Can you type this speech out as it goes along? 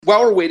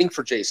while we're waiting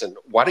for Jason,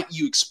 why don't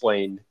you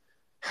explain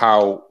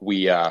how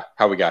we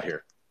got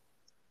here?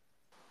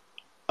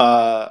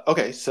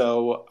 Okay,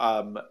 so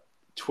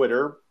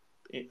Twitter.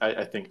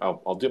 I think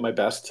I'll do my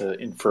best to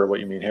infer what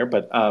you mean here,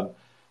 but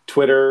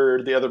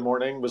Twitter the other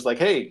morning was like,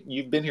 "Hey,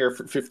 you've been here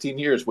for 15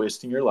 years,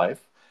 wasting your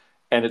life,"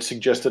 and it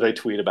suggested I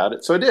tweet about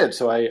it. So I did.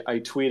 So I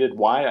tweeted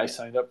why I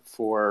signed up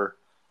for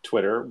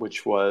Twitter,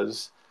 which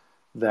was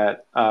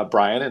that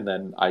Brian and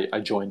then I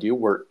joined you.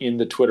 Were in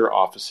the Twitter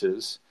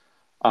offices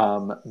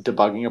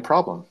debugging a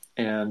problem,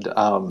 and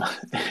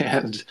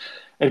correct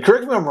me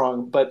if I'm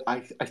wrong, but I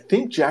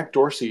think Jack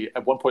Dorsey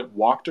at one point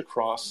walked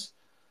across.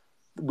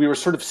 We were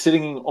sort of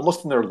sitting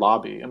almost in their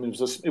lobby. I mean,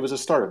 it was a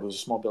startup. It was a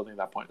small building at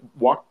that point.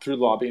 Walked through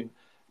the lobby and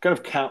kind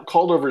of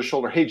called over his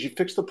shoulder, "Hey, did you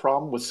fix the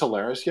problem with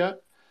Solaris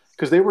yet?"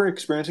 Because they were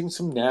experiencing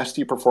some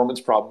nasty performance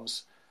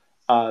problems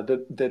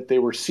that they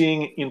were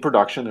seeing in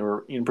production. They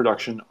were in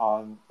production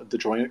on the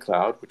Joyent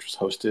Cloud, which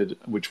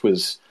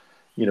was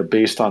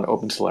based on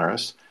Open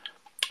Solaris,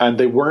 and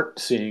they weren't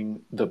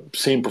seeing the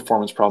same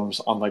performance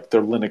problems on like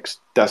their Linux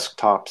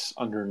desktops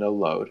under no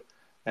load.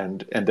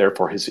 And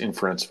therefore his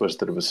inference was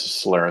that it was a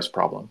Solaris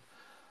problem.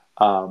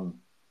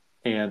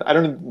 And I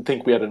don't even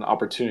think we had an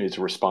opportunity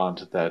to respond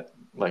to that,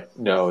 like,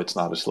 no, it's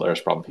not a Solaris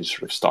problem. He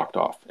sort of stalked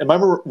off. Am I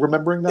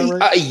remembering that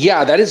right?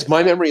 Yeah, that is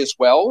my memory as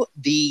well.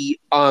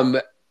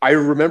 I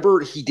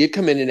remember he did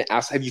come in and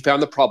ask, "Have you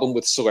found the problem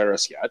with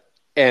Solaris yet?"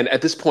 And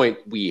at this point,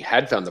 we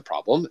had found the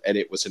problem, and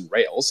it was in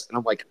Rails. And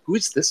I'm like, "Who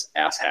is this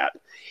asshat?"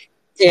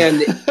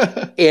 And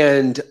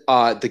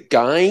the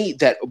guy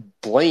that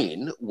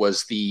Blaine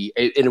was and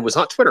it was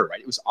not Twitter, right?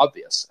 It was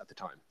Obvious at the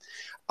time.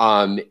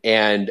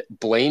 And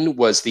Blaine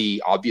was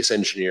the Obvious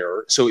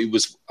engineer. So it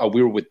was,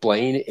 we were with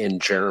Blaine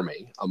and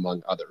Jeremy,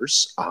 among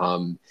others.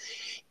 And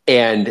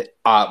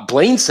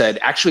Blaine said,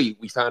 "Actually,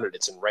 we found it.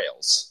 It's in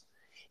Rails."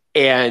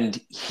 And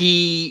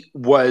he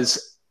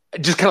was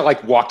just kind of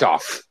like walked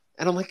off.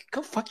 And I'm like,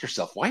 "Go fuck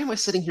yourself. Why am I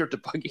sitting here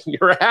debugging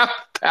your app,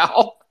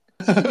 pal?"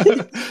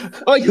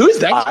 Like, who is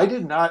that? I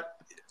did not.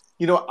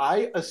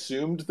 I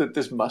assumed that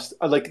this must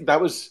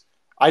that was.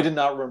 I did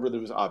not remember that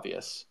it was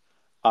Obvious.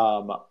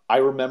 I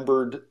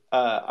remembered.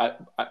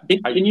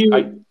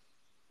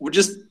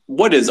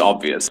 What is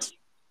Obvious?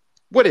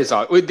 What is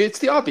it's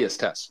the Obvious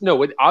test?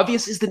 No,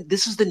 Obvious is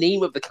this is the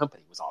name of the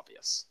company. Was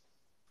Obvious.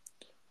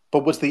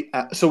 But was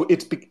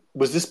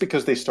this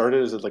because they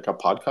started as like a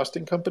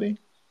podcasting company?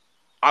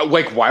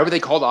 Why were they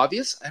called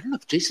Obvious? I don't know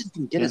if Jason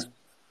can get his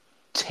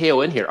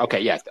tail in here. Okay,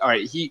 yeah. All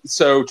right.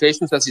 So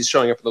Jason says he's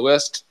showing up on the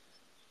list.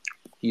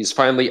 He's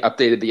finally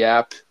updated the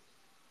app.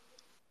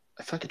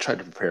 I feel like I tried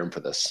to prepare him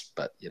for this,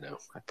 but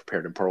I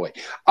prepared him poorly.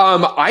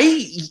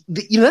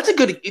 That's a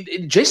good.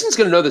 Jason's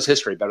going to know this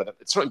history better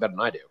certainly better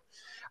than I do.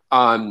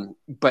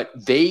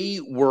 But they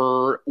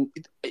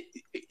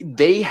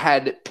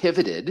had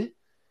pivoted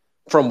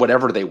from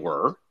whatever they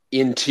were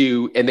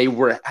into, and they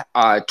were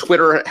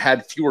Twitter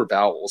had fewer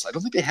vowels. I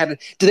don't think they had.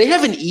 Did they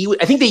have an E?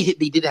 I think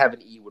they did have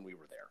an E when we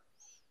were there.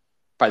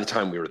 By the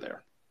time we were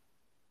there.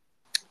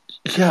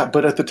 Yeah,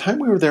 but at the time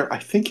we were there, I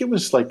think it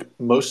was like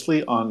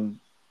mostly on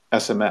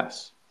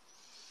SMS.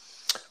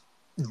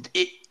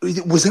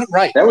 Was that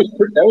right? That was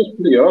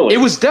pretty early. It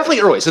was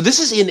definitely early. So this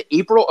is in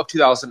April of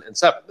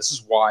 2007. This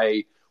is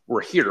why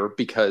we're here,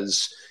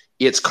 because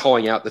it's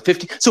calling out the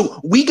 50.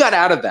 So we got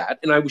out of that,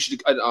 and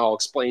I'll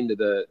explain to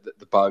the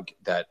bug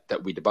that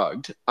we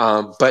debugged.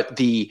 But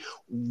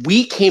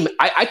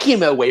I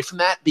came away from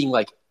that being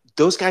like,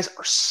 those guys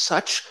are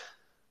such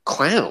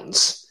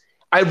clowns.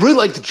 I really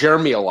liked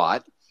Jeremy a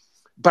lot,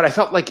 but I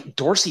felt like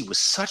Dorsey was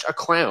such a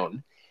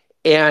clown,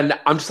 and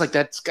I'm just like,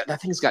 that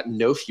thing's got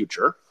no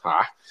future.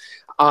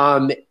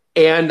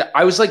 And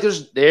I was like,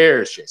 there's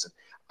Jason.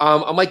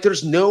 I'm like,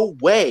 there's no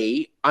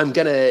way I'm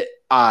gonna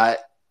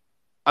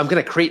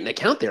create an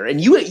account there.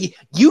 And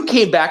you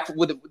came back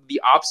with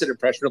the opposite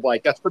impression of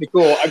like, that's pretty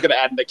cool. I'm gonna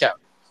add an account.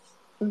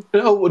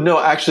 No,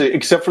 actually,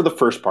 except for the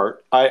first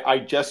part, I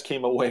just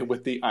came away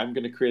with I'm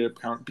going to create an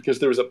account because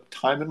there was a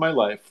time in my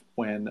life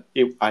when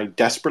I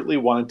desperately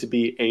wanted to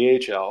be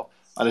AHL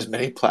on as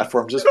many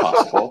platforms as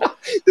possible.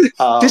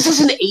 This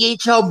is an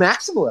AHL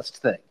maximalist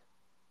thing.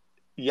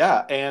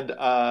 Yeah, and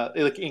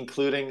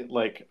including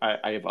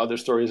I have other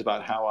stories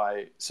about how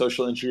I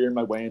social engineered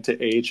my way into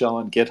AHL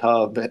on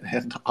GitHub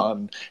and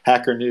on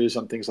Hacker News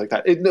and things like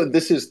that.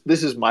 This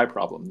is my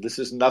problem. This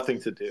has nothing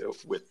to do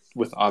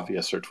with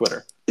Obvious or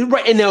Twitter.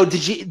 Right. And now,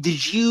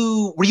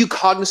 were you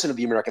cognizant of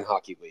the American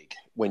Hockey League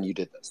when you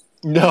did this?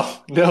 No.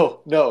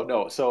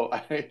 So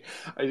I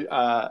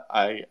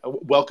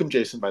welcome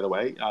Jason, by the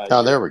way.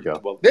 There we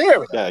go. Well, there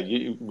we go.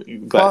 Yeah,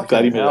 glad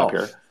you made it up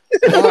here.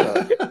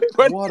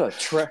 What a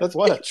trash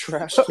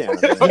can!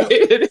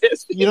 It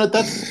is.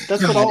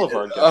 That's what all of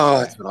our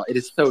guys. It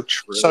is so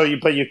true. So you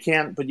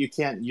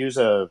can't use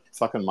a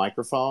fucking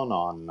microphone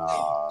on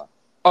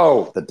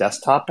the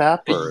desktop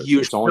app, or you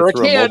it's only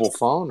through a mobile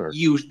phone, or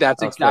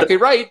that's exactly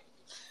right.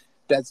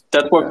 That's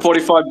what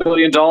 $45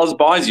 billion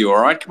buys you.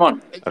 All right, come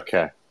on.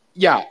 Okay.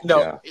 Yeah.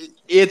 No. Yeah.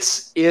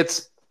 It's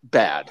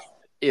bad.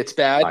 It's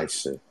bad. I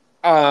see.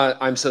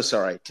 I'm so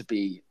sorry to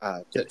be.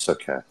 It's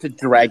okay. To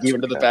drag you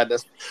into the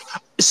badness.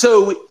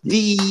 So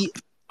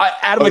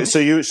Adam. Okay, so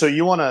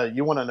you want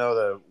to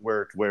know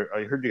where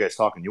I heard you guys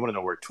talking. You want to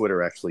know where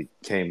Twitter actually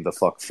came the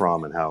fuck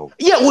from and how?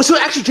 Yeah. Well, so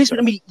actually, Jason,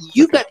 I mean,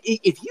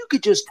 if you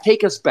could just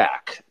take us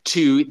back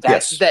to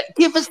that, Yes.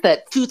 Give us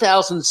that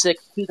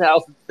 2006,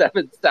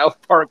 2007 South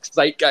Park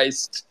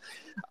zeitgeist,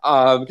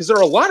 because there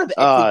are a lot of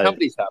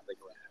companies happening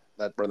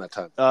around that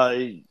time.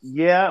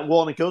 Yeah.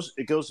 Well, and it goes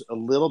a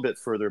little bit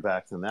further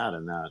back than that,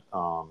 in that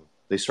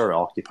they started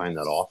occupying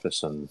that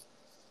office in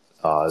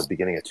the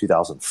beginning of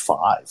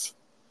 2005.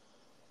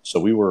 So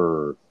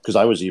because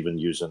I was even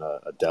using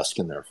a desk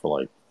in there for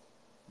like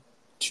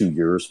 2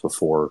 years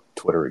before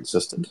Twitter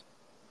existed.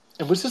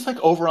 And was this like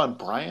over on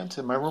Bryant?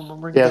 Am I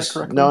remembering that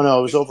correctly? No,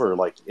 it was over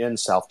like in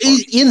South Park.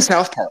 In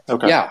South Park.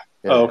 Okay. Yeah.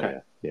 Okay.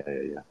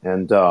 Yeah.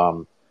 And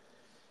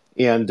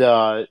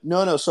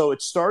no. So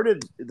it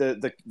started.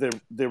 The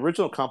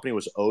original company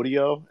was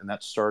Odeo, and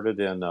that started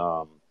in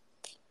the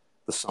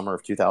summer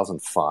of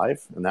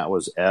 2005, and that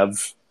was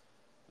Ev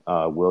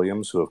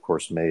Williams, who of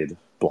course made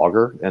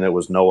Blogger, and it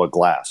was Noah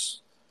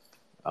Glass.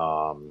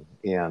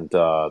 And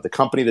the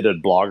company that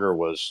did Blogger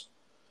was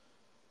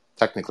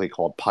technically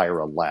called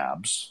Pyra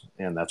Labs,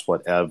 and that's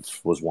what Ev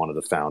was one of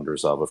the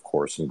founders of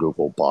course, and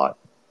Google bought,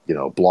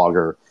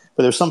 Blogger.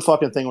 But there's some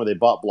fucking thing where they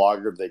bought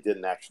Blogger, but they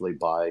didn't actually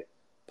buy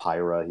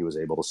Pyra. He was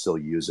able to still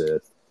use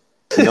it.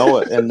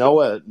 Noah had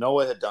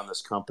done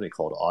this company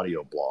called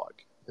Audio Blog,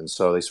 and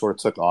so they sort of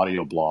took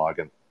Audio Blog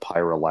and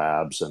Pyra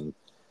Labs, and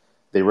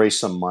they raised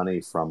some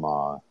money from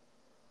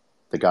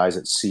the guys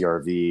at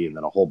CRV, and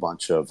then a whole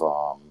bunch of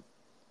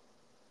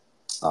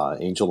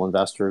angel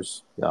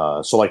investors.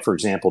 So, like, for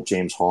example,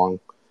 James Hong,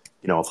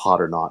 of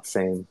Hot or Not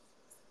fame,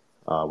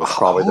 was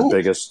probably the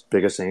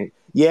biggest thing.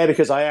 Yeah,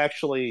 because I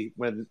actually,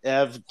 when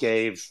Ev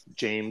gave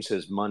James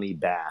his money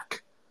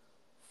back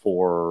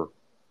for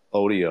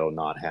Odeo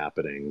not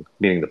happening,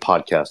 meaning the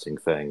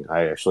podcasting thing,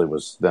 I actually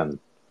was then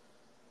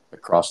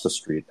across the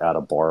street at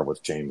a bar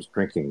with James,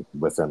 drinking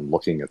with him,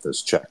 looking at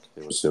this check.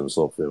 It was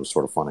sort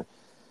of funny.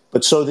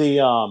 But so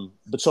it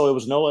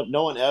was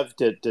Noah and Ev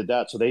did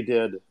that. So they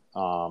did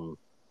Odeo,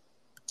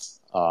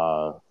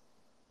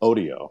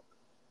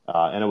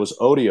 and it was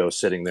Odeo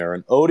sitting there,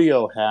 and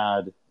Odeo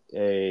had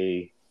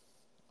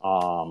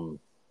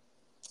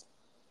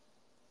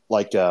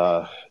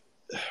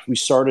we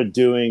started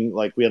doing,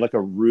 like, we had like a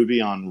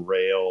Ruby on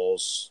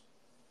Rails,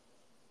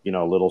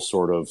 little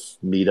sort of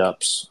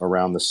meetups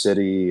around the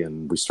city,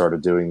 and we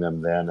started doing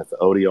them then at the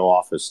Odeo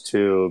office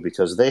too,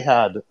 because they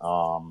had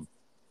what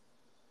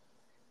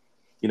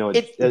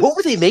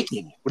were they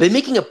making? Were they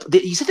making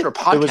you said they were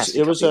podcasting?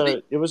 It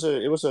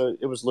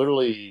was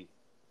literally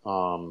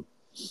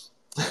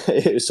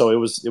so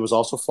it was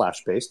also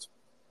Flash based,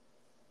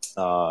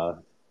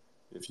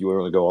 if you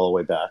were to go all the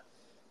way back,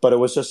 but it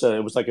was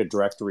like a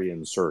directory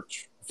and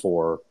search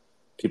for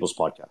people's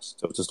podcasts.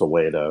 So it's just a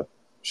way to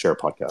share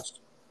podcasts.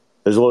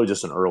 There's literally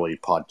just an early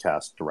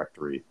podcast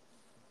directory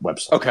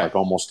website, okay, like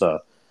almost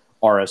a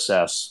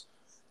RSS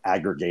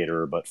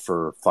aggregator, but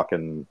for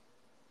fucking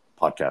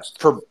podcasts.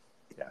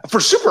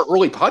 For super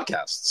early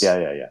podcasts.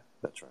 Yeah.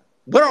 That's right.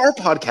 What are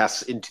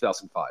podcasts in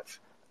 2005?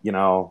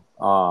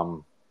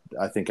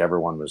 I think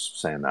everyone was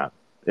saying that.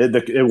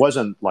 It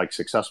wasn't like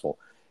successful.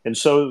 And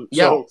so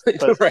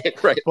but, right.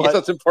 But,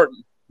 that's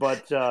important.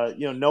 But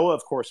Noah,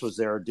 of course, was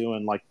there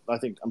doing, like,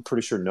 I'm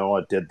pretty sure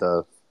Noah did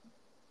the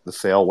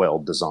Fail Whale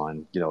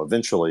design,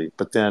 eventually.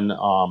 But then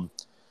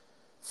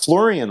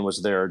Florian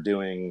was there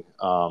doing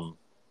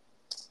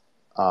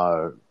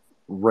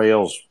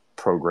Rails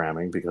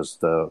programming, because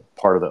the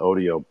part of the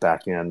Odeo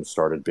backend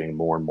started being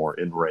more and more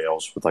in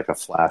Rails with like a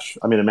Flash.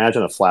 I mean,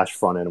 imagine a Flash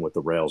front end with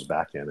the Rails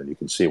backend, and you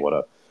can see what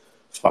a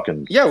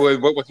fucking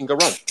what can go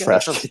wrong?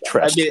 Trash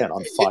can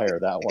on fire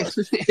that was.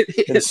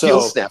 It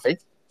feels snappy.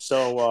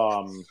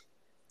 So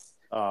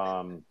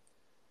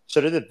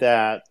did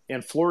that,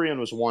 and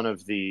Florian was one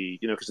of the,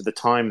 because at the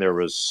time there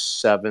was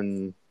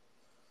 7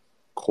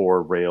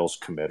 core Rails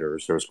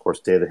committers. There was, of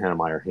course, David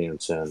Hannemeyer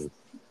Hansen,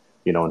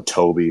 and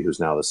Toby, who's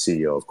now the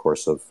CEO, of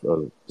course, of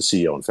the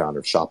CEO and founder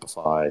of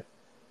Shopify.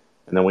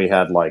 And then we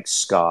had like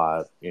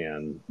Scott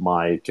and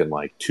Mike and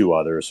like 2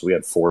 others. So we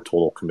had 4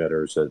 total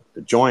committers at the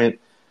joint.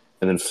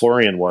 And then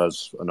Florian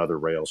was another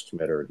Rails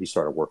committer, and he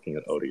started working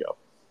at Odeo.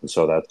 And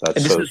so that's... And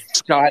this is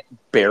Scott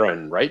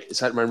Barron, right?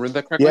 Am I remembering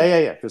that correctly?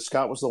 Yeah. Because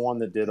Scott was the one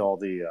that did all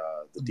the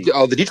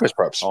DTrace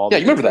probes. You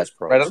remember that,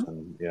 right?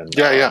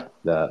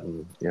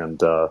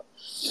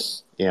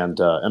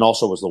 And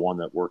also was the one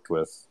that worked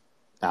with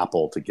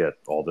Apple to get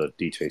all the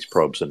DTrace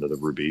probes into the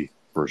Ruby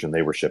version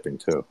they were shipping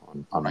too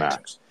on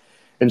Macs.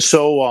 And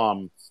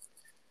so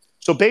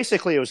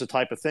basically it was the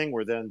type of thing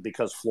where then,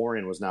 because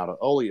Florian was now to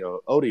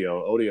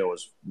Odeo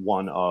was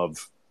one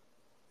of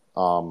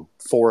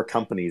 4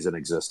 companies in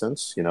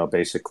existence,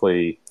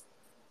 basically,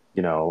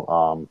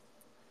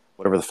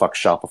 whatever the fuck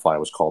Shopify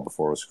was called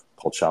before it was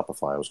called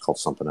Shopify, it was called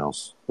something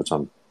else,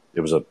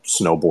 it was a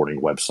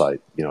snowboarding website,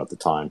 at the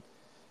time.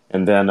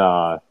 And then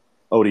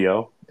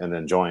Odeo, and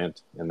then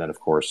Joyent, and then, of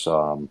course,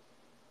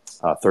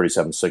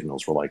 37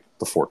 Signals were like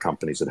the 4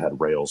 companies that had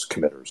Rails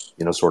committers,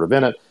 sort of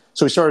in it.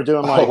 So we started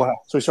doing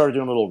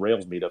little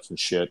Rails meetups and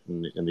shit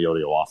in the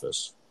Odeo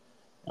office.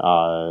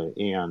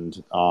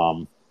 And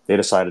they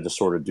decided to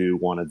sort of do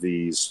one of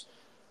these,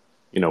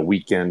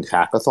 weekend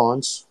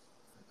hackathons.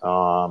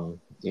 At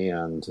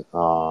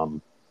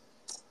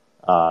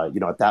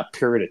that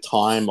period of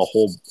time, a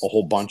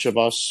whole bunch of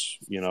us,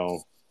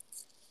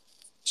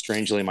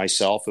 strangely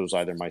myself, it was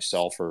either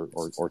myself or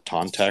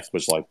Tomtech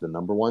was like the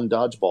number one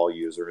dodgeball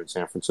user in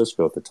San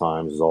Francisco at the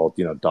time. It was all,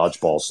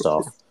 dodgeball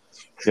stuff.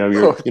 Where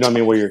you're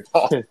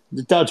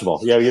dodgeball.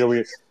 Yeah.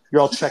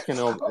 You're all checking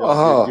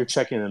over, you're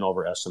checking in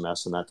over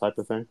SMS and that type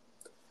of thing.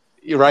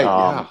 You're right.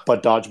 Yeah.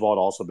 But dodgeball had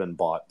also been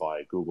bought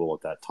by Google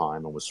at that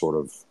time and was sort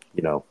of,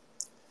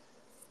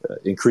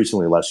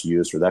 increasingly less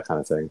used or that kind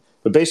of thing.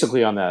 But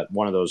basically on that,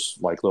 one of those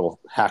like little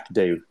hack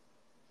day,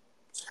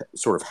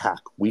 sort of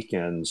hack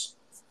weekends,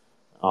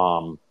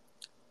 Blaine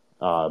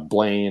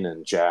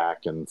and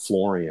Jack and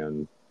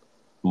Florian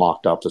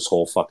mocked up this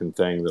whole fucking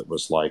thing that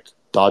was like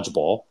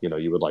dodgeball.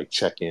 You would like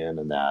check in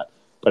and that,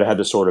 but it had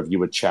this sort of, you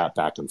would chat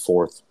back and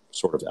forth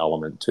sort of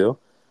element too.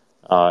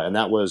 And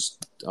that was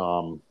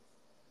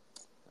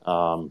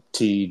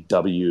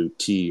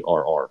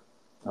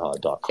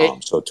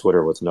TWTRR.com. So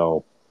Twitter with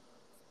no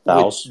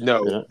vowels.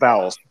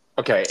 Vowels.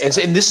 Okay.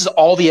 And this is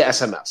all via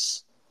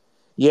SMS.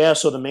 Yeah.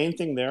 So the main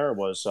thing there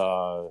was,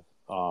 the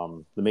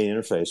main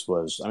interface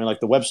was,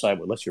 like the website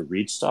would let you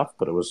read stuff,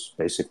 but it was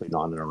basically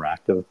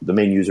non-interactive. The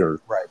main user,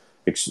 right?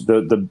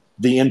 The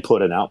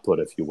input and output,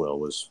 if you will,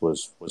 was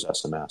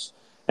SMS.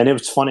 And it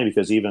was funny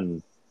because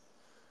even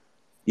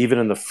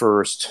in the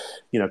first,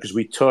 because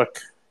we took,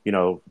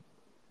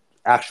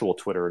 actual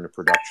Twitter into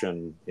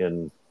production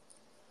in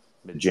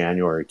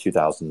mid-January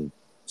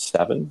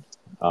 2007.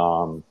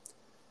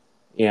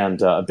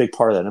 And a big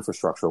part of that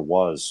infrastructure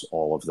was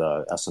all of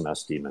the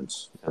SMS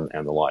daemons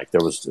and the like.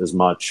 There was as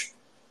much,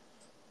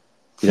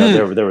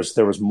 there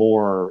was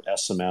more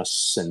SMS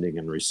sending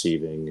and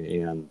receiving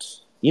and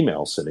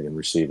email sending and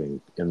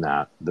receiving in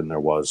that than there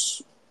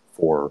was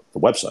for the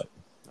website.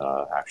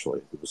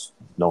 Actually, it was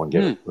no one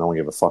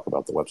gave a fuck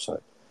about the website.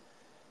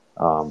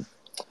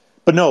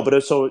 But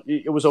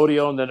it was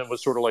Odeo, and then it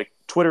was sort of like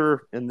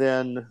Twitter, and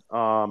then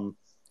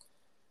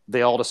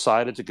they all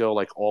decided to go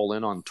like all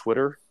in on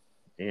Twitter.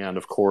 And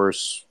of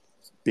course,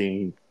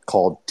 being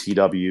called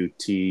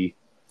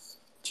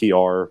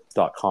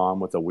TWTR.com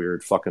with a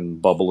weird fucking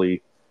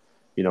bubbly,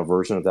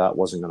 version of that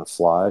wasn't going to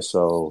fly.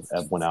 So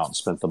Ed went out and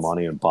spent the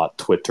money and bought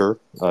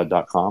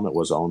Twitter.com. It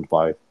was owned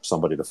by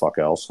somebody the fuck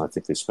else. I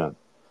think they spent,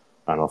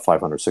 I don't know,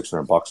 $500,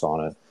 $600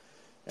 on it.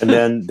 And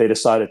then they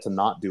decided to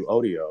not do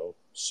Odeo.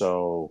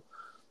 So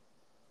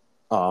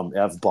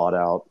Ev bought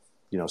out,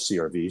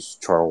 CRV's,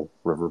 Charles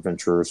River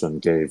Ventures,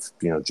 and gave,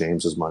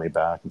 James his money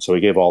back. And so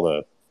he made all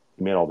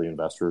the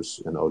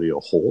investors in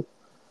Odeo whole,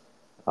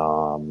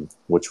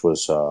 which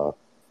was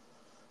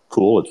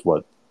cool. It's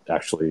what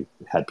actually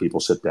had people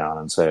sit down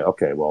and say,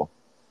 okay, well,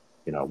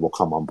 we'll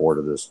come on board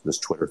of this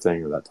Twitter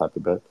thing or that type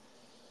of bit.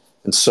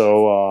 And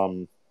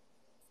so,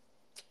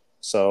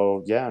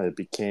 it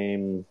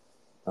became,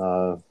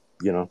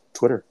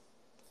 Twitter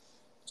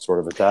sort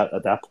of at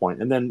that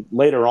point. And then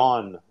later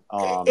on.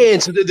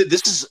 And so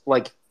this is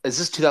like, is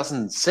this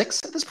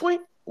 2006 at this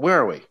point? Where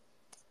are we?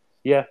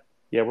 Yeah.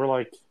 Yeah. We're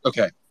like,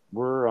 okay.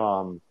 We're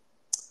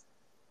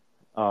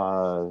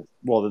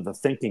the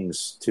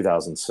thinking's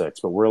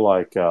 2006, but we're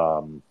like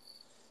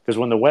because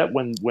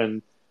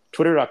when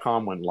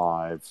Twitter.com went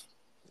live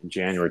in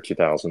January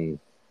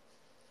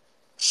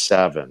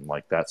 2007,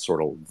 like that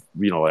sort of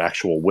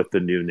actual with the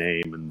new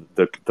name and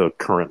the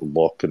current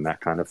look and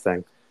that kind of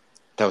thing.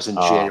 That was in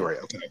January.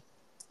 Okay.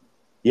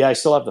 Yeah, I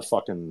still have the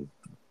fucking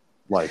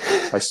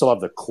I still have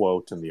the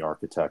quote and the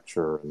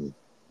architecture, and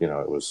it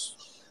was.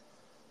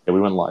 Yeah, we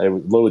went live.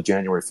 It was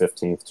January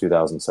 15th,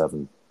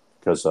 2007,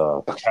 because it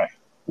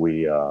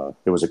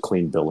was a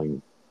clean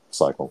billing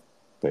cycle,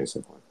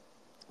 basically.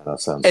 In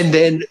that sense. And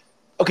then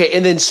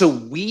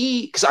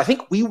because I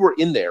think we were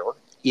in there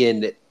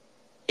in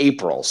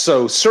April.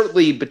 So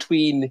certainly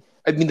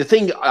the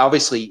thing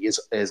obviously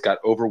has got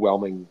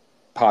overwhelming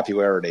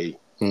popularity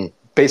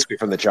basically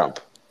from the jump.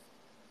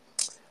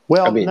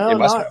 Well,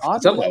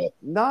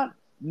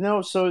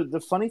 no, so the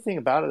funny thing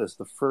about it is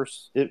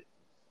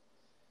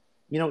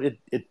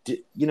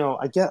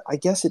I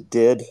guess it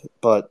did,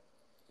 but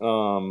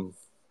the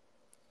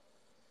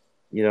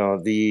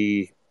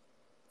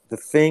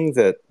thing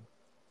that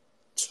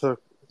took,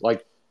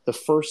 like, the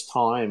first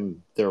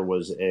time there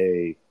was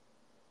a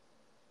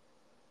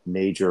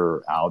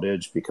major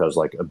outage because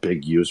like a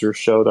big user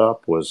showed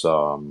up was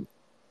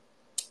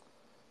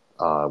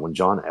when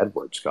John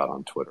Edwards got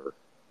on Twitter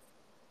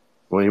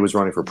when he was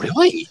running for president.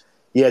 Really?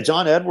 Yeah,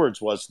 John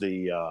Edwards was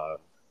the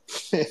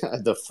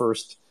the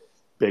first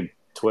big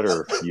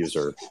Twitter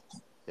user.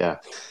 Yeah.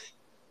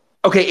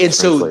 Okay, and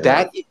so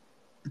that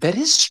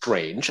is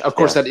strange. Of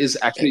course, that is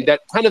actually,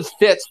 that kind of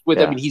fits with,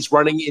 I mean, he's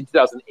running in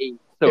 2008,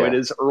 so it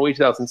is early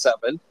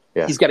 2007.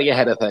 Yeah. He's getting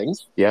ahead of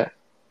things. Yeah.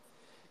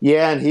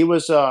 Yeah, and he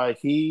was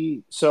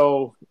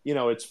so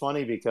it's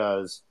funny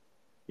because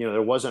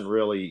there wasn't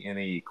really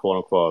any quote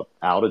unquote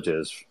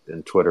outages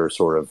in Twitter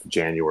sort of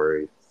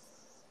January,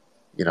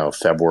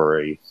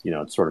 February,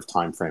 sort of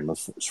time frame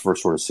for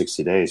sort of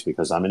 60 days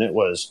because I mean it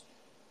was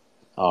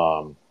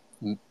the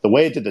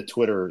way it did the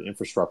Twitter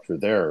infrastructure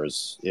there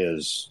is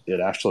it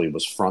actually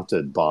was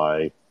fronted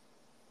by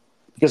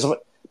because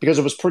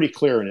it was pretty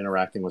clear in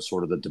interacting with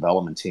sort of the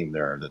development team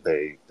there that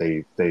they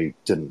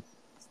didn't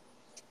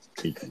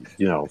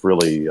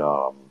really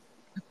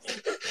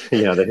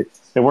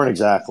they weren't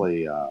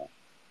exactly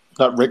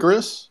Not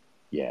rigorous.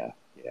 yeah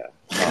yeah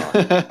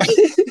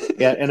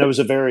and it was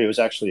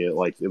actually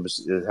like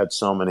it had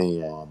so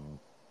many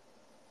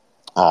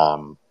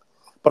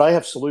but I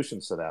have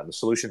solutions to that. And the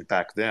solution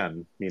back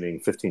then, meaning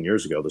 15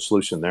 years ago, the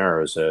solution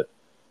there is that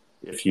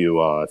if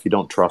you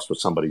don't trust what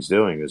somebody's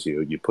doing, is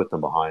you put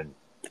them behind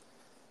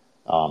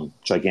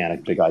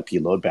gigantic big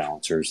IP load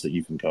balancers that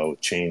you can go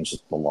change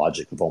the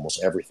logic of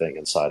almost everything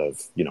inside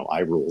of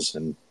iRules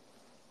and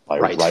by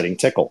writing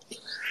Tickle.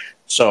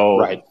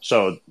 So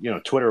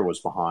Twitter was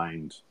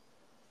behind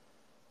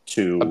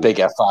a big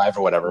F5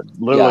 or whatever,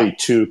 literally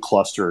two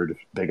clustered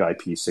big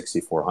IP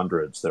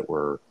 6400s that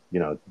were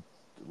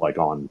like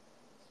on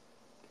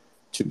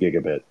 2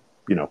 gigabit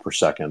per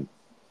second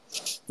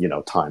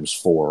times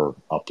 4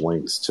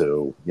 uplinks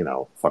to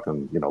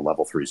fucking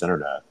level 3's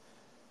internet.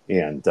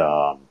 And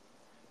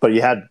but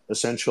you had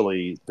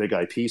essentially big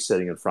IP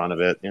sitting in front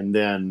of it, and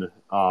then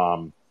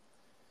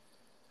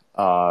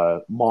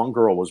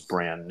Mongrel was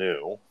brand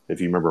new. If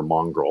you remember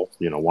Mongrel,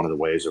 one of the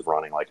ways of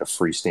running like a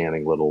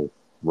freestanding little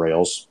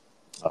Rails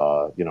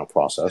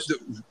process.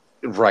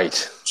 Right.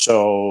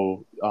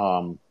 So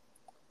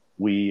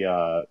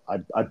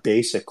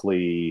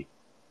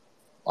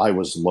I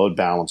was load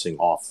balancing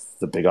off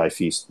the big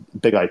IP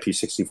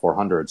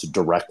 6400s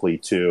directly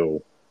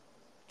to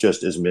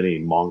just as many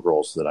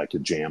mongrels that I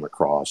could jam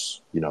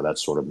across, that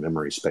sort of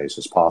memory space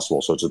as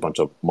possible. So it's a bunch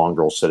of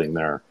mongrels sitting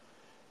there.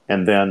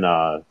 And then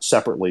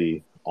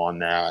separately on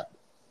that,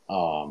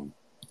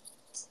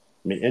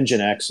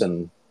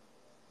 Nginx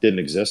didn't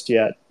exist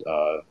yet.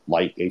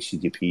 Light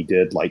HTTP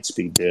did,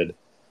 Lightspeed did.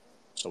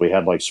 So we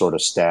had like sort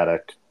of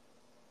static,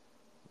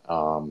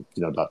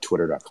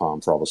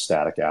 .twitter.com for all the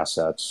static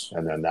assets.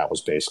 And then that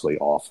was basically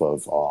off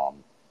of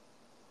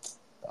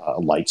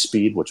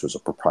Lightspeed, which was a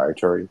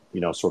proprietary,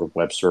 sort of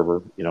web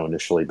server,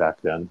 initially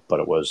back then.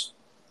 But it was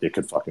the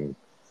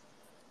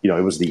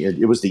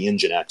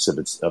Nginx of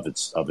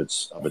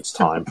its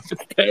time.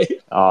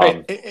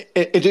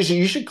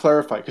 You should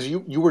clarify because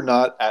you were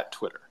not at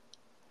Twitter.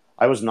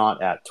 I was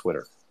not at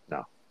Twitter.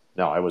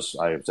 No, I was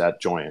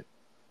at Joyent,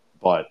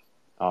 but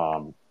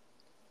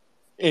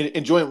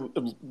in Joyent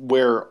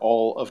where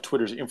all of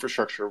Twitter's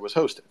infrastructure was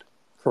hosted.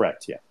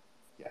 Correct. Yeah,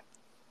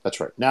 that's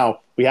right.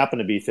 Now we happen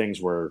to be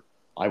things where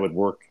I would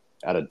work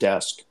at a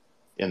desk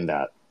in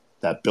that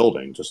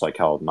building, just like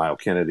how Niall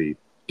Kennedy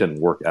didn't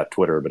work at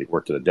Twitter, but he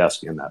worked at a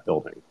desk in that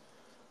building.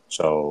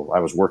 So I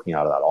was working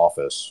out of that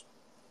office,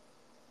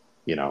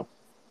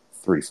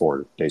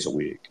 3-4 days a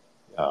week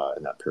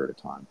in that period of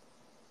time.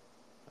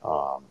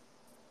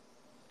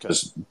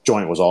 Because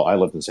Joyent was I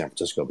lived in San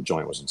Francisco, but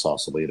Joyent was in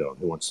Sausalito.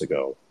 Who wants to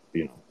go,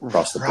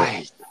 across the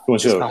bridge?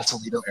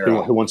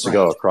 Who wants to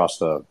go across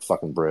the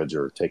fucking bridge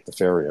or take the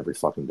ferry every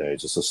fucking day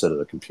just to sit at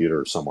a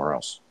computer somewhere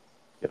else,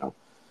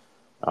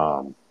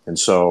 And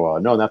so,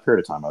 in that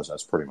period of time, I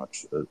was pretty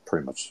much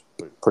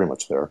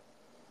there.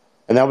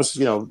 And that was,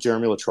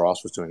 Jeremy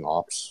Latrosse was doing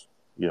ops,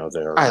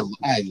 there. I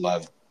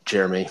love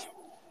Jeremy.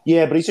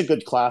 Yeah, but he's a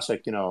good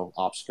classic,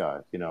 ops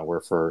guy,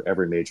 where for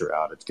every major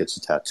outage gets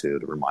a tattoo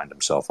to remind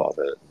himself of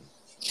it.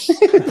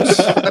 It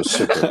was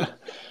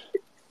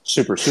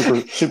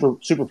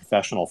super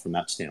professional from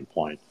that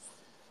standpoint.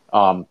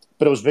 But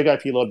it was big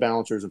IP load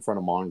balancers in front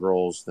of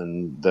mongrels.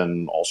 Then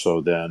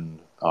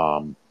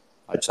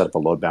I'd set up a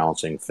load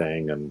balancing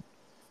thing and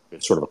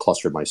it's sort of a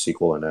clustered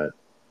MySQL in it.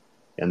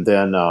 And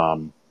then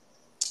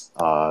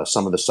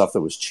some of the stuff that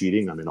was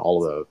cheating,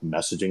 all of the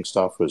messaging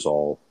stuff was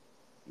all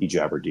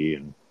eJabberD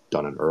and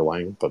done in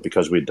Erlang. But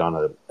because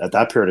at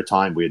that period of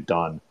time, we had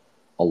done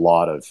a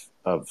lot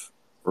of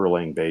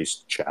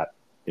Erlang-based chat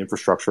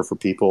infrastructure for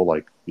people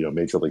like,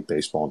 Major League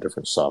Baseball and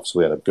different stuff. So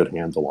we had a good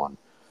handle on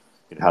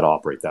how to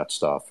operate that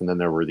stuff. And then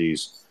there were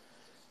these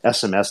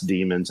SMS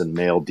daemons and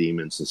mail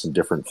daemons and some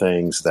different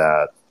things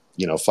that,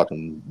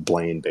 fucking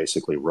Blaine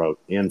basically wrote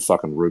in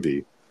fucking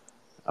Ruby.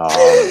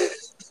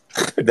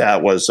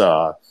 That was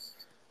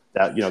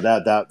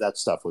that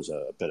stuff was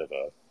a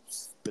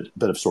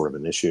bit of sort of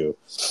an issue.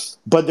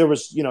 But there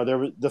was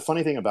the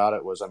funny thing about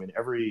it was, and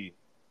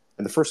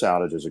the first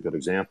outage is a good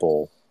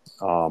example.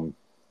 The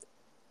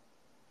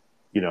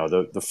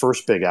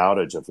first big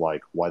outage of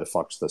like, why the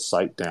fuck's the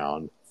site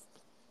down?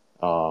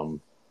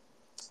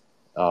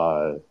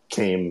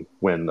 Came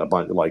when a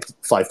bunch like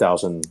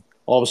 5,000.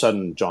 All of a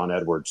sudden, John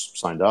Edwards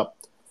signed up.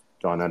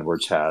 John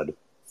Edwards had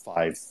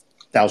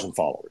 5,000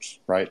 followers,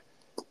 right?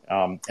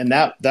 And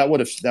that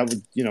would in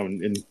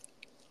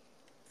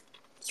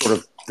sort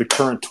of the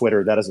current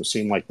Twitter, that doesn't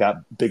seem like that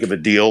big of a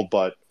deal,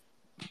 but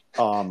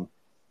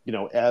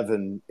Ev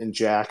and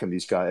Jack and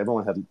these guys,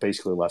 everyone had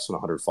basically less than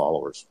 100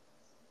 followers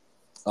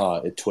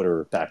at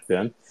Twitter back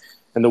then.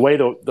 And the way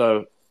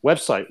the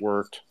website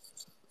worked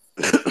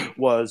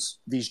was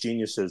these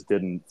geniuses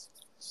didn't,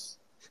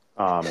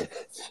 and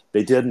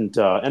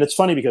it's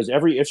funny because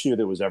every issue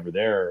that was ever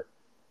there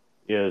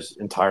is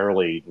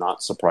entirely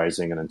not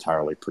surprising and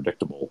entirely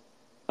predictable.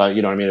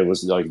 You know what I mean? It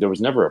was like there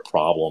was never a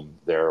problem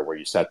there where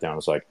you sat down and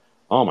was like,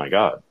 oh my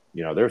God,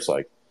 there's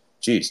like,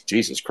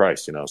 Jesus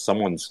Christ,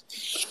 someone's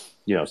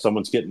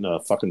getting a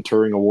fucking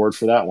Turing Award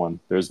for that one.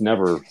 There was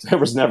never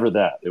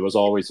that. It was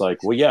always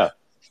like, well,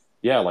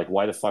 yeah, like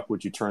why the fuck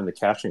would you turn the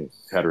caching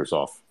headers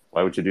off?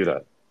 Why would you do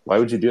that? Why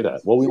would you do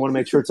that? Well, we want to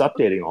make sure it's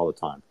updating all the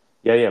time.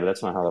 Yeah, but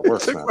that's not how that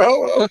works, man.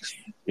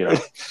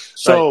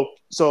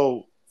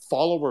 So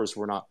followers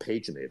were not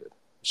paginated.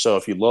 So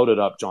if you loaded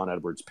up John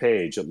Edwards'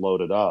 page, it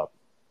loaded up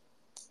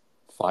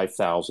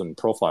 5,000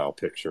 profile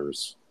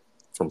pictures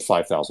from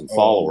 5,000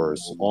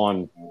 followers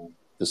on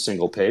the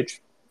single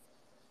page.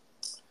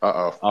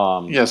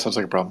 Yeah, sounds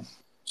like a problem.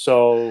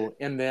 So,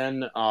 and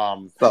then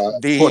the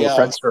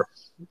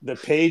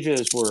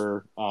pages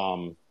were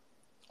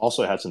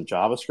also had some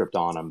JavaScript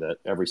on them that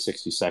every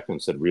 60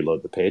 seconds would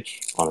reload the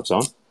page on its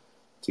own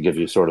to give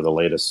you sort of the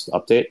latest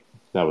update.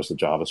 That was the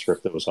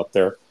JavaScript that was up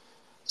there.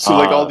 So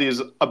like all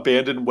these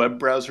abandoned web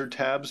browser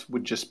tabs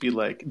would just be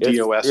like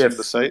DOS in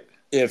the site?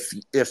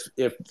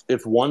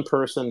 If one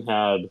person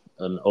had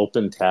an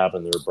open tab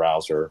in their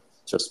browser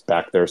just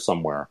back there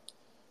somewhere,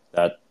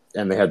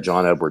 and they had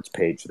John Edwards'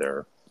 page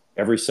there,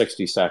 every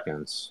 60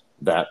 seconds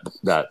that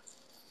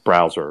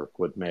browser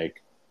would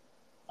make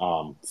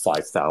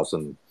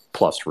 5,000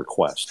 plus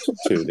requests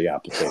to the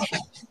application.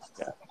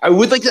 Yeah. I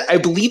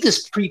believe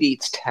this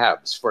predates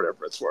tabs for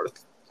whatever it's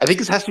worth. I think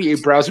this has to be a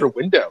browser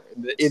window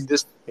in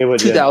this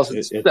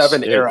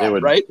 2007 era,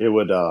 right?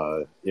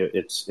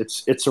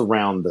 It's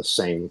around the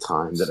same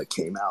time that it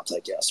came out,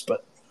 I guess.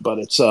 But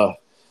it's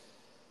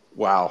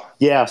wow.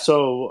 Yeah.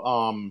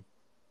 So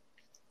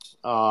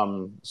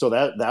so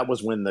that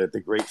was when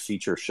the great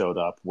feature showed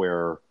up,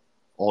 where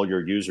all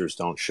your users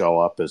don't show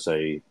up as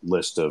a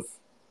list on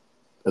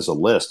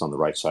the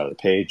right side of the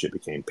page. It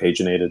became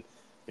paginated,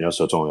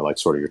 so it's only like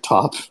sort of your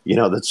top,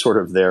 that's sort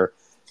of there,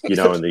 in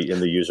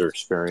the user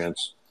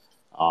experience.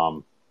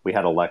 We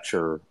had a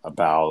lecture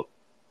about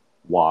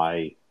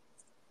why,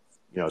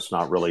 it's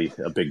not really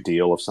a big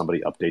deal if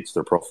somebody updates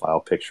their profile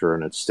picture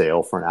and it's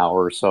stale for an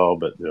hour or so,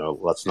 but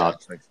let's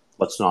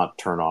not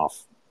turn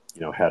off,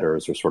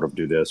 headers or sort of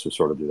do this or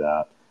sort of do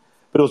that.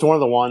 But it was one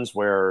of the ones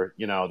where,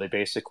 they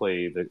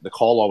basically, the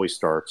call always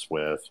starts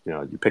with,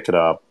 you pick it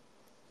up,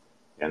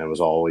 and it was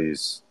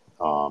always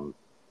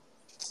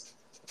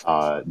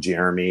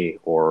Jeremy,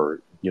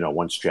 or,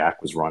 once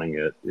Jack was running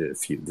it,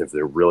 if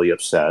they're really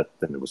upset,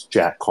 then it was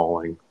Jack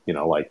calling,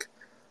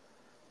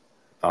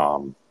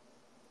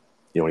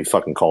 when he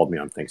fucking called me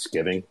on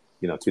Thanksgiving,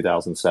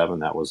 2007,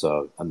 that was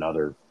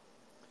another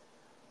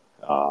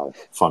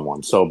fun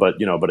one. So, but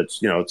it's,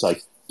 it's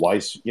like, why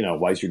is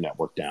your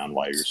network down?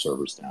 Why are your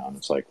servers down?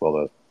 It's like,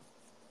 well,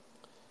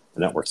 the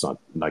network's not,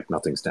 like,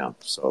 nothing's down.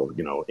 So,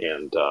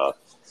 and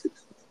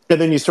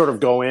then you sort of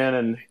go in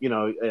and,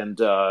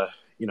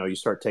 you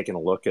start taking a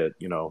look at,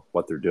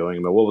 what they're doing. I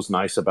mean, what was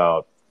nice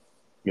about,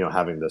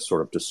 having this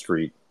sort of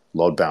discrete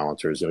load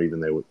balancers,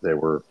 even they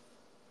were,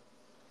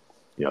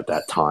 at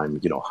that time,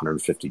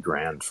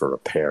 $150,000 for a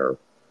pair,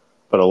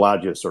 but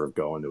allowed you to sort of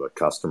go into a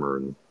customer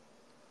and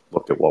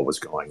look at what was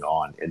going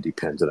on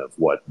independent of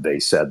what they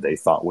said they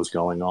thought was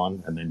going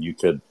on. And then you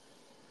could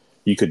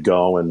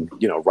go and,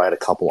 write a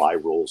couple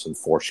iRules and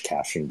force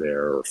caching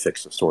there, or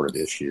fix a sort of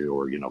issue,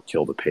 or,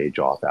 kill the page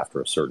off after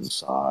a certain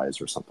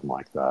size or something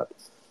like that.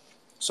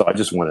 So I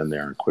just went in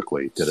there and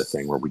quickly did a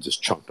thing where we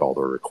just chunked all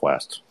the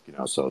requests,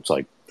 so it's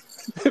like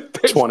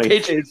 20.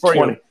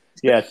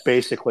 Yeah, it's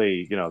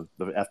basically,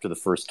 after the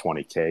first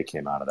 20K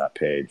came out of that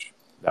page,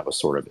 that was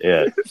sort of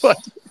it.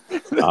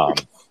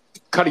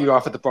 Cutting you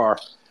off at the bar.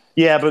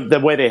 Yeah, but the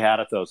way they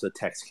had it, though, is the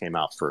text came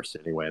out first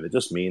anyway. And it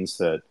just means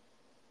that,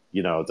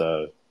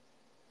 the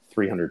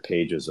 300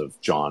 pages of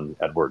John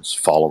Edwards'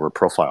 follower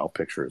profile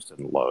pictures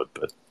didn't load.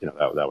 But,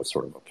 that was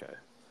sort of okay.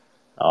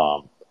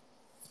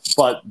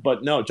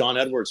 But no, John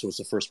Edwards was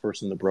the first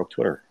person that broke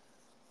Twitter.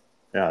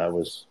 Yeah, that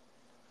was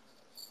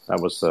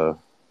the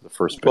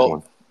first big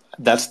one.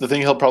 That's the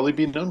thing he'll probably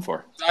be known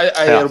for.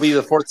 It'll be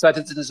the fourth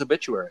sentence in his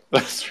obituary.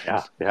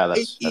 Yeah,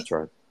 that's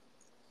right.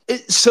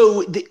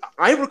 So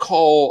I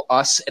recall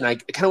us, and I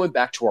kind of went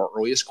back to our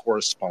earliest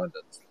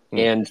correspondence.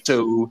 And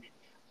so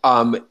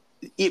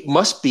it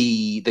must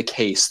be the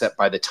case that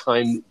by the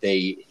time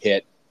they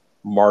hit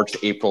March,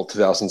 April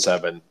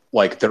 2007,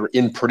 like, they're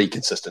in pretty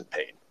consistent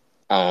pain.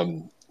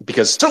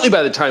 Because certainly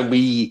by the time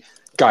we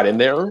got in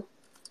there,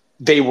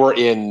 they were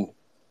in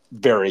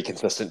very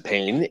consistent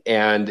pain.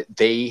 And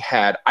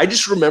I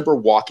just remember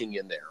walking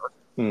in there.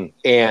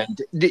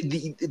 And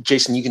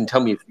Jason, you can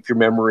tell me if your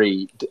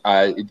memory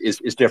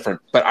is different.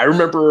 But I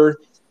remember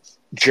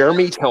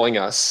Jeremy telling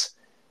us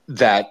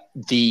that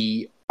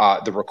the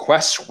the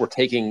requests were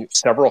taking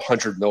several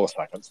hundred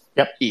milliseconds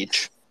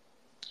each.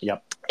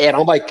 Yep. And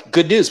I'm like,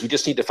 good news. We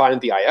just need to find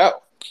the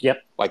IO.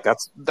 Yep. Like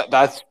that's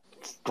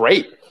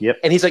great. Yep.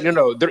 And he's like,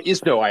 no, there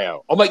is no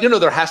IO. I'm like, no,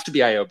 there has to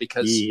be IO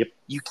because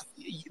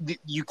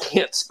you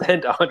can't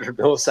spend 100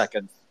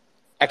 milliseconds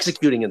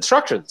executing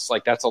instructions.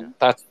 Like that's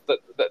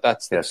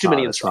too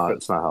many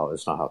instructions.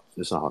 It's not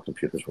how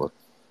computers work.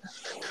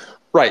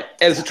 Right.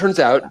 As it turns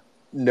out,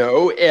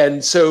 no.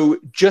 And so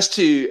just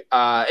to,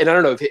 and I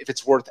don't know if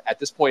it's worth at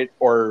this point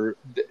or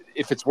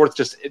if it's worth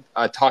just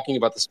talking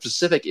about the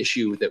specific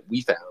issue that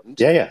we found.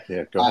 Yeah.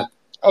 Go ahead.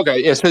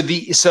 Okay. Yeah.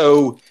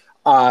 So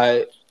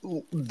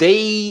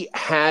they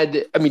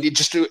had, I mean,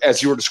 just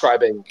as you were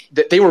describing,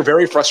 that they were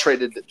very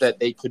frustrated that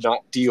they could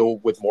not deal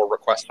with more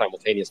requests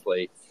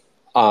simultaneously.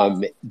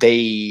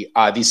 These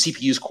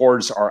CPU's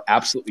cores are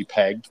absolutely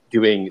pegged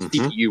doing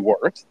CPU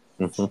work.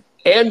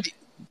 And,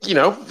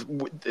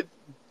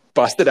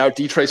 busted out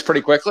dtrace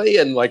pretty quickly.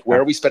 And like, where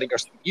are we spending our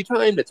CPU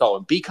time? It's all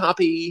in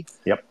bcopy.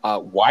 Yep.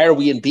 Why are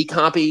we in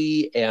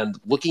bcopy? And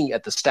looking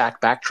at the stack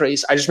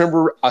backtrace, I just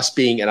remember us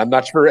being, and I'm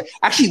not sure,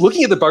 actually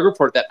looking at the bug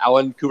report that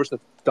Alan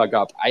Kubersmith dug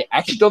up, I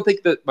actually don't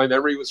think that my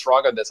memory was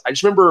wrong on this. I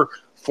just remember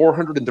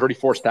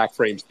 434 stack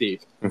frames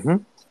deep.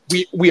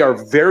 We are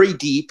very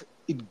deep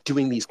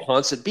doing these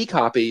constant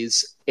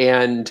bcopies,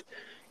 and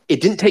it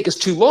didn't take us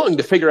too long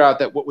to figure out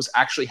that what was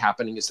actually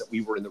happening is that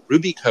we were in the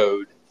Ruby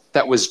code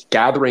that was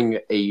gathering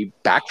a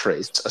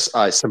backtrace,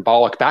 a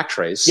symbolic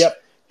backtrace,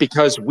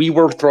 because we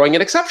were throwing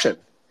an exception.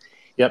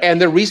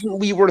 And the reason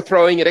we were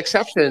throwing an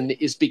exception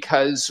is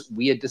because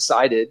we had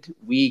decided,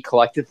 we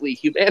collectively,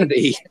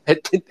 humanity,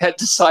 had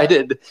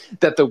decided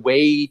that the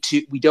way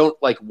to, we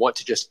don't want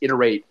to just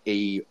iterate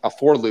a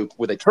for loop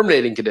with a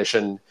terminating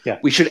condition.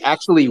 We should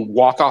actually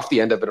walk off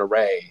the end of an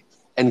array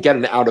and get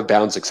an out of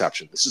bounds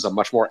exception. This is a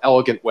much more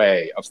elegant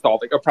way of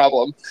solving a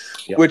problem,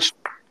 which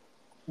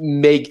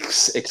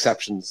makes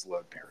exceptions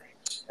load pairing.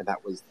 And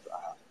that was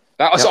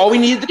all we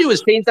needed to do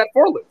is change that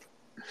for loop.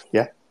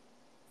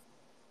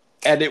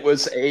 And it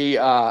was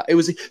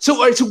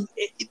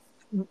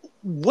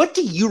what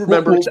do you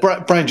remember?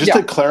 Well, Brian, just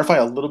to clarify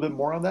a little bit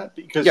more on that,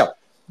 because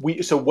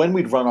when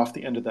we'd run off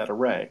the end of that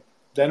array,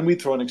 then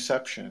we'd throw an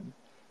exception.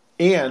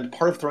 And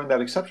part of throwing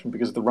that exception,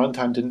 because the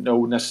runtime didn't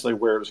know necessarily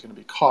where it was going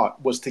to be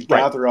caught, was to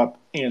gather up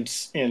and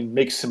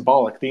make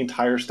symbolic the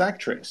entire stack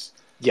trace.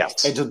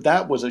 Yes. And so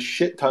that was a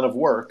shit ton of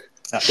work.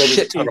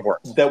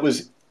 That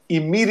was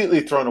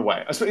immediately thrown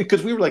away.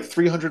 Because we were like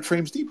 300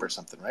 frames deep or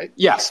something, right?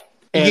 Yes.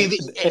 And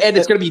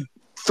it's going to be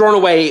thrown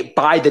away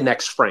by the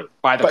next frame,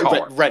 by the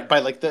caller. Right,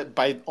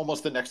 by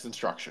almost the next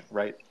instruction,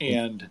 right?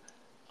 And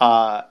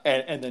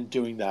then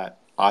doing that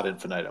ad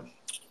infinitum.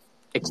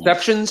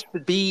 Exceptions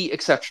should be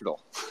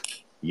exceptional.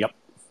 Yep.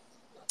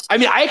 I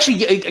mean, I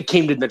actually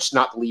came to just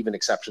not believe in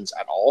exceptions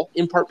at all,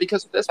 in part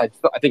because of this. I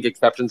think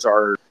exceptions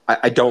are.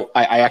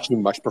 I actually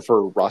much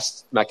prefer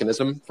Rust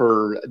mechanism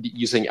for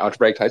using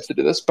algebraic types to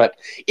do this. But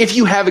if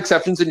you have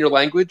exceptions in your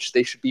language,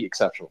 they should be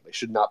exceptional. They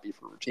should not be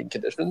for routine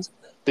conditions,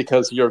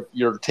 because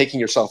you're taking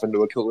yourself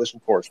into a collision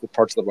course with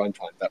parts of the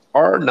runtime that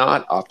are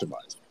not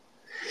optimized.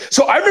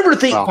 So I remember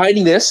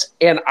finding this,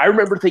 and I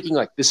remember thinking,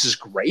 like, this is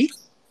great.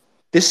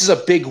 This is a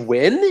big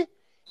win,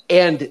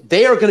 and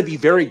they are going to be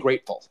very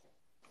grateful.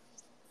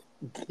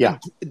 Yeah.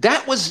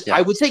 That was,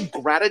 I would say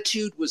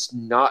gratitude was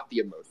not the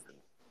emotion.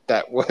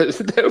 That was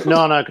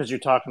No, because you're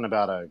talking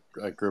about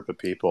a group of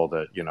people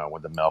that,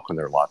 when the milk in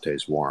their latte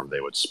is warm, they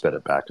would spit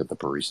it back at the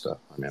barista.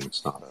 I mean,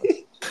 it's not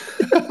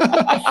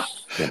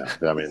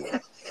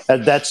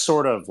that's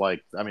sort of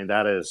like,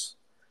 that is.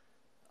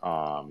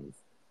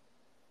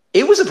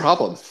 It was a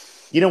problem.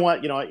 You know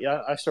what?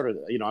 I started.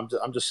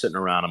 I'm just sitting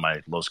around in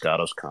my Los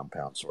Gatos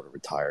compound, sort of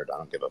retired. I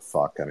don't give a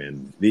fuck. I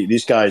mean,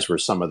 these guys were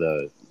some of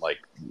the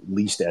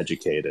least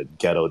educated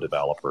ghetto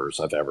developers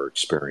I've ever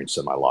experienced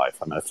in my life.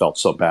 I mean, I felt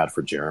so bad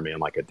for Jeremy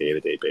on a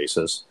day-to-day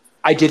basis.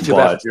 I did feel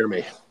bad for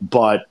Jeremy.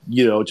 But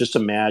just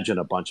imagine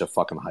a bunch of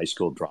fucking high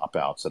school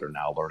dropouts that are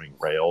now learning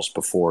Rails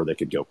before they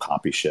could go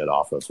copy shit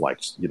off of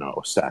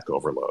Stack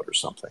Overload or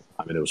something.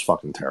 I mean, it was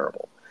fucking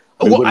terrible.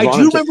 I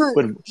do remember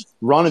would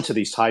run into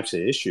these types of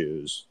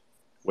issues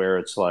where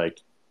it's like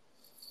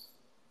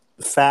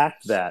the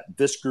fact that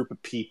this group of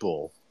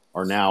people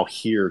are now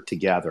here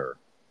together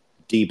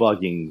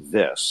debugging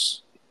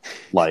this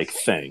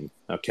thing,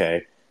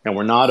 okay? And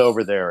we're not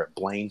over there at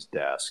Blaine's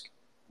desk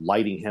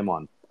lighting him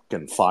on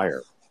fucking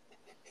fire,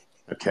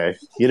 okay?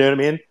 You know what I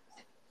mean?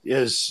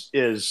 It's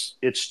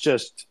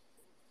just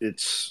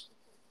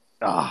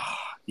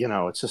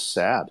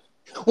sad.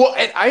 Well,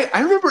 and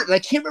I remember, and I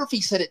can't remember if he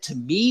said it to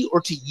me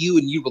or to you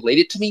and you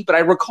related to me, but I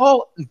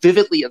recall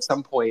vividly at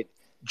some point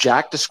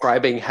Jack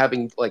describing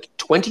having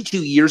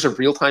 22 years of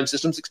real-time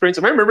systems experience.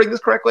 Am I remembering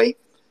this correctly?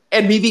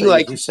 And me being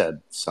he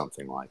said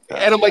something like that.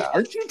 And I'm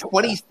aren't you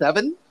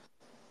 27?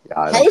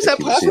 Yeah, how is that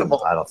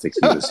possible? I don't think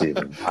he was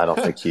even. I don't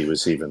think he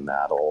was even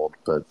that old.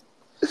 But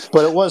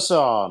it was.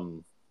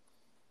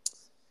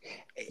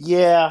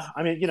 Yeah,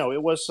 I mean,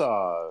 it was.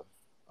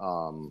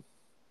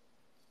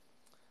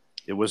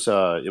 it was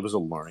a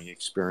learning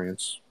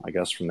experience, I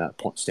guess, from that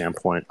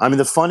standpoint. I mean,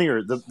 the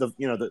funnier the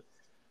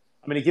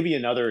I'm going to give you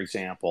another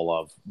example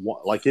of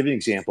give you an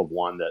example of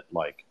one that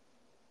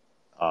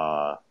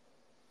uh,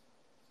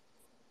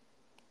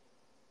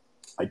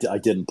 I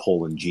didn't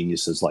pull in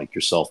geniuses like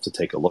yourself to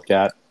take a look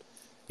at.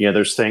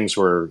 There's things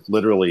where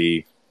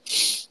literally,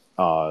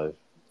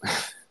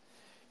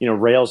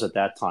 Rails at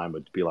that time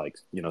would be like,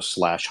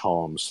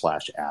 /home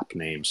 /app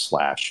name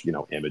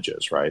 /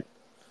 images, right?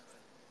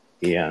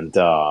 And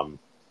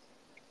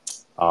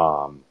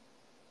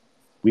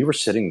we were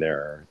sitting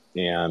there,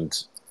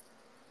 and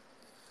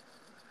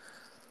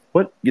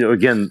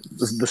again,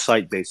 the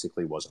site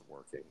basically wasn't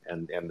working,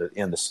 and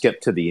the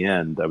skip to the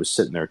end, I was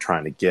sitting there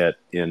trying to get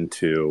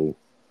into.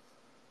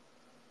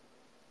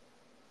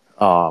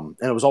 And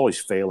it was always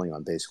failing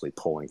on basically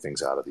pulling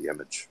things out of the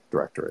image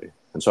directory.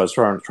 And so I was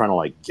trying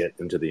to get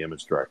into the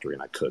image directory,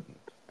 and I couldn't.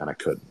 I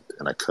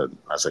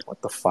was like,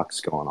 what the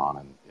fuck's going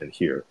on in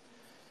here?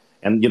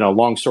 And,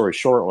 long story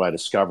short, what I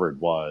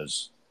discovered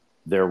was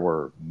there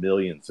were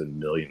millions and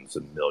millions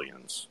and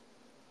millions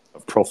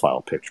of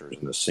profile pictures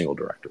in this single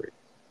directory.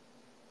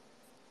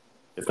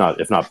 If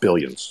not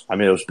billions. I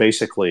mean, it was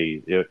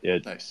basically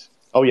it. Nice.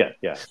 Oh yeah.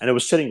 Yeah. And it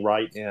was sitting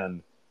right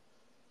in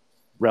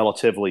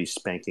relatively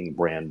spanking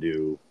brand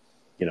new,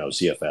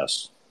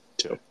 ZFS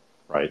too,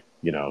 right?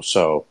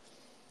 So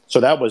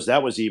that was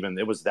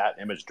that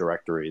image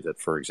directory that,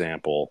 for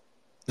example,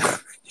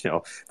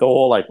 the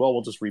whole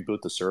we'll just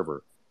reboot the server.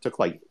 It took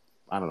I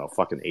don't know,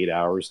 fucking 8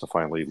 hours to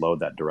finally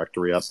load that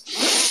directory up.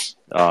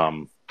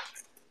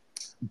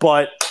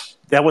 But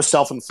that was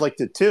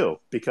self-inflicted too,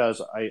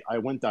 because I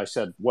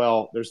said,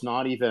 well, there's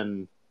not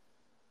even.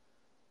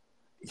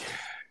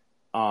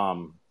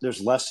 There's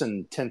less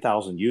than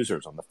 10,000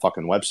 users on the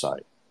fucking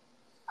website.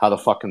 How the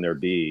fuck can there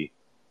be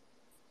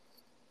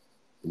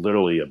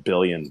literally a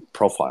billion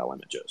profile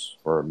images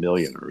or a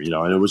million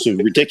and it was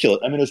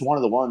ridiculous. I mean, it was one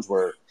of the ones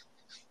where,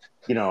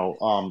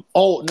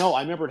 oh no,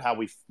 I remembered how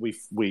we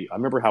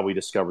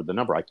discovered the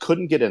number. I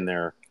couldn't get in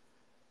there.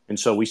 And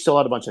so we still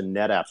had a bunch of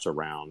NetApps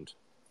around.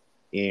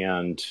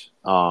 And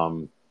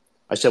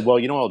I said,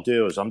 well, what I'll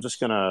do is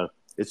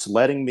it's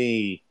letting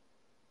me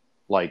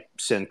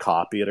send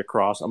copy it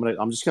across.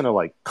 I'm just gonna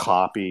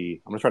try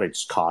to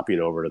just copy it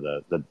over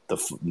to the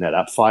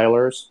NetApp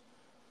filers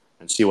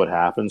and see what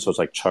happens. So it's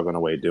chugging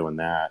away doing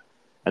that,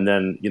 and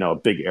then a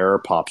big error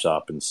pops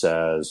up and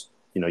says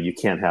you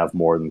can't have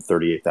more than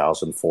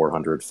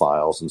 38,400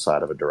 files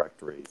inside of a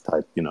directory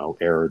type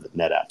error that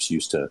NetApps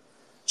used to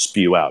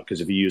spew out,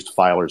 because if you used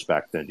filers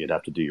back then, you'd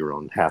have to do your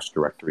own hash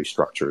directory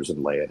structures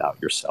and lay it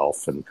out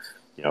yourself and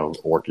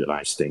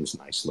organize things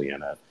nicely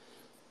in it.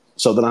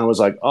 So then I was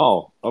like,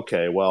 oh,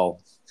 okay, well,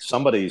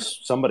 somebody's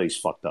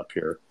fucked up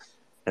here.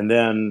 And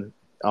then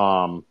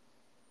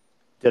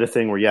did a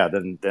thing where,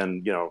 then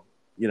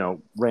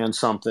ran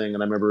something.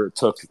 And I remember it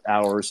took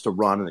hours to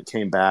run, and it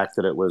came back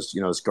that it was,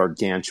 this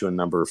gargantuan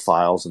number of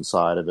files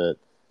inside of it.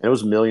 And it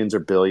was millions or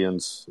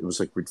billions. It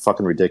was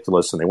fucking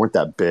ridiculous. And they weren't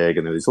that big.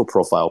 And these little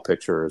profile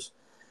pictures.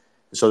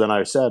 So then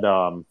I said,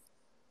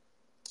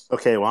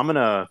 okay, well, I'm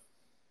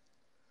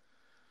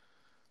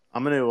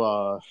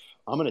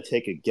going to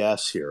take a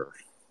guess here,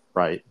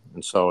 right?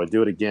 And so I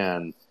do it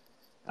again,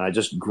 and I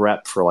just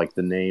grep for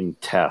the name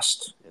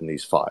test in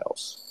these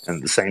files. And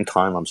at the same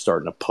time, I'm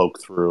starting to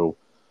poke through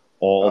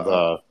all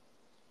the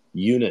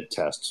unit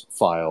test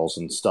files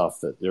and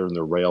stuff that they're in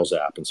the Rails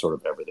app and sort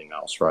of everything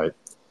else, right?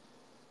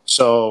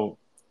 So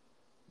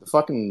the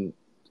fucking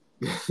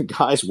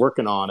guys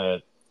working on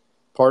it,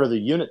 part of the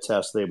unit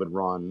test they would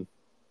run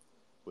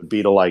would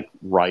be to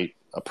write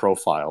a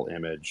profile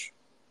image.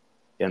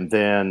 And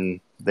then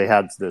they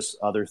had this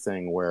other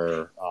thing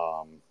where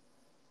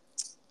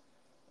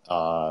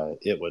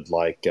it would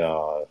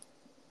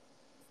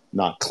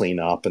not clean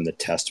up, and the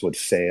test would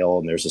fail.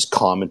 And there's this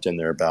comment in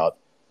there about,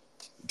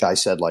 guy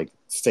said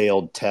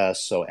failed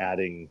test, so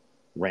adding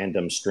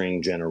random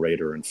string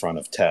generator in front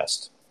of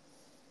test.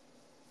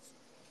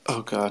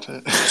 Oh god.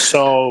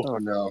 So oh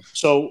no.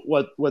 So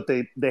what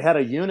they had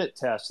a unit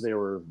test they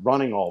were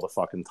running all the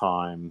fucking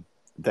time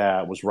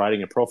that was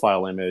writing a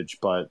profile image,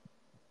 but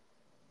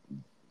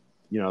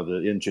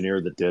the engineer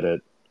that did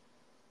it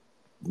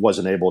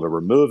wasn't able to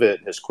remove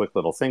it. His quick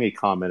little thing he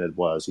commented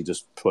was he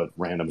just put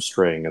random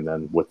string and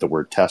then with the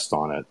word test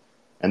on it.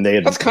 And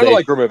that's kind of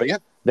like removing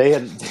it.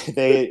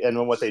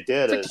 And what they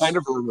did is kind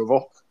of a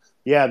removal.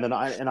 Yeah, and then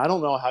I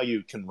don't know how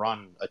you can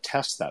run a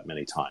test that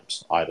many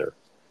times either.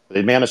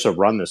 They managed to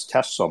run this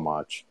test so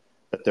much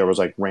that there was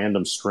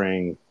random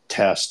string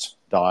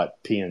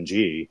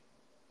test.png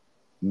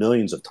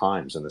millions of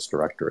times in this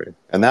directory,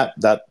 and that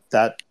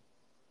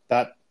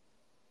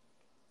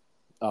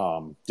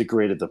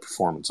degraded the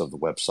performance of the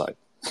website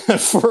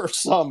for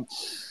some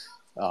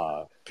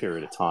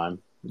period of time.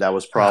 That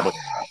was probably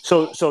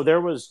so. There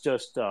was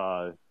just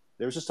a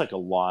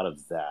lot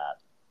of that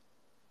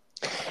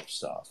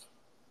stuff.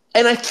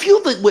 And I feel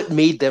that what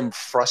made them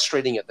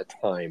frustrating at the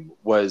time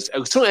was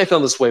certainly I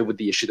found this way with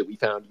the issue that we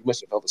found. You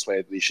must have felt this way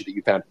with the issue that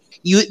you found.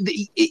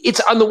 It's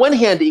on the one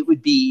hand,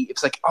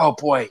 it's like, oh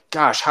boy,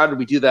 gosh, how did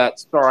we do that?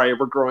 Sorry,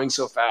 we're growing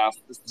so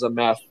fast. This is a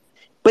mess.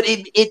 But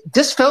it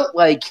just felt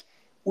like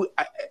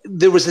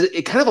there was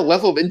a kind of a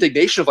level of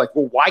indignation of like,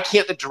 well, why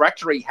can't the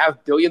directory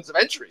have billions of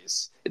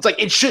entries? It's like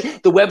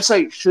the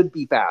website should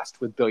be fast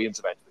with billions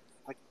of entries.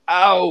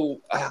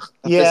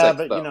 Yeah,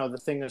 but though. the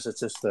thing is, it's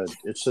just the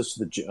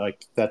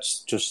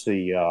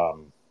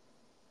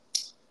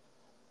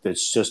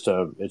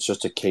it's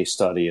just a case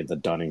study of the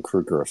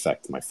Dunning-Kruger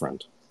effect, my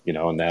friend.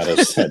 And that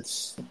is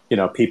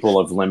that people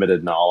of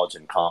limited knowledge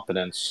and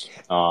competence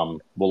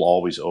will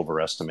always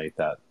overestimate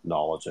that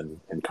knowledge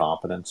and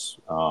competence,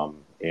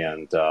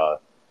 and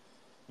they'll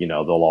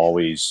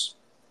always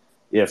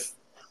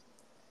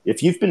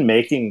if you've been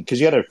making,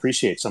 because you got to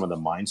appreciate some of the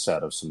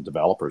mindset of some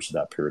developers at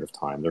that period of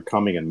time. They're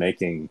coming and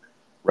making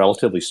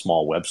relatively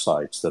small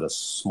websites that a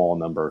small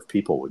number of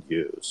people would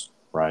use,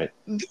 right?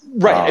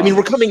 Right. I mean,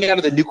 we're coming out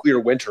of the nuclear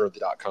winter of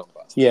the .com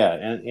bust. Yeah,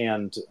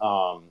 and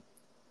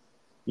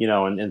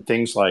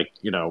things like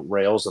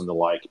Rails and the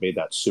like made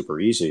that super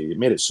easy. It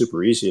made it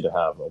super easy to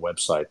have a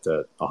website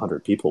that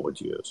 100 people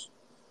would use.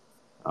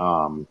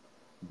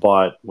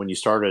 But when you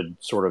started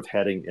sort of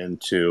heading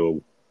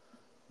into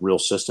real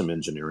system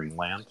engineering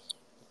land,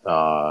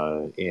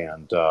 the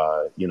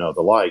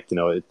like,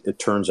 it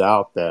turns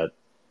out that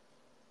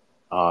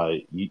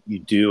you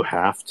do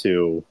have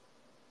to,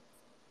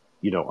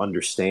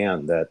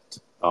 understand that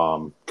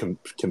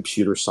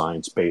computer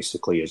science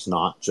basically is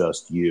not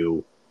just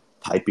you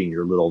typing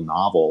your little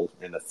novel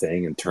in a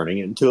thing and turning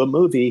it into a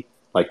movie.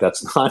 Like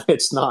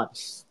it's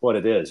not what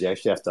it is. You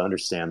actually have to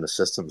understand the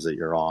systems that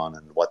you're on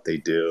and what they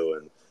do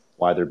and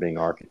why they're being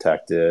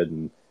architected.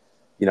 And,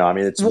 you have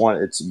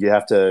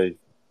to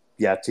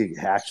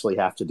actually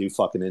have to do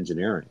fucking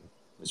engineering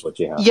is what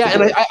you have to do.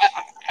 And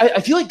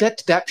I feel like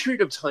that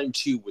period of time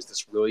too was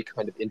this really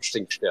kind of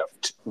interesting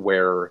shift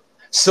where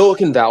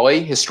Silicon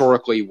Valley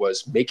historically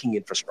was making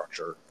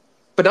infrastructure,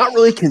 but not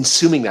really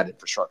consuming that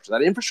infrastructure.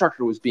 That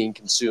infrastructure was being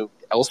consumed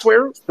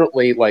elsewhere,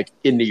 certainly like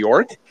in New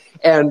York.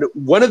 And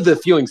one of the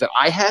feelings that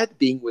I had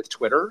being with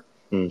Twitter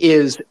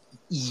is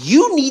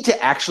you need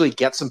to actually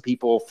get some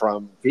people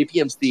from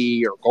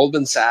JPMC or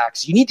Goldman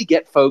Sachs. You need to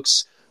get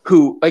folks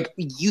who like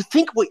you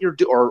think what you're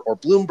doing, or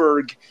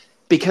Bloomberg,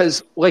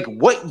 because like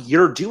what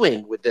you're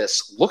doing with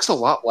this looks a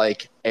lot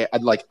like a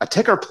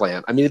ticker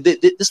plant. I mean,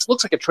 this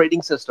looks like a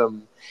trading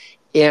system,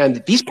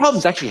 and these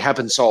problems actually have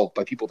been solved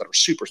by people that are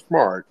super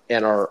smart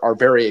and are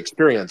very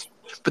experienced,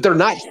 but they're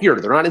not here.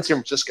 They're not in San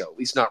Francisco, at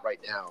least not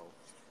right now.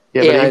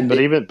 Yeah, but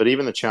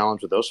even the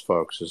challenge with those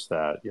folks is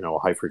that a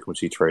high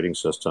frequency trading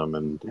system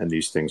and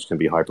these things can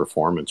be high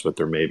performance, but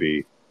they're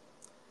maybe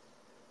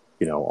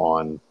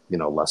on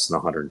less than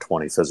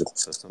 120 physical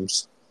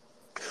systems.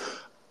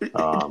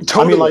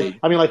 Totally.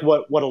 I mean, like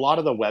what a lot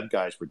of the web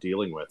guys were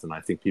dealing with, and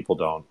I think people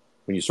don't.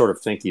 When you sort of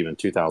think even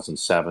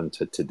 2007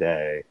 to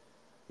today,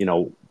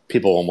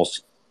 people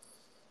almost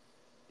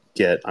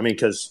get. I mean,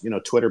 because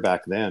Twitter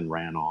back then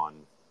ran on,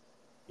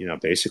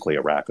 basically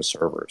a rack of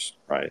servers,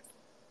 right?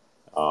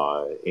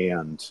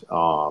 It's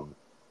on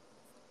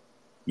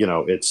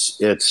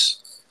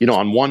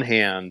one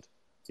hand,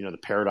 the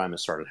paradigm that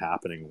started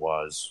happening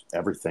was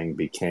everything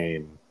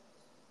basically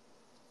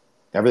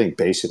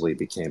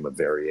became a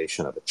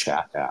variation of a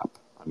chat app.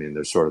 I mean,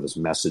 there's sort of this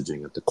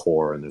messaging at the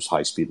core, and there's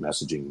high-speed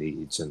messaging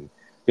needs, and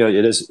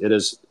it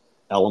is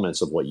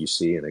elements of what you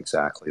see in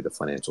exactly the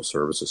financial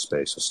services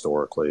space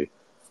historically.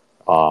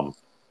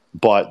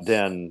 But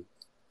then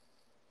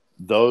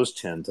those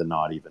tend to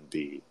not even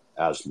be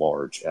as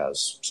large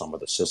as some of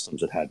the systems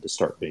that had to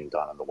start being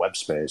done in the web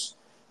space.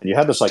 And you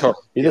had this you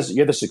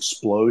had this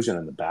explosion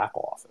in the back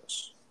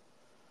office.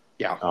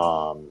 Yeah.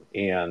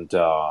 You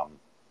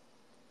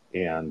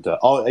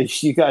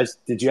guys,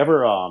 did you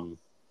ever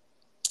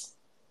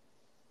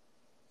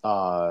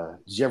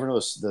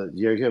notice did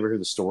you ever hear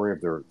the story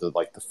of their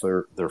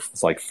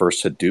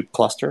first Hadoop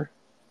cluster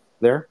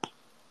there?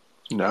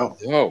 No.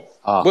 Whoa.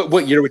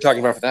 What year are we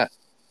talking about for that?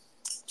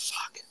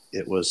 Fuck.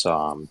 It was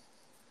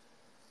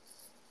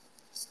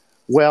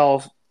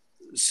well,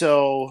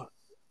 so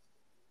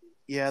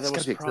yeah, there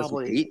was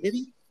probably 2008,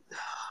 maybe?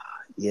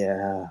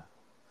 Yeah.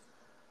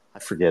 I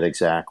forget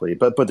exactly,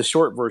 but the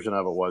short version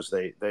of it was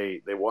they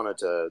wanted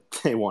to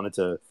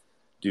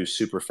do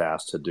super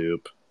fast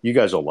Hadoop. You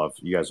guys will love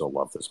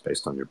this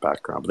based on your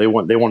background.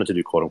 But they wanted to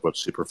do quote unquote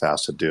super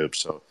fast Hadoop.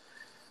 So,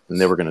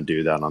 and they were going to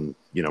do that on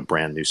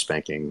brand new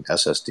spanking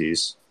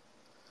SSDs.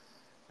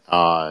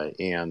 So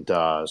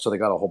they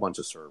got a whole bunch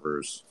of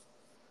servers.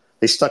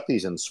 They stuck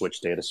these in Switch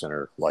Data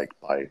Center like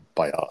by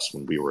us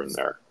when we were in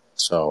there.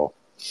 So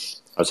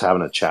I was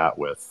having a chat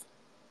with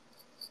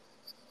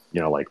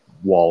like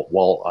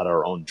while at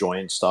our own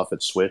joint stuff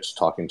at Switch,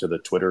 talking to the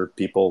Twitter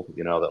people,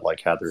 that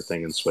like had their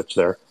thing in Switch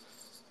there.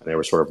 And they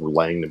were sort of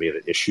relaying to me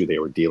the issue they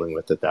were dealing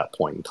with at that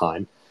point in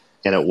time.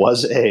 And it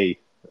was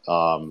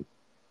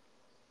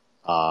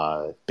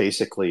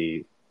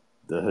basically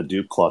the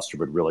Hadoop cluster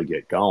would really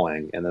get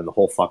going, and then the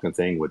whole fucking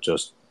thing would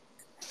just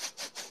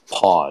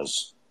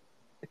pause.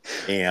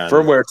 And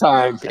Firmware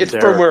time. It's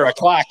firmware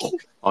o'clock.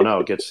 Oh no,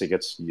 it gets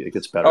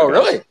better. Oh, guys.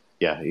 really?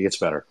 Yeah, it gets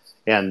better.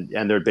 And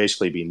there'd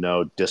basically be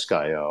no disk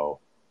I/O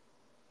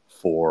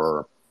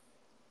for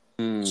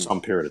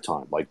some period of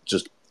time, like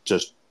just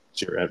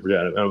zero.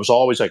 And it was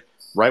always like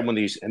right when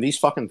these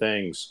fucking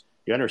things,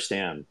 you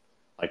understand,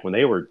 like when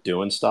they were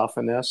doing stuff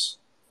in this,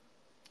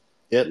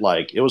 it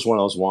was one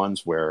of those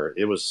ones where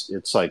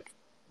it's like,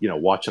 you know,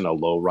 watching a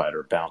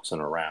lowrider bouncing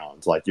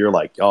around. Like you're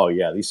like, oh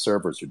yeah, these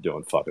servers are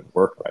doing fucking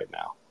work right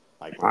now.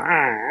 Like,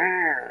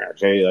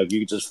 okay, like you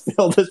can just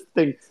feel this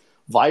thing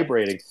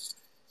vibrating.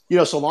 You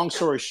know, so long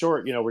story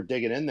short, you know, we're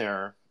digging in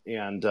there,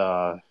 and you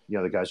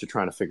know, the guys are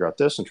trying to figure out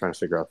this and trying to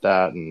figure out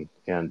that, and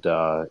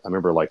I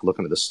remember like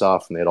looking at the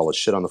stuff, and they had all this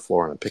shit on the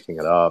floor, and I'm picking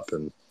it up,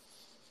 and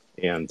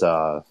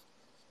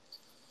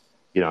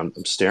you know, I'm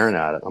staring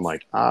at it. I'm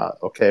like,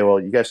 okay, well,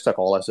 you guys stuck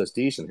all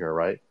SSDs in here,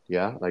 right?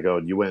 Yeah. And I go,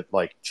 you went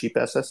like cheap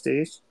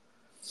SSDs,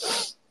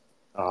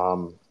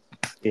 and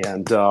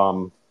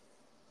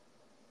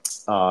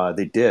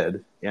they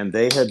did, and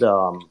they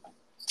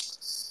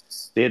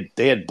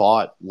had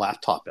bought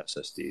laptop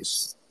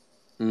SSDs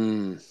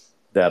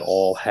that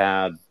all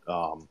had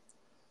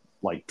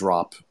like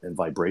drop and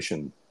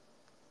vibration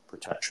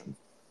protection.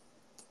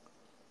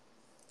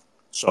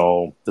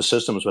 So the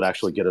systems would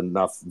actually get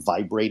enough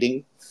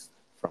vibrating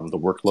from the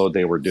workload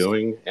they were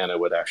doing, and it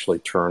would actually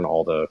turn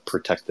all the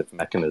protective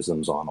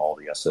mechanisms on all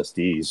the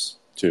SSDs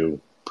to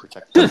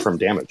protect them from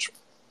damage.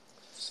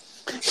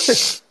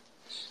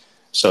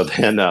 So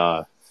then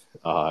that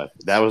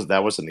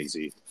was an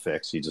easy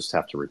fix. You just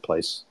have to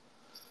replace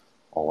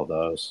all of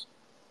those.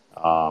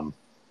 And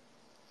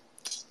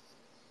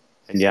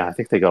yeah, I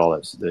think they got all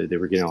that. They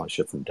were getting all that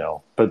shit from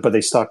Dell, but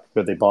they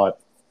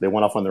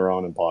went off on their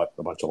own and bought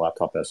a bunch of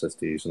laptop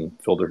SSDs and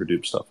filled their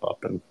Hadoop stuff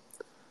up, and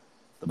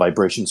the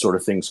vibration sort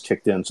of things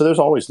kicked in. So there's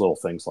always little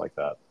things like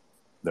that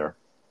there.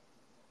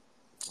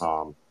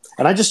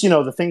 And I just, you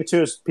know, the thing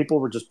too is people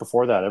were just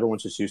before that,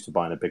 everyone's just used to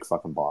buying a big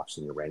fucking box,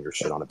 and you ran your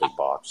shit on a big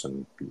box.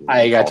 And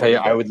I gotta tell you,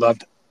 I would love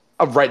to,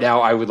 right now,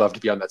 I would love to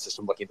be on that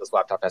system looking at those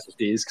laptop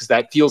SSDs, because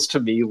that feels to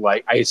me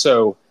like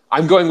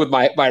I'm going with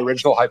my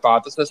original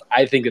hypothesis.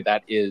 I think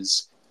that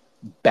is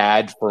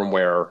bad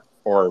firmware,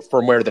 or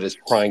firmware that is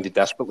trying to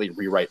desperately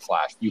rewrite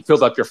Flash. You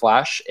filled up your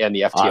Flash, and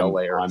the FTL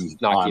layer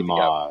is not keeping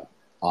up.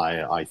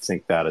 I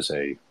think that is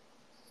a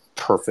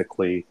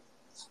perfectly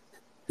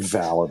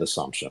valid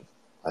assumption.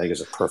 I think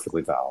it's a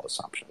perfectly valid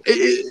assumption.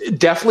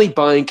 Definitely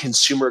buying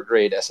consumer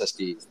grade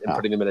SSDs and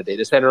putting them in a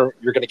data center,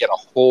 you're going to get a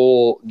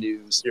whole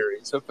new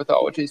series of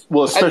pathologies.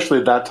 Well, especially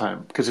at that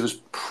time, because it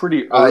was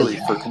pretty early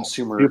for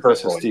consumer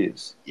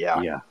SSDs.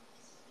 Yeah.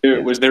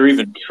 Was there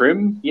even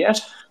trim yet?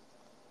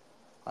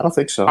 I don't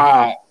think so.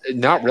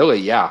 Not really.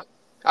 Yeah.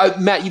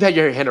 Matt, you've had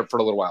your hand up for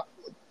a little while.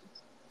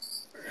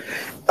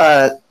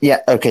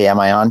 Yeah. Okay.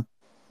 Am I on?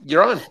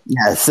 You're on.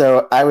 Yeah.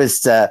 So I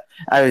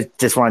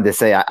just wanted to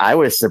say I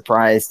was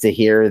surprised to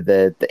hear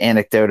the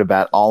anecdote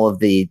about all of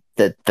the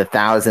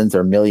thousands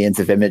or millions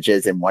of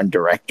images in one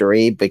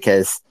directory,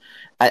 because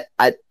I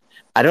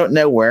don't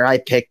know where I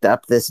picked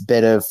up this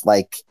bit of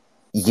like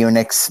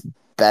Unix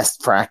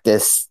best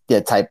practice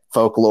type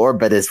folklore,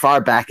 but as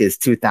far back as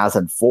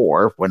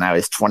 2004, when I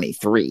was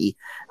 23,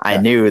 I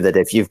knew that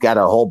if you've got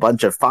a whole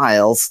bunch of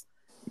files,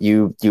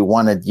 you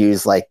want to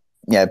use like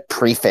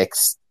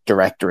prefix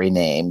directory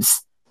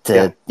names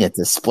to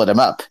split them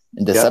up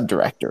into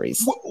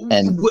subdirectories.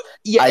 And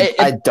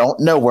I don't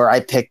know where I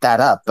picked that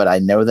up, but I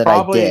know that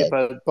probably, I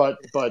did.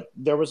 But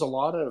there was a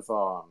lot of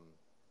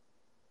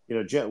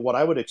what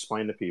I would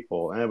explain to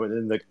people, and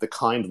in the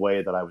kind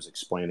way that I was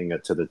explaining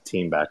it to the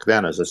team back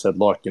then, is I said,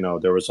 look,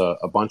 there was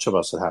a bunch of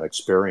us that had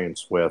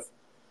experience with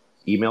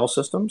email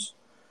systems.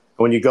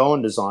 And when you go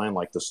and design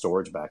like the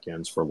storage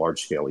backends for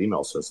large scale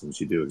email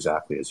systems, you do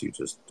exactly as you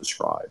just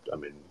described. I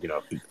mean,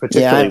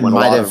 particularly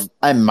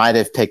I might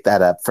have picked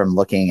that up from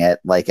looking at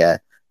like a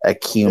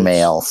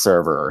Qmail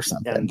server or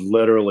something. And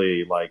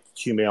literally like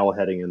Qmail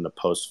heading into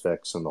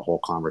postfix, and the whole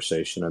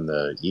conversation in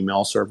the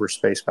email server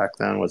space back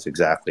then was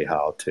exactly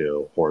how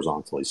to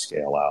horizontally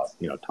scale out,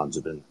 tons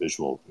of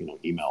individual,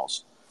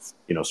 emails,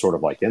 sort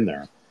of like in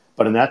there.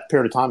 But in that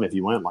period of time, if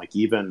you went like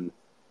even,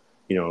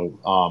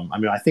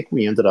 I think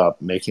we ended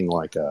up making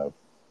like a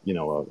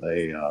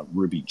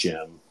Ruby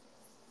gem,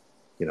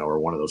 or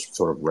one of those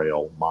sort of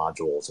Rail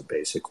modules that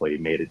basically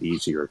made it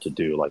easier to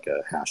do like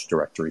a hash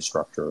directory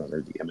structure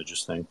under the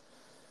images thing.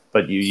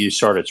 But you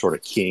started sort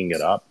of keying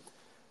it up.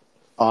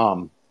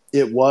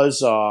 It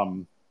was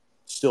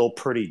still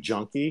pretty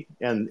junky.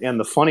 And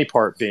the funny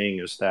part being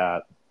is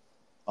that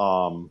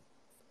the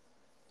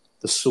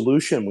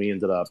solution we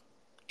ended up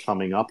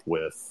coming up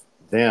with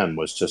then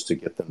was just to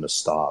get them to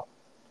stop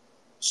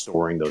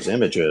storing those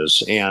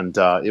images. And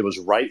it was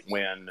right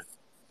when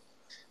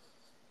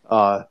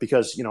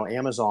because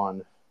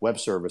Amazon Web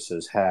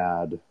Services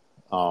had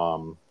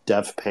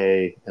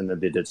DevPay, and then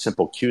they did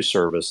Simple Queue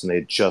Service, and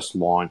they just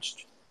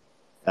launched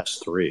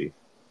S3.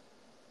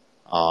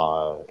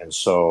 And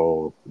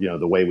so,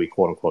 the way we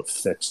quote unquote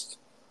fixed,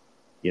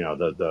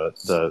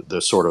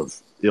 the sort of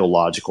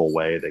illogical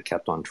way they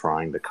kept on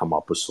trying to come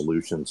up with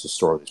solutions to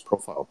store these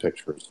profile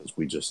pictures is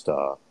we just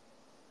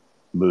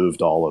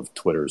moved all of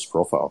Twitter's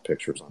profile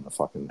pictures on the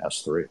fucking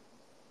S3.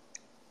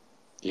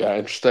 Yeah,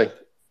 interesting.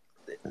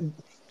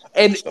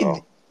 And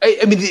so.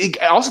 I mean,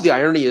 also the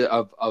irony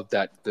of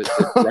that the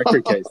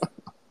directory case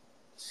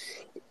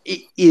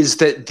is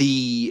that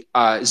the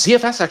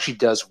ZFS actually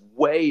does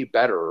way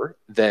better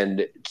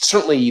than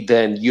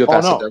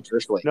UFS had done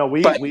traditionally. No,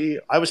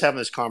 I was having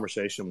this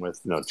conversation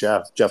with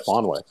Jeff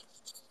Bonwick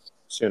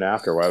soon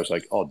after, where I was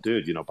like, "Oh,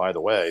 dude, by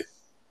the way,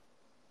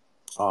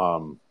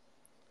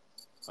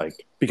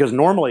 because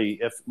normally,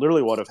 if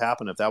literally what would have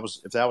happened if that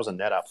was a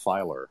NetApp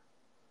filer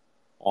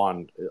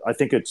on, I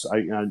think it's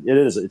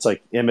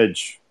like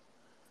image,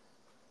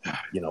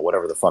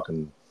 whatever the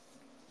fucking."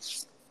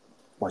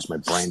 Why is my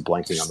brain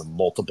blanking on the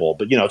multiple?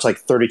 But it's like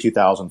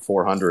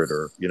 32,400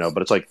 or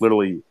but it's like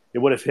literally it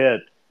would have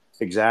hit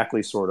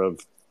exactly sort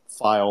of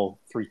file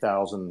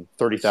 3,000,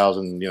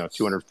 30,000,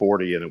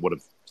 240, and it would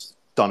have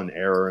done an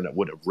error and it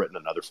would have written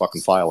another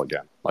fucking file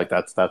again. Like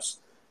that's but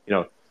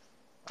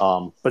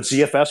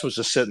ZFS was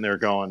just sitting there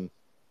going,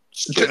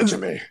 "Give it to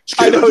me."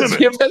 I know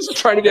ZFS was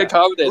trying to get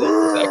accommodated.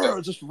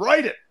 Exactly. Just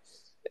write it,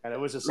 and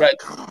it was just right.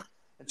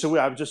 And so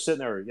I was just sitting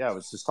there. Yeah, I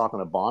was just talking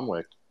to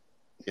Bonwick.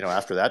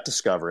 After that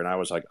discovery, and I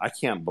was like, I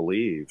can't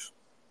believe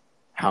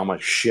how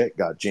much shit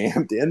got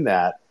jammed in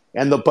that,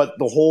 but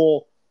the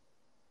whole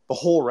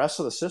rest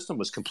of the system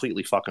was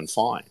completely fucking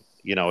fine.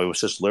 It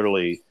was just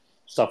literally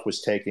stuff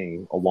was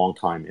taking a long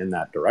time in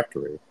that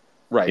directory,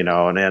 right? And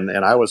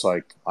I was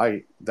like,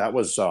 that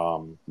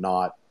wasn't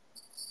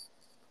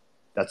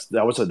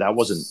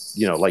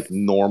like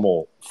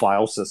normal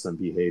file system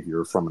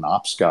behavior from an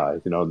ops guy.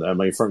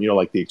 From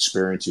like the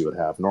experience you would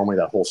have. Normally,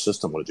 that whole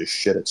system would have just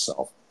shit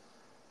itself.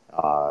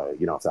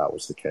 If that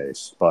was the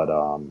case, but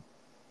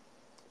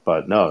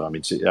no, I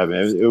mean,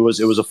 it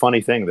was a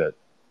funny thing that,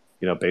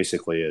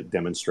 basically it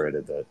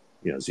demonstrated that,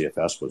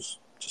 ZFS was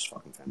just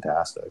fucking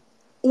fantastic.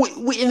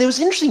 And it was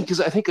interesting because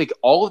I think like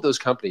all of those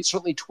companies,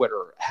 certainly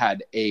Twitter,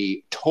 had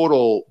a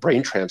total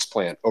brain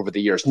transplant over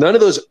the years. None of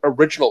those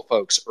original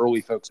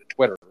early folks at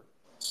Twitter.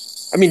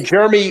 I mean,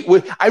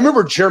 I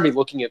remember Jeremy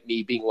looking at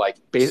me being like,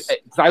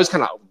 I was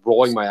kind of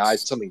rolling my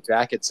eyes at something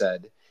Jack had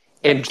said,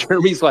 and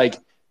Jeremy's like,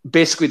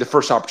 basically the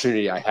first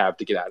opportunity I have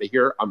to get out of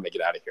here, I'm going to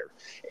get out of here.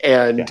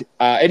 And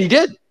he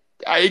did.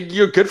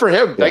 Good for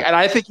him. Yeah. And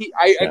I think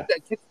I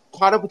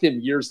caught up with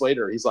him years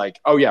later. He's like,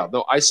 "Oh yeah,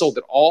 no, I sold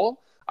it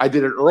all. I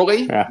did it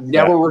early.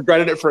 Never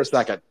regretted it for a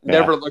second.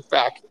 Never looked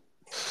back."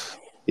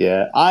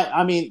 Yeah.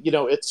 I mean,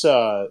 it's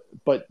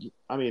but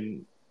I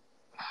mean,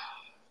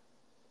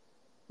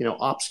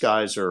 ops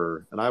guys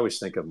are, and I always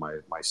think of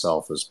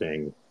myself as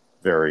being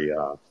very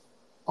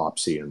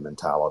opsy in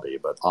mentality,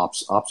 but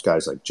ops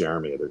guys like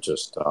Jeremy, they're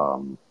just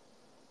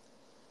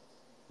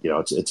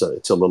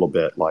it's a little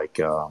bit like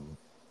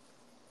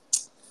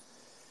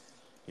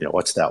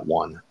what's that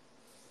one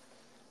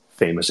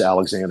famous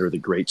Alexander the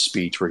Great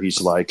speech where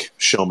he's like,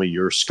 "Show me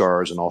your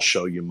scars and I'll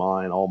show you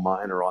mine. All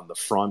mine are on the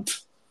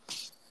front."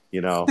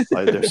 There's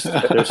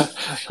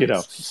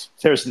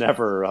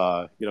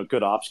never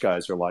good ops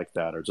guys are like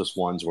that, or just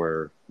ones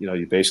where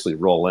you basically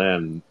roll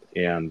in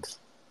and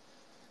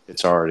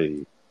it's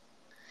already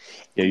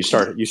you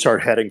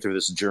start heading through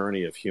this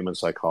journey of human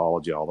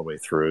psychology all the way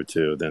through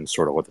to then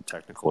sort of what the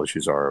technical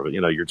issues are. But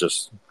you're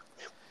just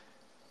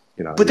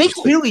But they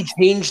clearly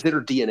changed their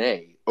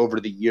DNA over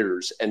the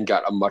years and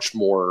got a much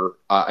more.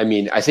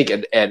 I think,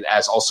 and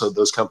as also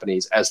those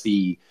companies, as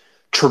the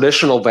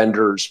traditional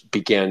vendors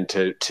began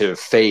to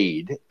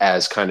fade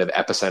as kind of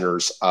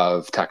epicenters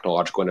of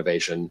technological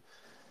innovation,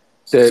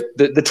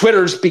 the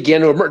Twitters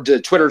began to emerge.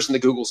 The Twitters and the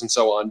Googles and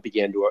so on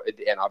began to,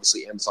 and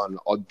obviously Amazon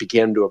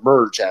began to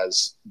emerge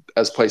as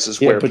places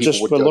where people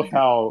would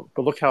go.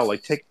 Look how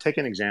like take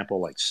an example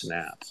like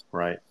Snap,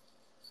 right?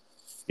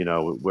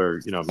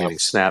 Where meaning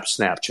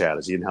Snapchat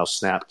is even how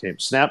Snap came.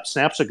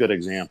 Snap's a good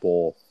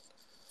example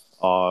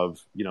of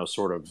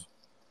sort of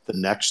the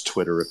next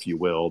Twitter, if you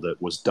will,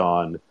 that was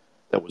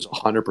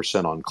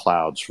 100% on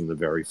clouds from the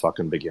very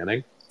fucking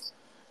beginning.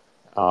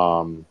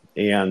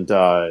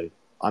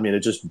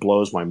 It just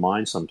blows my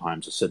mind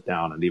sometimes to sit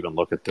down and even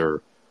look at their,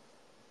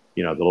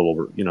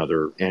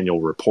 their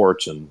annual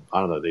reports, and I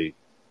don't know, they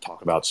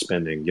talk about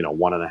spending,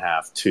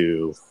 $1.5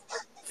 to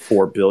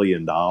 $4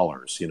 billion,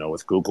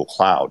 with Google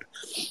Cloud,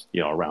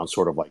 around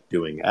sort of like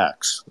doing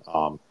X.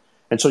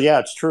 And so, yeah,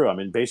 it's true. I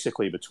mean,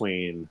 basically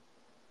between,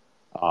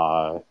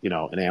 an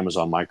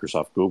Amazon,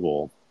 Microsoft,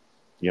 Google,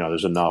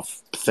 there's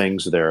enough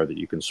things there that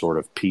you can sort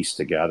of piece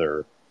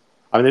together.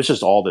 I mean, there's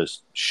just all this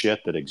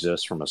shit that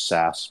exists from a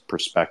SaaS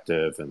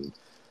perspective, and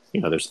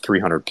there's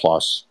 300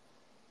 plus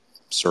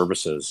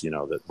services,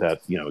 that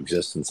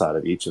exist inside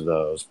of each of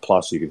those.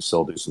 Plus, you can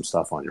still do some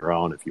stuff on your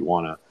own if you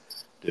want to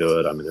do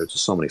it. I mean, there's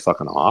just so many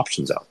fucking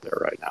options out there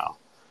right now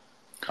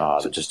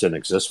that just didn't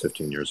exist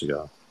 15 years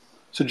ago.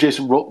 So,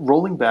 Jason,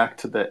 rolling back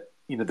to the,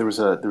 there was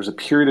a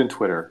period in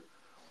Twitter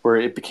where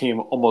it became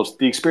almost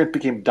the experience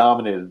became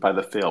dominated by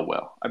the fail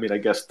whale. I mean, I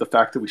guess the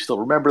fact that we still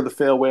remember the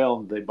fail whale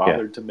and they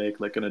bothered to make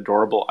like an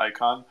adorable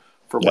icon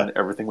for when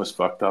everything was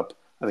fucked up,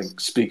 I think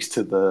speaks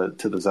to the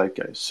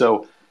zeitgeist.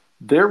 So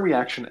their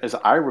reaction, as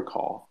I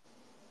recall,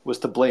 was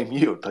to blame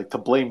you, like to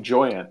blame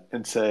Joyent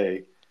and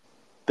say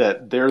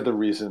that they're the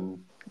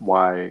reason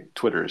why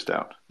Twitter is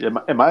down. Am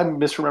I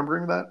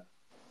misremembering that?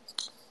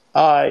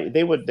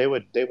 They would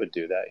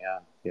do that.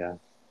 Yeah.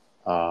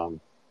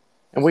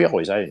 And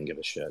I didn't give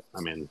a shit.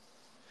 I mean,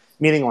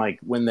 meaning like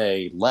when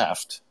they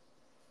left,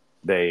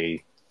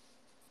 they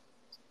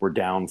were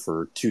down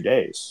for 2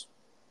 days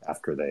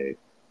after they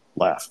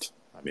left.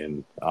 I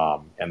mean,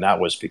 and that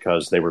was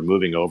because they were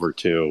moving over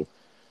to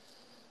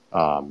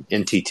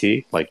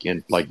NTT, like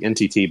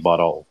NTT bought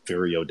all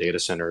Vireo data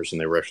centers, and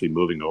they were actually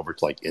moving over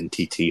to like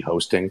NTT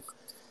hosting,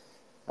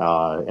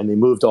 and they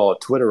moved all of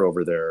Twitter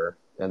over there,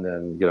 and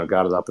then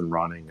got it up and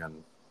running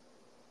and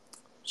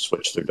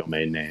switched their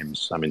domain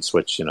names. I mean,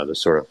 switch the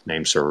sort of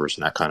name servers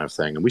and that kind of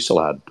thing, and we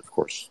still had, of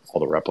course, all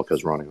the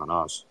replicas running on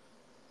us,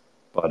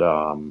 but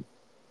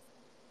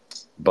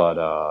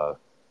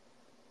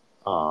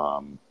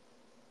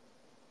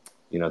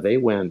they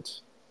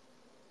went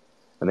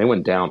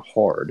down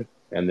hard.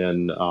 And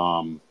then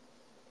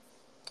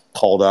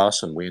called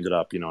us, and we ended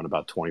up, in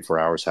about 24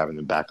 hours having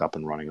them back up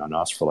and running on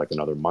us for like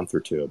another month or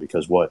two.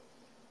 Because what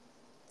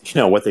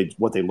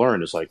they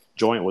learned is like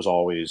Joyent was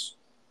always,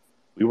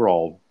 we were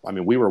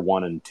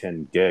 1 in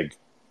 10 gig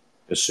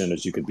as soon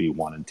as you could be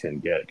 1 in 10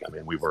 gig. I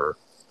mean, we were,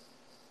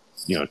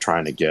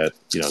 trying to get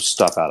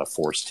stuff out of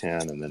Force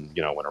 10, and then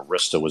when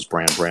Arista was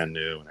brand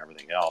new and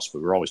everything else, but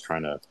we were always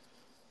trying to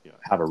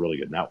have a really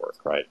good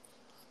network, right?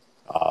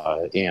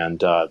 And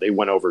they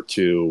went over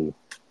to,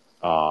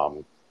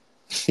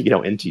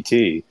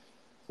 NTT,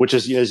 which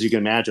is, as you can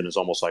imagine,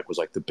 was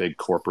like the big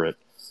corporate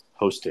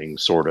hosting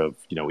sort of,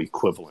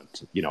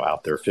 equivalent,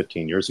 out there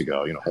 15 years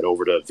ago. Head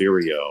over to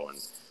Vireo and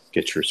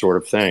get your sort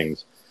of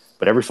things.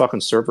 But every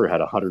fucking server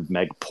had a 100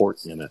 meg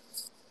port in it,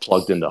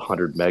 plugged into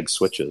 100 meg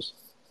switches,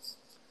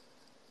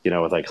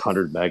 with like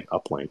 100 meg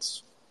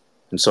uplinks.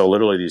 And so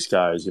literally these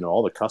guys,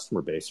 all the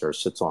customer base there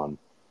sits on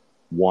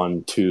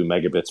 1-2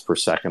 megabits per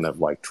second of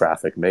like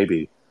traffic,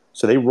 maybe.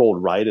 So they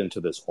rolled right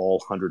into this all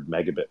 100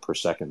 megabit per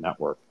second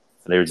network,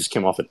 and they just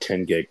came off a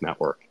 10 gig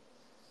network.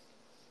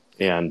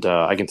 And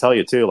I can tell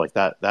you too, like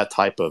that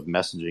type of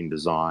messaging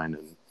design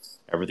and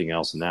everything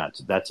else, and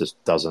that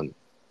just does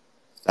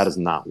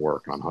not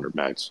work on 100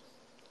 megs.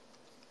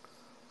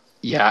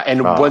 Yeah,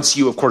 and once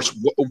you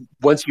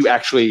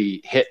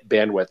actually hit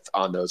bandwidth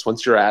on those,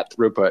 once you're at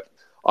throughput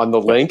on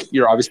the link,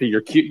 you're going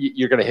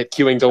to hit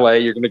queuing delay.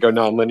 You're going to go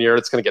nonlinear.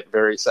 It's going to get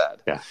very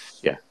sad. Yeah.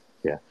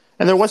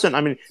 And there wasn't.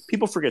 I mean,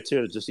 people forget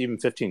too. Just even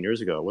 15 years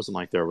ago, it wasn't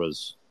like there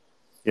was.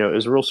 It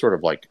was a real sort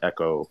of like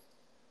echo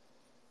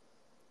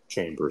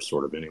chamber,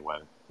 sort of anyway.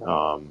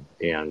 But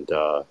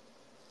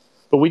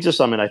we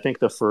just. I mean, I think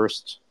the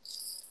first,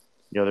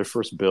 their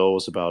first bill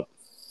was about,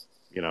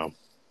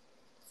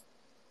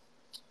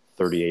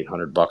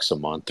 $3,800 a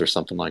month or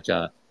something like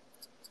that,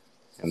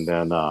 and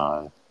then.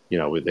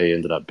 They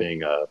ended up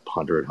being a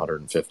 $100,000,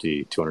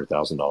 $150,000,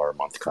 $200,000 a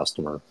month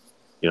customer,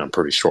 in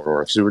pretty short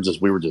order. So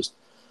we were just.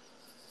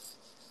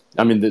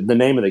 I mean, the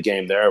name of the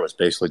game there was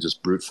basically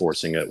just brute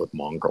forcing it with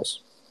mongrels.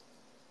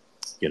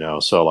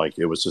 So like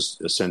it was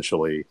just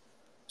essentially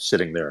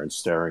sitting there and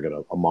staring at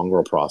a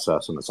mongrel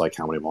process, and it's like,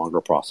 how many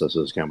mongrel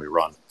processes can we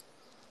run?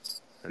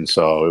 And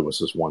so it was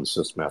just one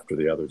system after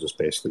the other, just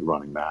basically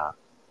running that.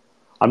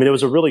 I mean, it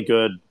was a really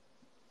good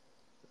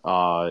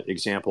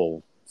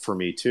example for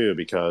me too,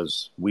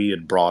 because we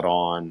had brought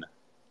on,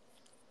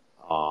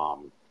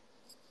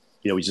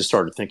 we just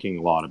started thinking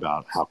a lot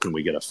about how can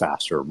we get a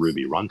faster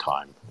Ruby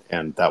runtime,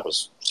 and that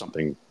was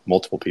something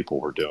multiple people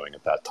were doing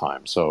at that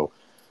time. So,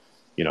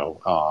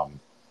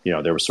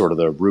 there was sort of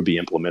the Ruby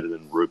implemented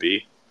in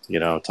Ruby,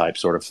 type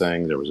sort of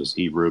thing. There was this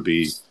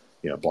eRuby,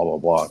 blah blah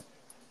blah.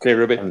 Okay,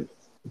 Ruby. And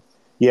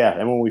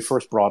when we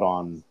first brought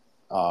on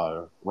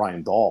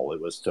Ryan Dahl,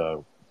 it was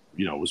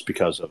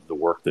because of the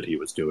work that he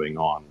was doing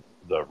on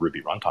the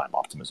Ruby runtime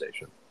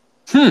optimization.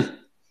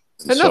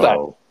 I know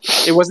that.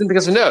 It wasn't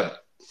because of Node.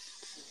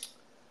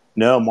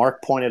 No,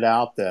 Mark pointed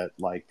out that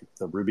like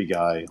the Ruby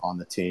guy on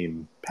the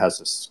team has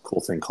this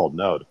cool thing called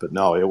Node, but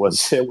no, it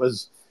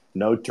was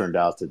Node turned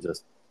out to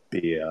just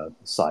be a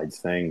side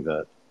thing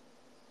that.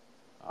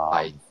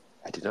 I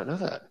did not know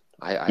that.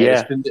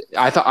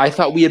 I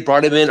thought we had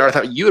brought him in, or I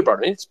thought you had brought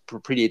him in. It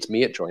predates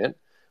me at Joyent,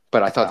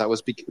 but I thought that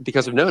was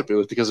because of Node. But it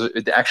was because of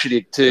get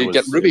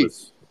Ruby.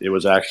 It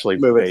was actually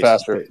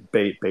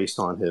based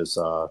on his.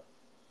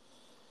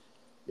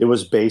 It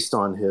was based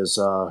on his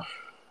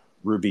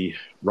Ruby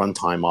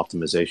runtime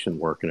optimization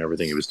work and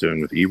everything he was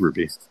doing with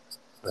eRuby.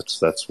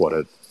 That's what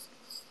it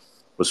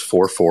was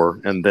for.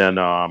 And then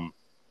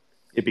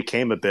it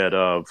became a bit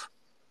of,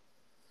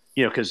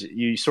 because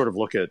you sort of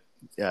look at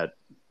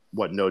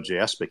what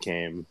Node.js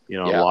became. In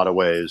a lot of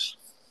ways,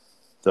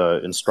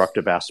 the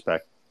instructive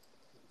aspect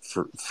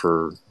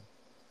for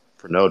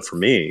Node for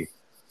me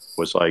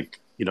was like,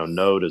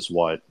 Node is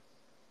what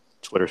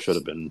Twitter should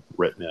have been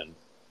written in.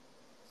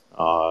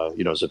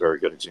 Is a very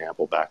good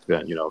example back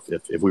then.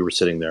 If we were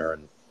sitting there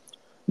and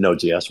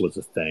Node.js was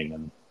a thing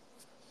in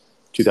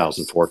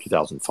 2004,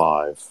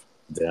 2005,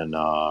 then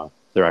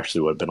there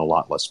actually would have been a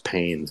lot less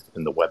pain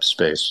in the web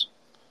space,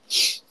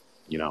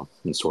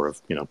 in sort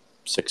of,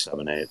 6,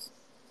 7, 8.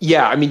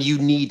 Yeah, I mean, you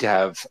need to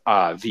have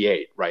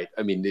V8, right?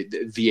 I mean, the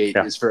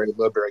V8 is very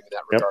load-bearing in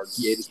that regard.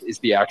 Yep. V8 is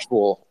the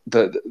actual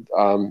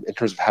in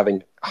terms of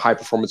having high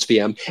performance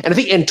VM, and I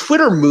think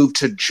Twitter moved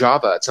to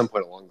Java at some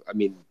point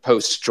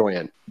post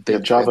Joyent.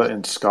 Java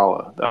and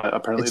Scala.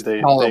 Apparently,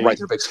 they're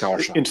big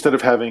Scala shop. Instead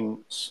of having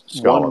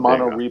one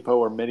mono repo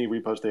or many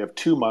repos, they have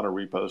 2 mono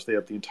repos. They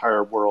have the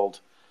entire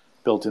world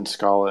built in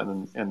Scala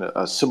and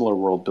a similar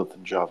world built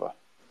in Java.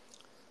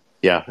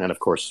 Yeah, and of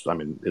course,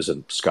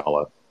 isn't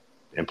Scala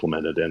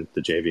implemented in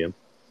the JVM?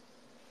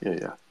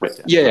 Yeah.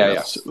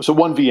 So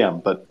one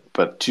VM,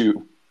 but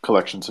 2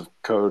 collections of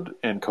code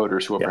and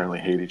coders who apparently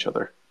hate each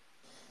other.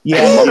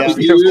 Yeah, of course.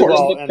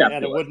 Well,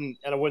 and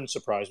it wouldn't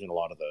surprise me. A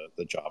lot of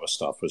the Java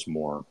stuff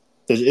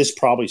is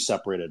probably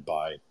separated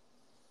by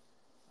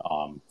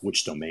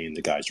which domain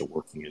the guys are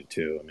working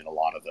into. I mean, a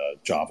lot of the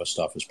Java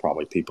stuff is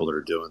probably people that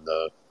are doing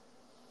the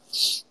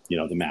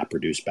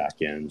MapReduce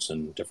backends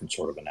and different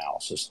sort of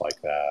analysis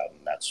like that, and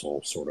that's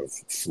all sort of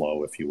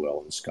flow, if you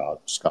will. And Scala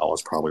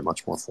is probably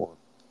much more for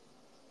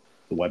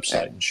the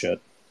website and shit.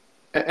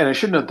 And I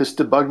should note this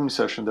debugging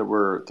session that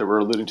we're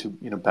alluding to,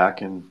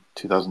 back in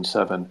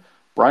 2007.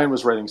 Brian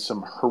was writing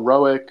some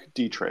heroic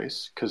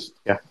dtrace because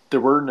there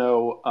were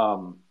no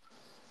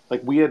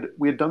we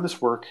had done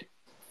this work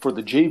for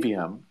the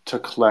JVM to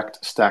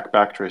collect stack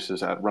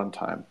backtraces at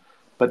runtime,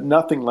 but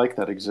nothing like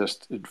that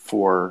existed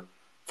for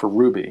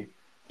Ruby.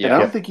 Yeah. And I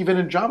don't think even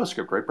in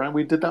JavaScript, right, Brian?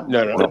 We did that.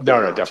 No,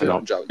 definitely not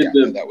in Java.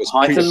 That was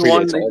Python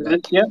one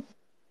exist yet?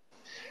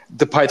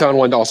 The Python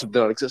one also did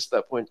not exist at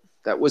that point.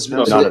 That was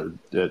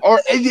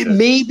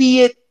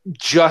maybe it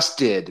just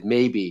did.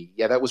 Maybe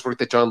that was work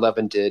that John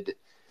Levin did.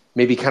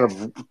 Maybe kind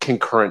of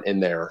concurrent in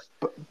there.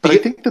 But I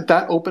think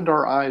that opened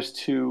our eyes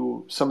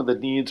to some of the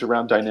needs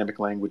around dynamic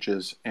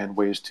languages and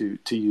ways to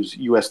use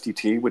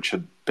USDT, which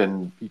had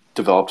been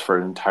developed for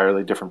an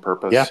entirely different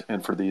purpose,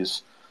 and for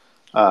these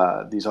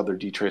other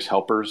dtrace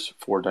helpers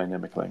for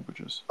dynamic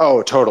languages.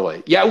 Oh,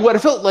 totally. Yeah, what I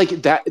felt like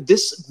that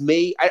this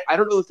I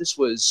don't know if this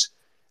was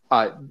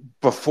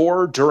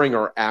before, during,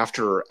 or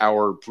after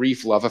our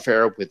brief love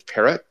affair with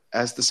Parrot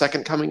as the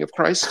second coming of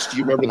Christ. Do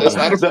you remember this?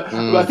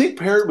 I think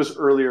Parrot was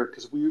earlier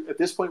because at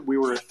this point we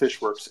were at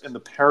Fishworks, and the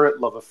Parrot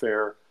love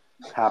affair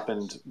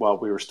happened while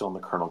we were still in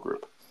the kernel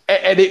group.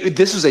 And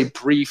this was a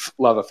brief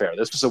love affair.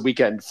 This was a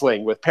weekend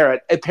fling with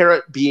Parrot. And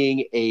Parrot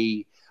being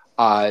a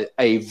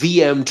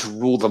VM to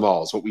rule them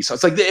all is what we saw.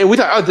 It's like, and we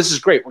thought, this is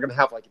great. We're going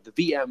to have the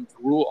VM to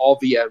rule all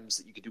VMs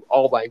that you can do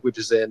all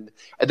languages in,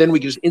 and then we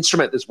can just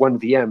instrument this one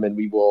VM, and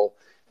we will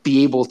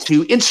be able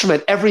to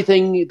instrument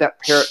everything that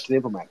Parrot can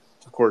implement.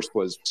 Of course,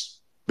 was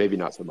maybe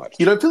not so much.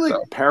 I feel like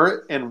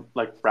Parrot and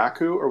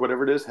Raku or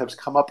whatever it is has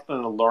come up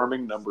an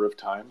alarming number of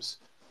times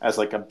as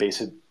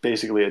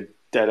basically a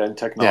dead end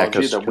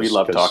technology that we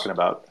love talking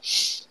about.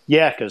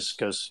 Yeah, because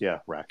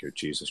Raku,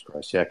 Jesus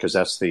Christ. Yeah, because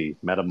that's the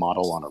meta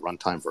model on a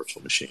runtime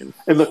virtual machine.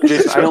 And look,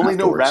 Jason, I only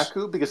know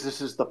Raku because this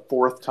is the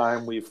 4th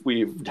time we've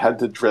had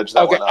to dredge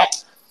that one up.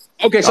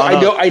 Okay, so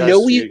I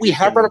know we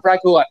have brought up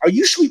Raku a lot. Are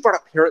you sure we brought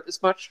up Parrot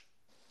this much?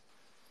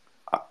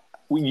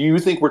 You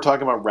think we're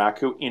talking about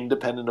Raku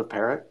independent of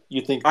Parrot?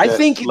 You think? I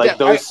think that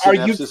those are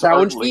you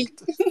challenging me?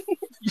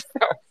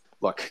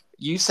 Look,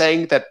 you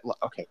saying that?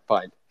 Okay,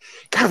 fine.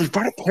 God, we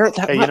brought up Parrot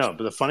that much.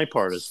 But the funny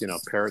part is,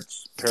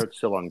 Parrot's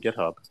still on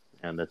GitHub,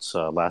 and its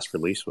last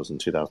release was in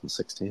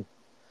 2016.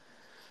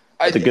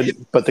 But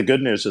the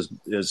good news is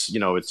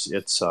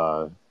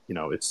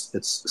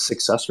its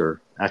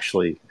successor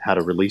actually had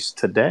a release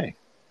today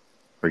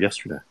or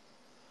yesterday.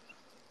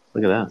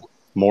 Look at that,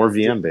 more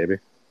VM, baby.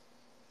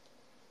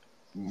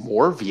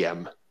 More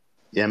VM.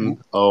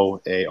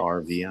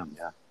 MOARVM,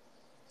 yeah.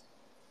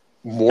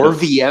 More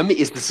VM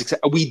is the success.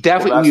 We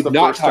definitely we've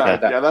not talked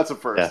about that. Yeah, that's a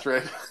first,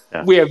 right?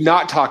 Yeah. We have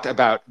not talked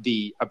about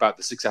the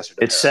successor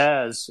to It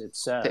says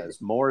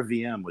more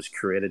VM was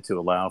created to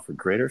allow for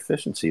greater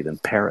efficiency than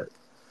Parrot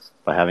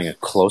by having a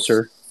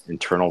closer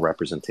internal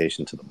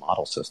representation to the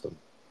model system.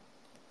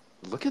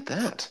 Look at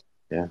that.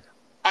 Yeah.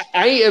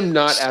 I am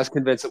not as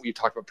convinced that we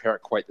talk about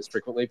Parrot quite this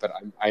frequently, but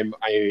I'm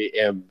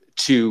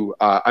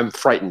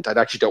frightened. I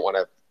actually don't want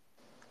to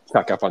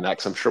back up on that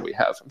because I'm sure we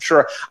have.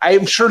 I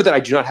am sure that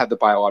I do not have the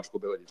biological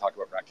ability to talk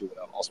about Raku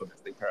without also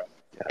mentioning Parrot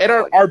and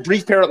our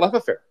brief Parrot love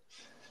affair.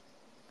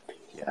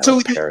 Yeah,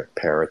 so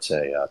Parrot's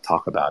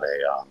talk about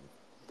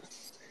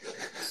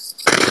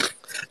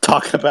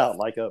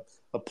like a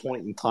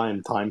point in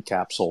time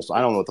capsules.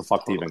 I don't know what the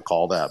fuck to even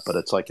call that, but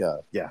it's like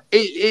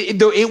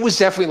it was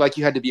definitely like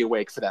you had to be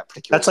awake for that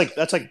particular.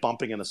 That's like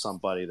bumping into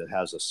somebody that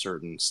has a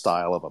certain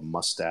style of a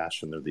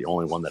mustache, and they're the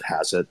only one that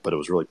has it, but it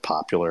was really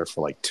popular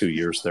for like 2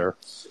 years there,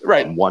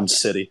 right, in one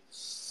city,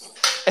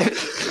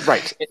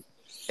 right.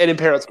 And in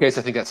Parrot's case,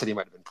 I think that city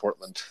might have been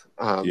Portland.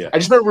 Yeah. I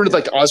just remember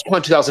like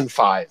OzCon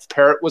 2005.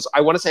 Parrot was,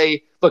 I want to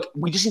say, look,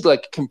 we just need to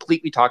like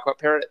completely talk about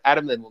Parrot,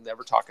 Adam, then we'll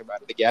never talk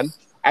about it again.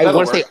 I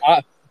want to say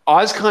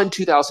OzCon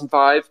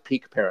 2005,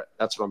 peak Parrot.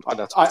 That's what I'm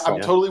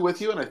I'm totally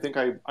with you, and I think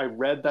I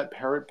read that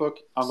Parrot book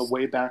on the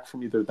way back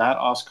from either that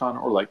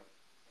OzCon or like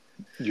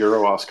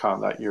Euro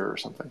OzCon that year or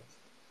something.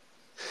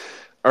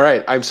 All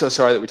right. I'm so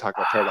sorry that we talk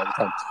about Parrot all the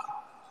time.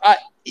 I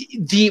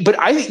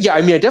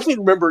definitely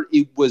remember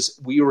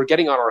we were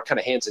getting on our kind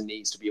of hands and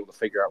knees to be able to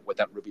figure out what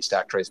that Ruby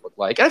stack trace looked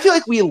like. And I feel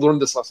like we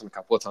learned this lesson a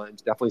couple of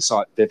times, definitely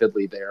saw it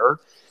vividly there,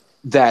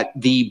 that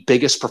the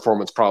biggest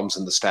performance problems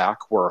in the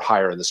stack were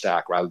higher in the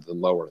stack rather than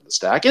lower in the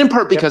stack. And in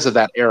part because of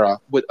that era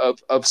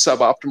of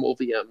suboptimal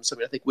VMs. I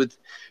mean, I think with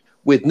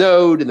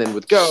Node and then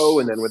with Go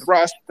and then with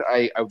Rust,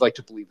 I would like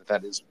to believe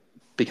that is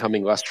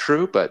becoming less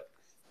true, but.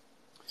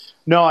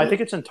 No, I think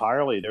it's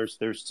entirely, there's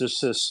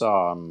just this,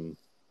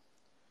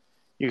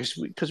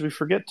 because we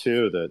forget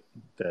too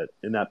that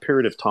in that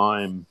period of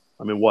time,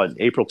 I mean,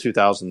 April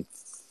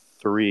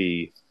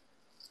 2003,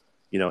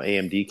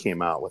 AMD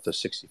came out with a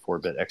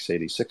 64-bit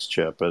x86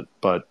 chip,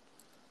 but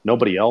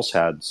nobody else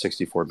had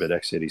 64-bit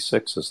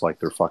x86 as like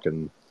their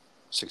fucking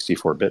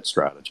 64-bit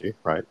strategy,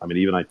 right? I mean,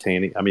 even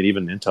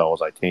Intel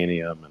was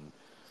Itanium, and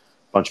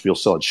a bunch of people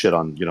still had shit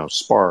on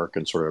Spark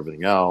and sort of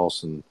everything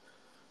else, and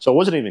so it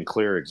wasn't even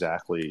clear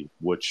exactly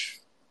which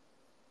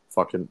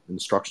fucking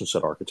instruction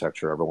set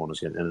architecture everyone was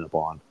going to end up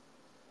on,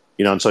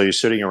 and so you're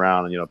sitting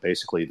around and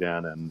basically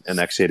then in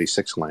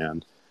x86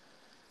 land,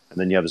 and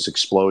then you have this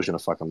explosion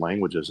of fucking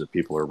languages that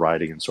people are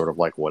writing and sort of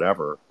like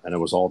whatever, and it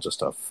was all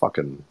just a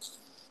fucking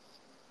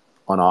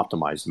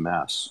unoptimized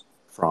mess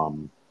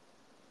from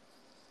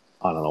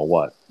I don't know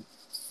what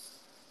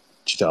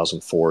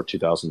 2004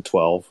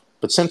 2012,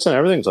 but since then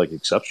everything's like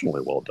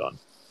exceptionally well done.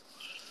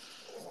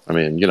 I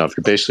mean, if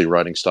you're basically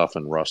writing stuff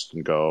in Rust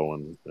and Go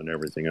and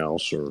everything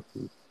else, or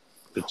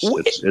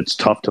it's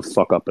tough to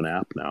fuck up an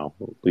app now.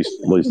 At least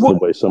the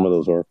way some of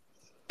those are.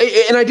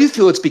 And I do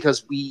feel it's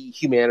because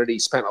humanity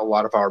spent a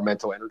lot of our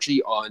mental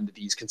energy on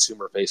these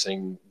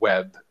consumer-facing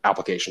web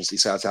applications,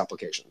 these SaaS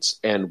applications,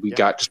 and we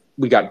got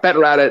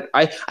better at it.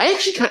 I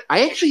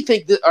actually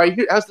think that I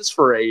asked this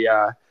for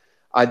a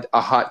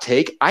hot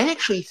take. I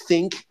actually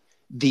think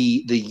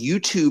the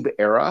YouTube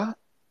era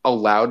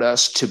allowed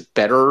us to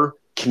better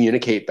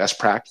communicate best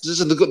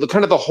practices, and the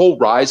kind of the whole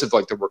rise of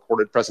like the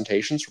recorded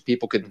presentations where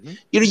people could,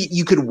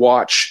 you could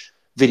watch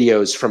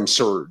videos from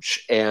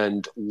Surge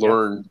and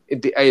learn.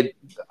 I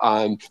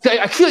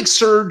feel like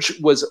Surge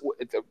was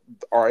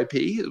RIP.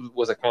 It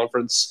was a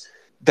conference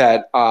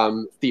that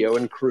Theo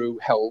and crew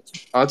held.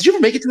 Did you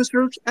ever make it to a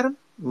Surge, Adam?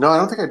 No, I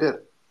don't think I did.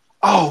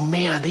 Oh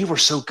man, they were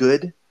so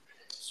good.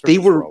 They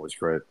were always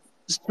great.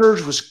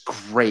 Surge was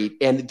great,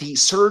 and the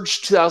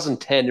Surge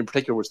 2010 in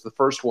particular was the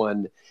first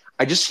one.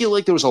 I just feel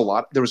like there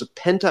was a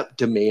pent up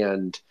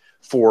demand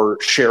for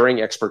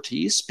sharing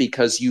expertise,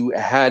 because you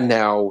had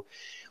now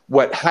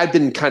what had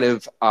been kind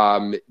of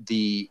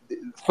the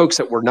folks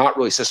that were not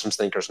really systems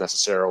thinkers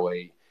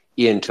necessarily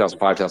in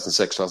 2005,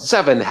 2006,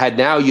 2007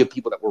 you have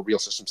people that were real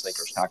systems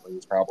thinkers tackling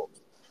these problems.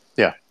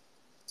 Yeah.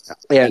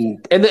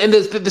 And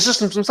the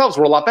systems themselves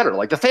were a lot better.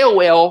 Like the fail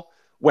whale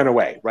went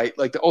away, right?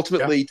 Like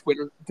ultimately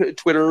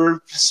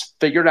Twitter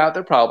figured out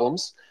their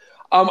problems.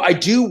 I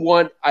do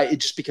want,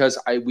 just because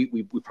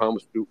we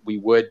promised we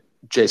would,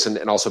 Jason,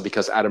 and also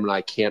because Adam and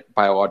I can't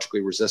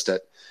biologically resist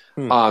it.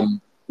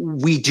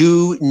 We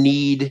do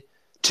need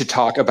to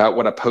talk about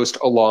what a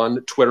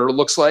post-Elon Twitter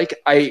looks like.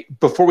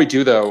 Before we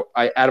do though,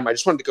 Adam, I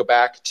just wanted to go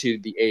back to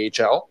the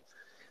AHL.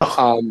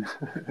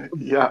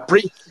 Yeah.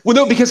 Well,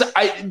 no, because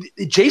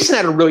Jason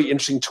had a really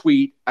interesting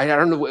tweet. I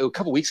don't know, a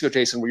couple weeks ago,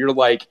 Jason, where you're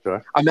like,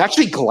 sure. I'm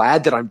actually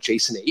glad that I'm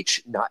Jason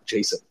H, not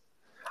Jason.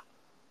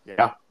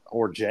 Yeah.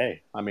 Or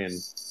Jay. I mean,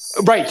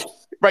 right.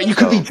 You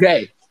could be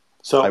Jay.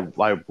 So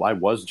I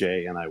was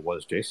Jay and I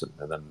was Jason,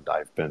 and then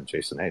I've been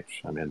Jason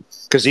H. I mean,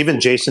 because even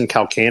Jason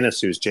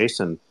Kalkanis, who's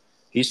Jason,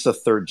 he's the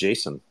third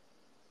Jason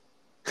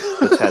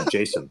that's had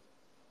Jason.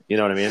 You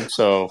know what I mean?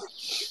 So,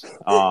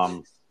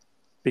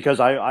 because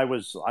I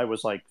was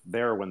like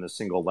there when the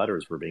single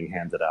letters were being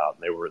handed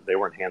out. They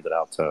weren't handed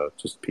out to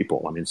just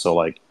people. I mean, so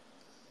like,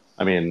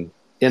 I mean,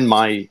 in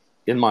my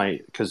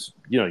because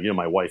you know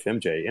my wife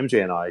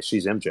MJ and I,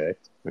 she's MJ.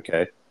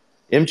 Okay,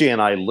 MJ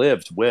and I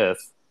lived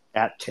with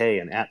at K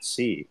and at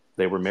C.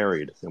 They were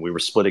married, and we were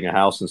splitting a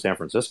house in San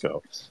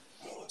Francisco.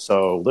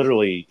 So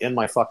literally in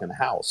my fucking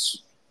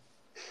house,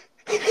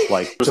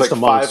 like just like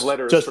amongst 5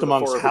 letters just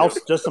amongst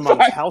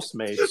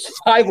housemates,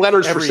 5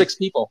 letters for 6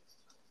 people.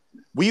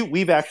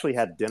 We've actually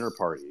had dinner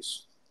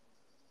parties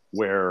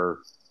where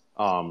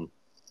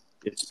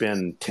it's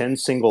been 10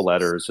 single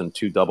letters and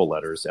 2 double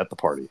letters at the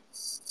party.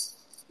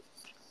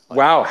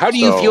 Wow, how do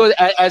you feel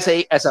as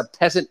a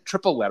peasant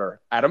triple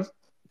letter, Adam?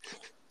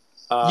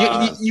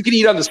 You can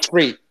eat on the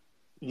street.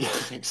 Yeah,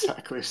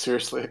 exactly.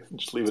 Seriously,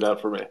 just leave it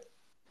out for me.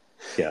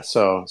 Yeah.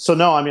 So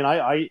no. I mean,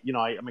 I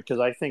because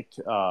I think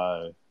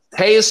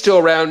Hey is still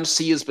around.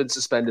 C has been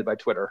suspended by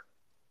Twitter.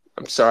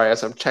 I'm sorry,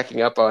 as I'm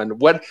checking up on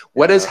what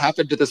has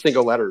happened to the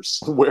single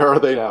letters. Where are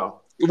they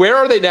now? Where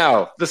are they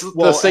now? This is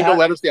the single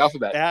letters of the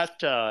alphabet.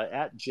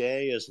 At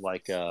J is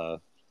like I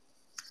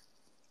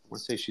want to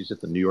say she's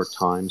at the New York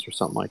Times or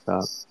something like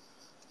that.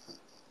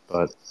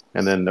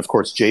 And then of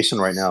course Jason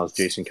right now is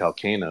Jason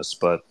Calacanis,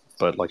 but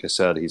like I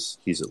said,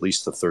 he's at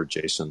least the third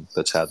Jason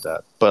that's had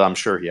that. But I'm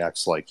sure he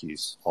acts like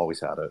he's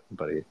always had it,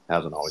 but he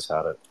hasn't always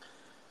had it.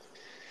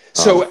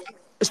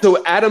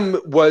 So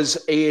Adam was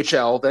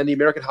AHL, then the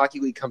American Hockey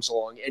League comes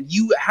along, and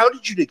how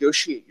did you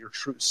negotiate your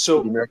truce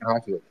with the American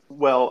Hockey League?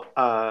 Well,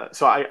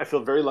 so I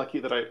feel very lucky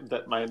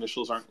that my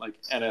initials aren't like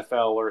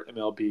NFL or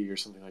MLB or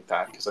something like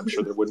that, because I'm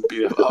sure there wouldn't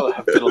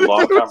have been a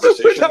long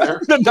conversation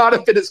there. Not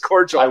have been as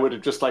cordial. I would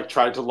have just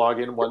tried to log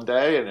in one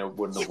day and it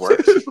wouldn't have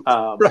worked.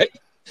 Right.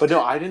 But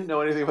no, I didn't know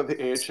anything about the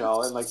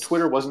AHL, and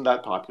Twitter wasn't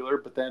that popular.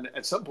 But then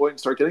at some point it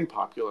started getting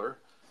popular.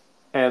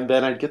 And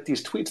then I'd get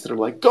these tweets that are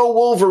like, "Go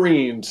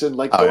Wolverines!" and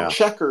go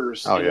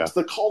Checkers. It's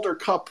the Calder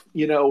Cup,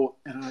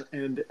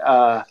 and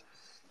I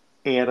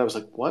was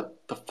like, "What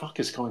the fuck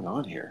is going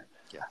on here?"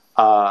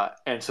 Yeah.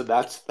 And so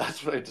that's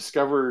when I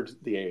discovered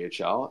the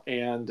AHL,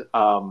 and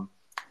I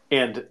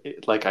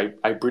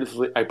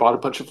bought a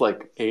bunch of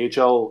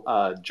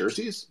AHL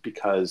jerseys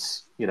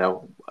because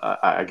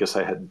I guess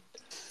I had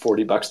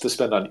 $40 to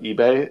spend on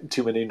eBay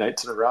too many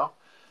nights in a row.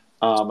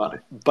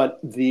 But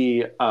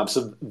the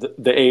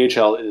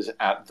AHL is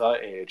at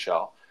the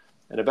AHL,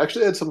 and I've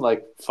actually had some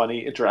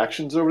funny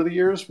interactions over the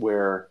years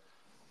where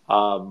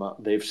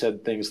they've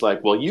said things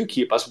like, "Well, you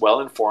keep us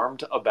well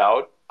informed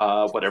about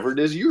whatever it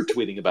is you're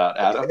tweeting about,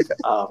 Adam."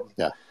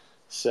 Yeah.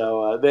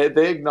 So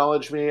they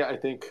acknowledge me. I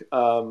think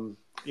I don't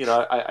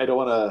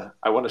want to.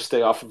 I want to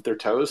stay off of their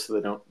toes so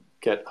they don't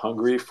get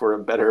hungry for a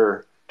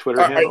better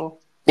Twitter handle.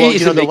 Well,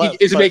 is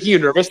it making you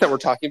nervous that we're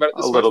talking about it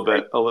this a little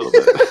bit?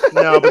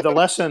 No, but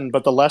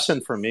the lesson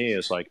for me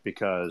is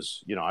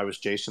because I was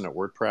Jason at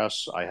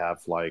WordPress. I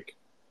have my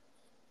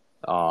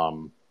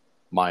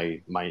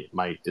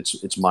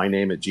it's my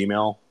name at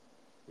Gmail.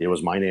 It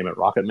was my name at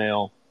Rocket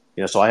Mail.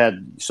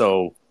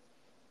 So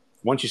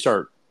once you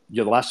start,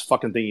 the last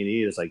fucking thing you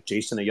need is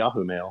Jason at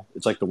Yahoo Mail.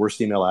 It's the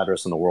worst email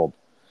address in the world.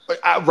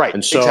 Right.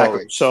 And so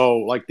exactly. So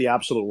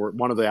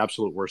one of the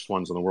absolute worst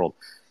ones in the world.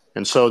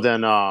 And so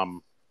then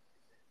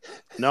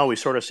no, we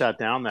sort of sat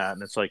down that,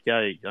 and it's you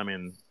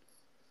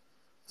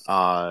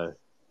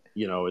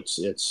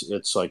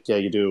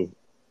do.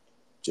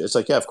 It's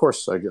of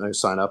course I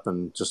sign up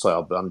and just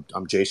I'm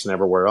Jason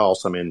everywhere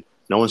else. No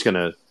one's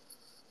gonna.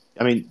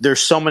 There were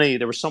so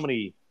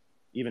many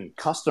even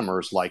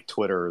customers like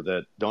Twitter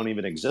that don't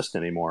even exist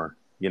anymore.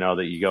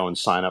 That you go and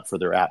sign up for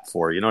their app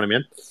for. You know what I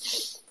mean?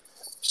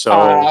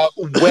 So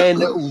when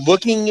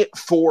looking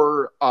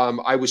for,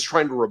 I was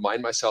trying to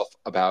remind myself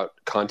about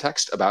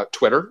context about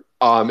Twitter.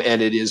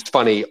 And it is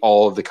funny,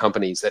 all of the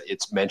companies that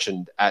it's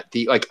mentioned at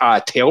the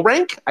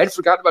TailRank. I'd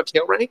forgotten about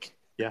TailRank.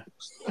 Yeah.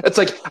 It's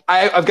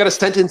I've got a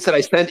sentence that I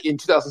sent in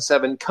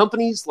 2007.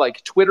 Companies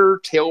like Twitter,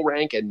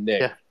 TailRank, and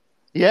Ning.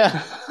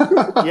 Yeah.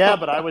 Yeah,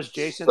 but I was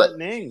Jason at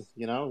Ning,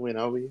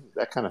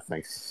 that kind of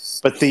thing.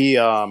 But the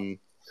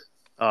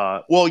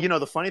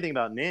the funny thing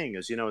about Ning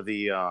is,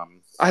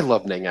 I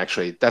love Ning,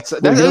 actually. That's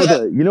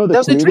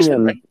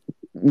Canadian, right?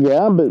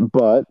 Yeah,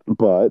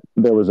 but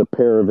there was a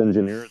pair of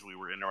engineers we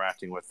were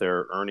interacting with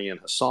there, Ernie and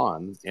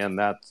Hassan, and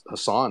that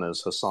Hassan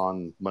is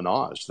Hassan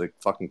Minhaj, the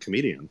fucking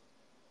comedian.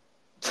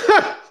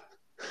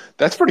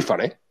 That's pretty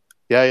funny.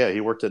 Yeah,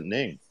 he worked at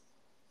Ning.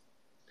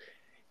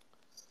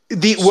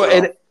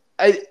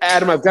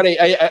 Adam, I've got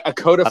a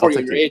coda for you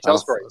in your AHL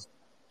story.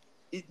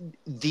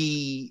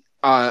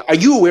 Are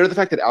you aware of the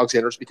fact that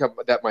Alexander's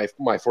that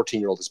my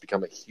 14-year-old has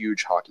become a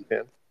huge hockey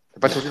fan?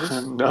 Have I told you this?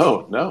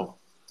 No.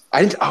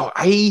 I didn't.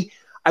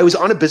 I was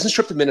on a business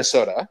trip to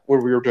Minnesota where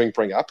we were doing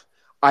Bring Up.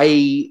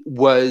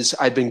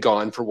 I'd been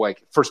gone for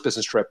first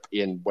business trip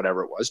in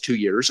whatever it was, 2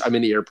 years. I'm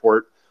in the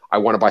airport. I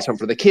want to buy something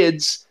for the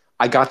kids.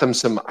 I got them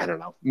some,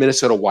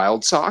 Minnesota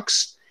Wild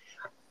socks.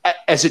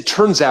 As it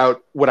turns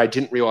out, what I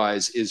didn't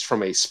realize is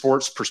from a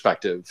sports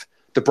perspective,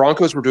 the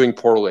Broncos were doing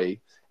poorly,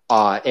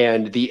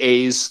 and the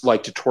A's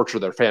like to torture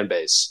their fan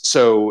base.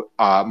 So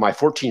my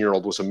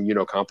 14-year-old was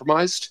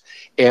immunocompromised.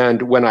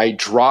 And when I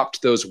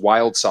dropped those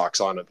Wild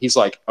socks on him, he's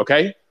like,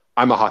 okay,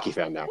 I'm a hockey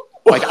fan now.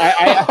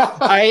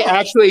 I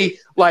actually,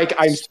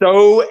 I'm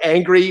so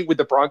angry with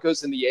the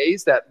Broncos and the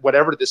A's that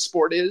whatever this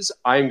sport is,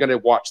 I'm going to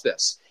watch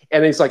this.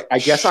 And he's like, I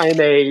guess I am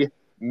a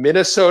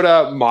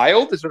Minnesota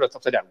Mild. It's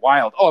upside down.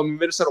 Wild. Oh, I'm a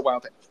Minnesota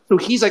Wild fan. So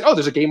he's like, oh,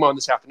 there's a game on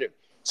this afternoon.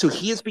 So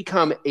he has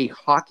become a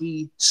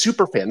hockey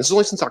super fan. This is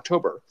only since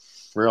October.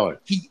 Really?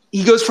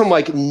 He goes from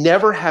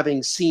never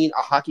having seen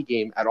a hockey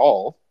game at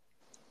all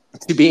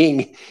to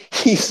being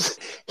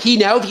he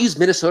now views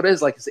Minnesota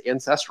as his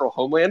ancestral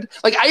homeland.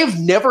 I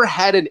have never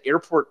had an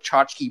airport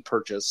tchotchke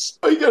purchase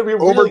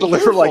over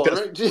delivered like this.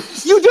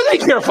 Right? You do be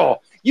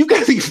careful. You've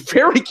got to be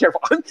very careful.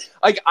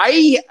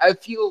 I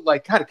feel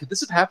God, could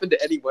this have happened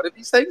to any one of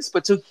these things?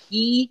 But so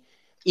he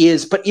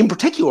is, but in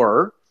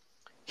particular,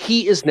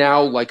 he is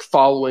now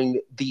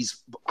following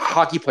these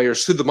hockey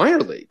players through the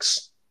minor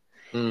leagues.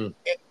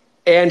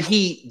 And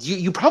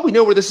you probably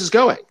know where this is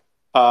going.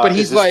 But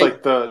he's is this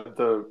like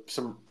the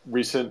some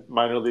recent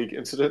minor league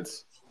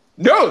incidents?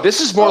 No, this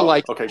is more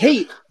like, okay,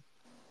 hey,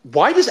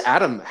 why does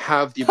Adam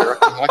have the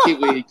American Hockey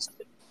League's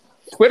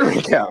Twitter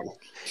account?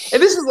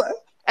 And this is,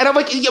 and I'm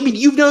like, I mean,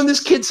 you've known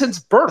this kid since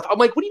birth. I'm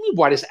like, what do you mean?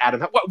 Why does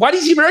Adam? Why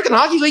does the American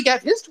Hockey League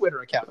have his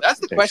Twitter account? That's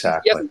the question.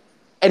 Exactly.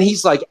 And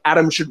he's like,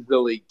 Adam should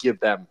really give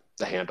them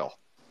the handle,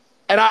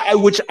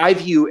 and which I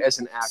view as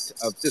an act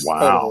of just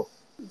total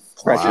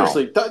prejudice.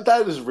 Seriously,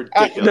 that is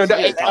ridiculous. No,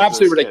 it's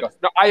absolutely ridiculous.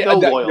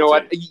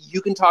 No,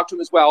 you can talk to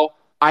him as well.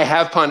 I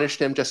have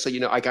punished him, just so you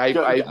know.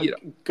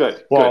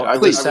 Good. Well, I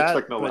would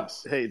expect no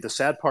less. Hey, the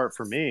sad part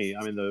for me,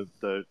 I mean,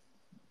 the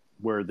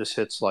where this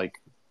hits like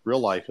real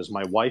life is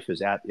my wife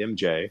is at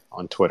MJ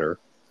on Twitter,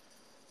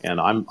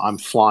 and I'm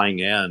flying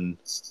in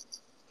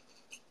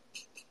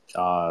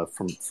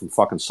from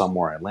fucking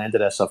somewhere. I land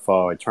at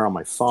SFO. I turn on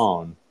my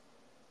phone,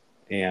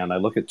 and I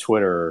look at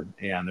Twitter,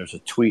 and there's a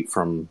tweet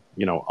from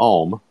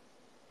Ohm,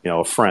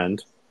 a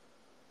friend,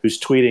 who's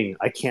tweeting,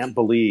 "I can't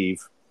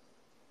believe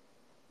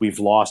we've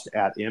lost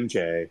at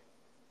MJ,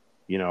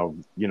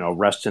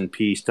 rest in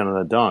peace,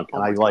 dun dunk."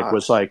 And I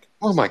was like,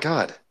 oh my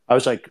God. I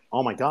was like,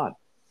 oh my God.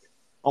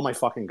 Oh my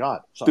fucking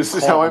God. So this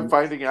is how I'm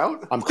finding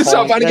out? I'm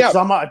calling,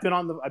 I've been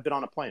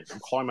on a plane. I'm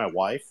calling my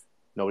wife.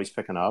 Nobody's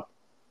picking up.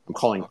 I'm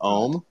calling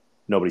Ohm.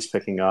 Nobody's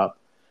picking up.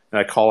 And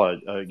I call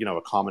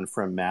a common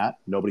friend, Matt.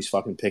 Nobody's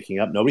fucking picking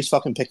up. Nobody's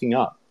fucking picking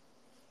up.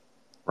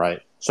 Right.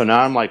 So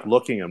now I'm like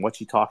looking and what's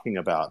he talking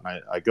about?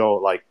 And I go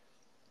like,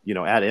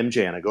 at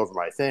MJ and I go over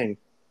my thing.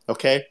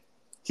 Okay.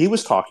 He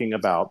was talking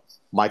about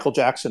Michael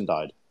Jackson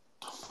died.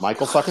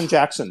 Michael fucking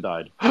Jackson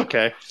died.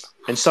 Okay.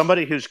 And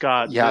somebody who's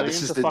got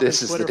this is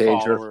the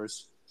danger.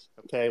 Followers,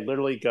 okay,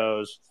 literally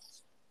goes,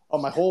 "Oh,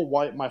 my whole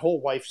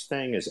wife's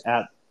thing is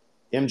at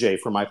MJ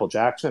for Michael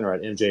Jackson or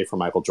at MJ for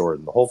Michael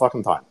Jordan the whole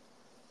fucking time."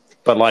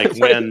 But like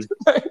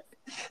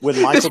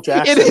when Michael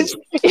Jackson,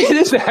 it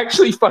is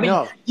actually funny.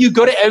 No. You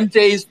go to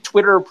MJ's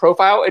Twitter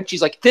profile and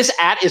she's like, "This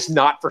ad is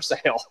not for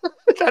sale."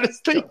 That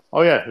is the.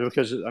 Oh yeah,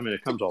 because I mean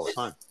it comes all the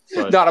time.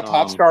 But, not a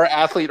pop star,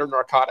 athlete, or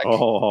narcotic.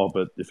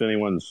 But if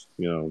anyone's,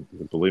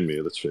 believe me,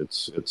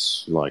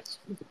 it's like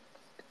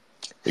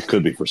it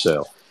could be for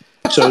sale.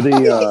 So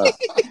the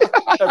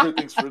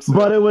everything's for sale.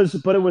 But it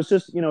was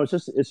just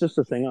it's just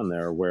a thing on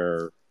there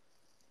where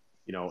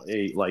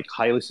a like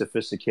highly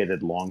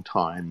sophisticated, long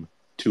time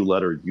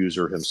 2-letter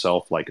user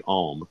himself, like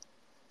Ohm,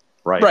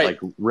 right? Like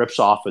rips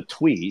off a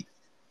tweet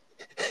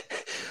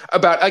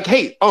about like,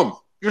 hey, Ohm.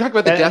 You're talking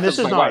about the death this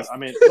of is my not, wife. I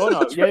mean,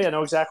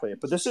 no, exactly.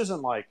 But this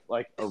isn't like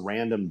a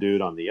random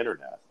dude on the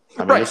internet.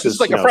 I mean, this is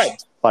like a friend.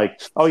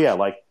 Like,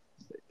 like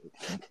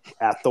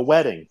at the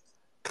wedding,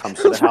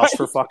 comes to the house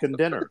for fucking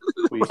dinner.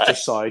 We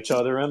just saw each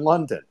other in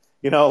London.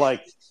 My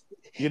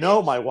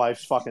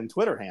wife's fucking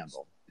Twitter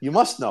handle. You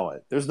must know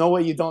it. There's no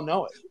way you don't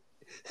know it.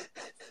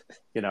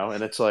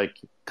 And it's like,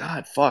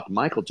 God, fuck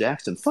Michael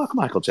Jackson. Fuck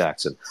Michael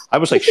Jackson. I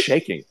was like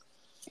shaking.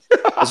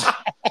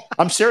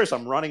 I'm serious.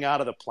 I'm running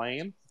out of the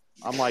plane.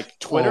 I'm like,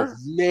 Twitter?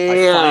 Oh,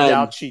 man. I find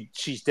out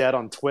she's dead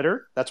on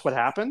Twitter. That's what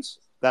happens?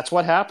 That's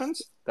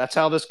That's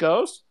how this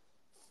goes?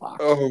 Fuck.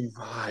 Oh,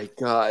 my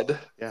God.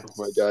 Yeah. Oh,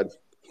 my God.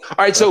 All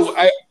right, so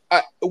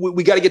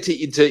we got to get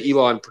to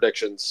Elon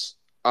predictions.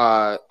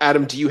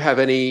 Adam, do you have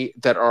any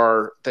that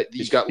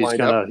you've got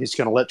lined up? He's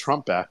going to let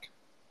Trump back.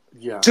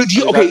 Yeah. So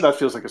that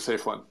feels like a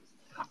safe one.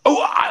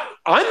 Oh,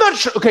 I'm not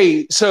sure.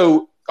 Okay,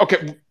 so,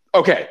 okay.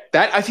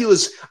 That I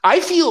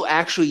feel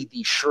actually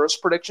the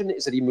surest prediction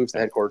is that he moves the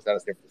headquarters out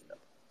of San Francisco.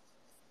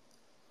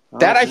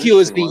 That I feel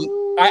is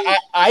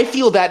I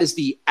feel that is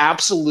the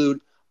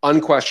absolute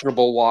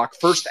unquestionable lock.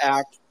 First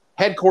act,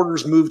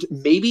 headquarters moved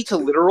maybe to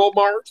literal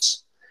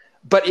Mars,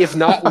 but if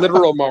not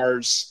literal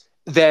Mars,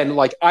 then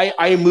like I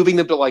am moving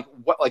them to like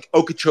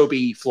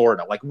Okeechobee,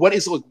 Florida. Like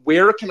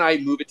where can I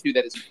move it to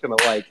that is going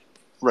to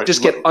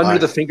just get under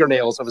the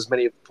fingernails of as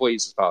many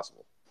employees as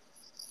possible?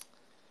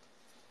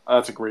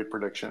 That's a great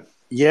prediction.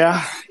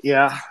 Yeah.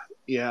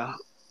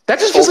 That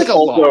just feels like a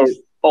lot.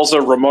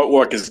 Also, remote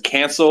work is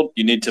canceled.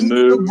 You need to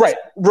move. Right.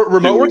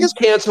 Remote work is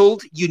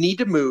canceled. You need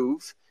to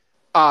move.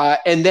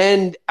 And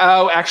then,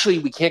 actually,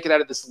 we can't get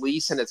out of this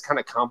lease, and it's kind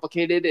of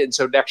complicated. And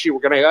so next year, we're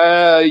going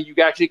to, you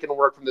actually can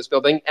work from this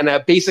building. And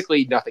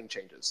basically, nothing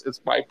changes.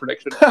 It's my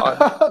prediction.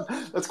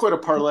 That's quite a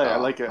parlay. I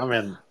like it. I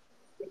mean,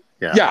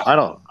 yeah. I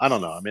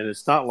don't know. I mean,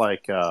 it's not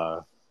like,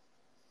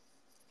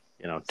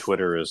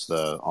 Twitter is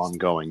the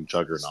ongoing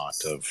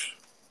juggernaut of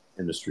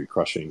industry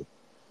crushing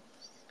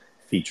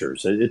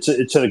features.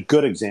 It's a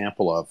good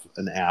example of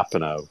an app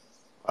and I'll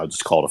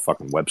just call it a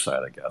fucking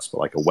website, I guess, but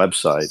like a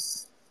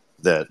website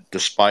that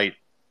despite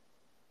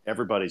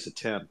everybody's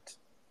attempt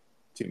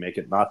to make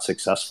it not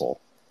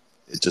successful,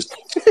 it just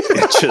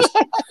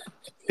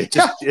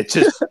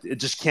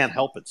can't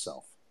help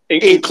itself.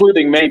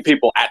 Including many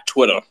people at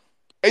Twitter.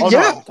 Oh,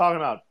 yeah. No, I'm talking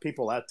about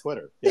people at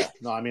Twitter. Yeah.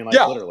 No, I mean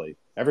literally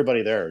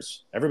everybody there.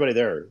 I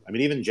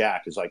mean, even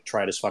Jack is like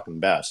tried his fucking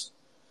best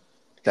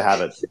to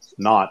have it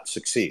not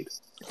succeed.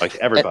 Like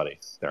everybody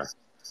there.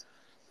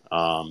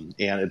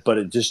 But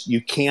it just,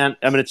 you can't,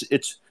 I mean,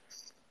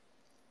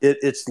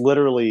 it's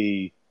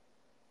literally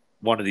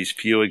one of these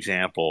few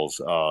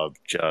examples of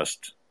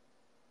just,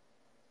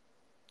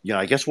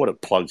 I guess what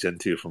it plugs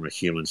into from a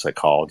human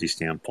psychology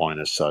standpoint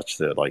is such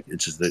that like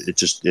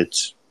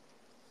it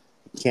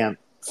can't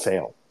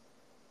fail.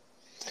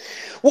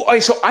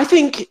 Well, so I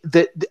think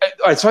that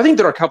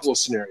there are a couple of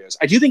scenarios.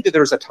 I do think that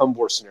there's a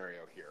Tumblr scenario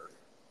here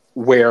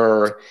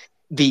where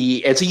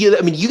you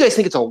guys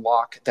think it's a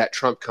lock that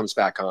Trump comes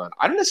back on.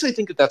 I don't necessarily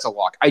think that that's a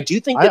lock. I do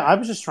think I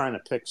was just trying to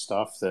pick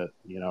stuff that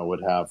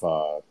would have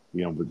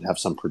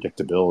some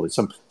predictability.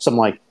 Some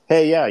like,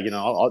 hey, yeah,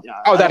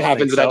 that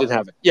happened, but that didn't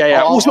happen.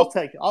 Yeah. I'll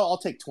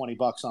take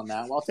 $20 on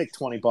that. Well, I'll take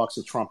 $20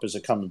 if Trump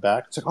isn't coming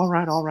back. It's like, all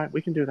right,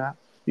 we can do that.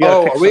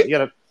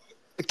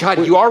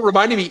 God, you are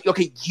reminding me.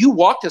 Okay, you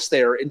walked us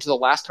there into the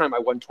last time I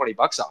won $20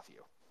 off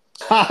you.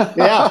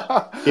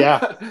 Yeah.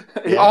 Has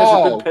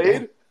it been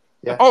paid?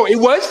 Yeah. Oh, it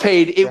was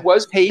paid. It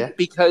was paid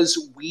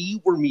because we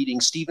were meeting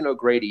Stephen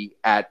O'Grady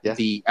at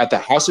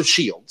the House of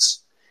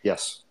Shields.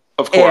 Yes,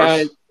 of course.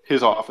 And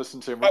his office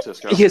in San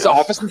Francisco.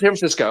 Office in San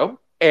Francisco,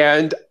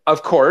 and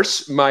of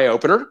course, my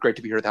opener. Great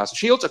to be here at the House of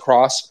Shields,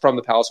 across from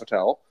the Palace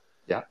Hotel.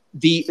 Yeah.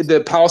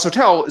 The Palace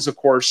Hotel is, of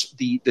course,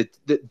 the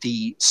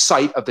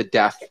site of the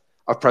death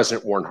of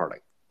President Warren Harding.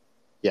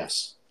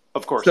 Yes,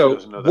 of course. So, who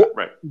doesn't know that?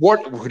 Right.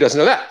 Who doesn't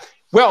know that?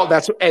 Well,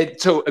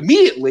 so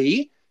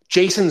immediately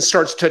Jason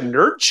starts to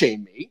nerd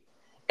shame me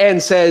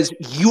and says,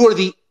 "You are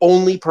the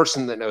only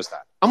person that knows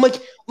that." I'm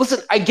like,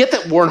 listen, I get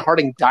that Warren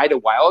Harding died a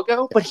while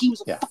ago, but he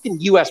was a fucking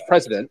U.S.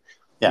 president.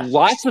 Yeah.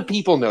 Lots of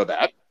people know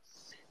that.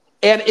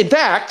 And in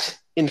fact,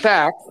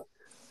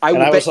 I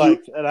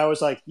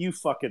was like, you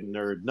fucking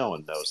nerd. No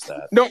one knows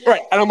that. No,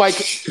 right. And I'm like,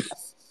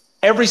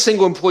 every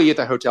single employee at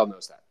the hotel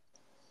knows that.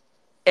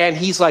 And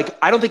he's like,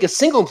 I don't think a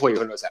single employee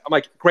knows that. I'm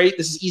like, great.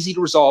 This is easy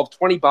to resolve.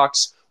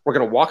 $20. We're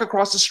going to walk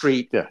across the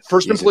street. Yeah,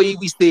 first easy. Employee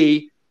we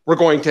see, we're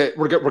going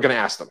to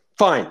ask them.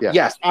 Fine. Yeah.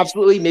 Yes,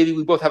 absolutely. Maybe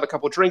we both have a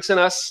couple of drinks in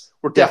us.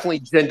 We're definitely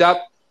ginned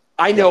up.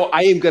 I know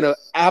I am going to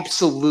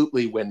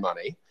absolutely win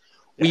money.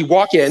 Yeah. We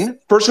walk in.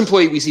 First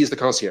employee we see is the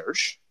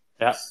concierge.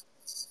 Yeah.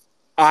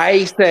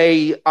 I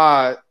say,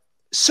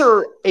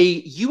 sir, a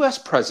U.S.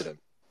 president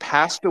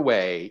passed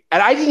away,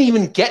 and I didn't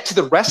even get to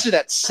the rest of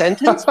that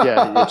sentence.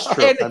 Yeah, it's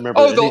true. And, I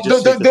remember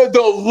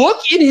the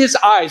look in his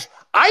eyes.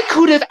 I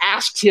could have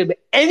asked him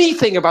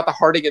anything about the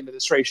Harding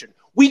administration.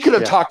 We could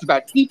have talked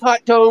about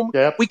Teapot Dome.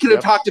 Yep, we could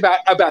have talked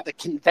about the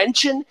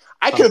convention.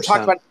 I could have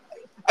talked about.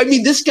 I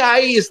mean, this guy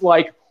is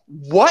like,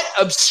 what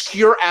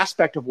obscure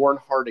aspect of Warren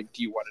Harding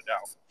do you want to know?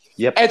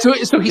 Yep. And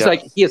so he's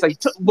like, he has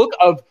like look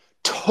of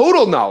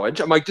total knowledge.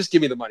 I'm like, just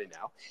give me the money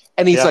now.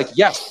 And he's like,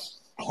 yes.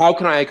 How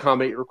can I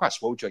accommodate your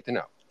request? What would you like to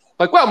know?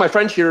 Like, well, my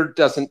friend here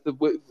doesn't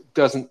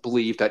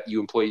believe that you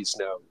employees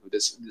know who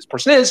this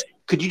person is.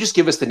 Could you just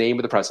give us the name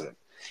of the president?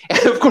 And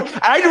of course,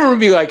 I remember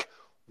being like,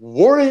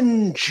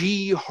 Warren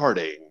G.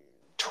 Harding,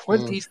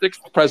 26th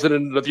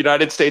president of the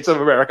United States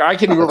of America. I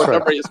can't even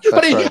remember his.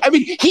 But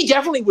he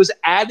definitely was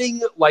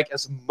adding like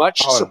as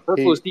much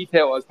superfluous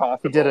detail as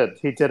possible.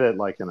 He did it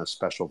like in a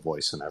special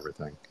voice and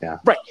everything. Yeah.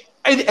 Right.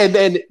 And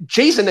then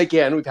Jason,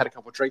 again, we've had a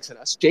couple of drinks in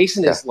us.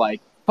 Jason is like,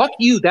 fuck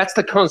you, that's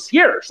the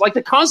concierge. Like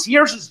the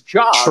concierge's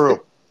job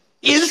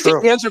is to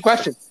answer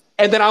questions.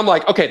 And then I'm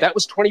like, okay, that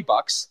was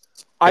 $20.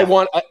 I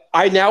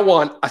now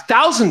want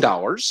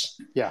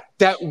 $1,000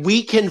 that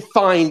we can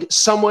find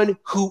someone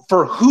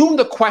for whom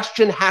the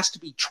question has to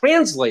be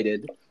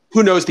translated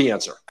who knows the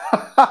answer.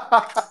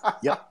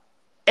 Yep.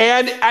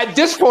 And at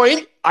this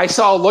point, I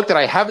saw a look that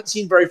I haven't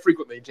seen very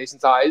frequently in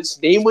Jason's eyes,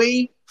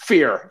 namely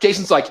fear.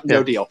 Jason's like,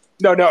 no deal.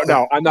 No,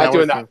 I'm not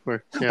doing that.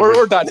 We're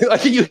done.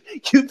 Like, you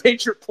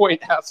made your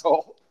point,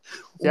 asshole.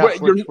 Yeah,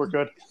 we're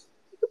good.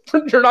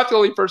 You're not the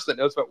only person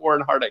that knows about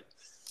Warren Harding.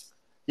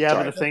 Yeah,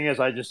 but the thing is,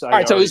 all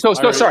right,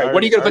 sorry.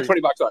 What are you going to put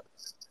 $20 on?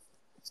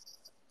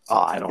 Oh,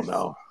 I don't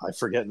know. I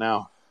forget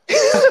now.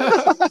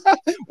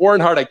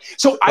 Warren Harding.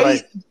 So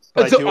I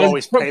do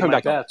always pay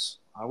my bets.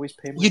 I always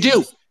pay my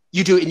bets.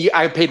 You do, and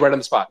I paid right on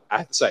the spot, I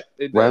have to say.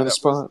 Right on the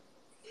spot?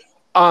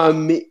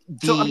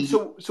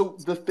 So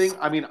the thing,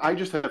 I mean, I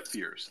just have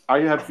fears. I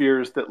have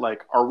fears that,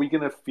 like, are we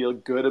going to feel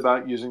good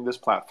about using this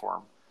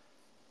platform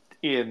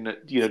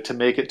to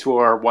make it to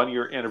our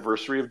 1-year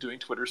anniversary of doing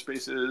Twitter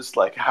Spaces?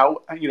 Like,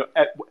 how,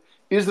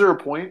 is there a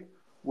point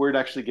where it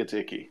actually gets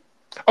icky?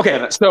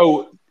 Okay,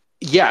 so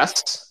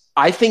yes,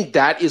 I think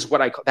that is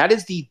that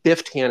is the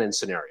Biff Tannen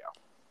scenario.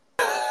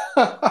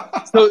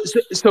 So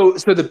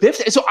the Biff.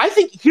 So I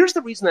think here's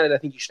the reason that I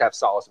think you should have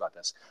solace about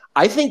this.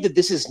 I think that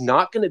this is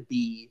not going to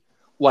be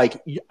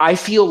like, I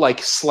feel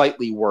like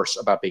slightly worse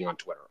about being on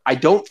Twitter. I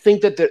don't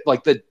think that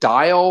the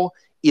dial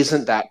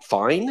isn't that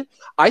fine.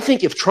 I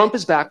think if Trump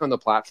is back on the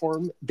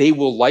platform, they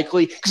will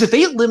likely, because if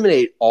they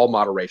eliminate all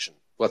moderation,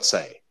 let's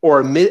say, or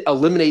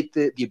eliminate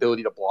the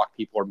ability to block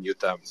people or mute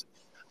them.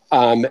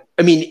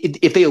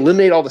 If they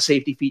eliminate all the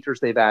safety features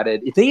they've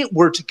added, if they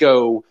were to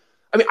go.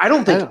 I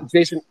don't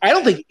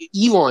think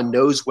Elon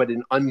knows what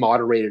an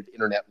unmoderated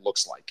internet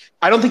looks like.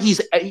 I don't think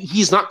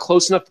he's not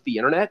close enough to the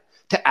internet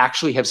to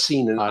actually have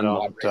seen an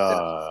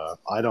unmoderated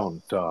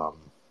internet.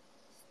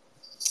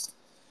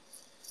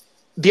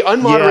 The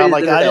unmoderated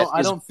like internet I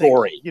is don't think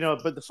boring.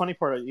 But the funny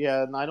part,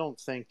 and I don't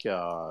think.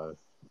 Of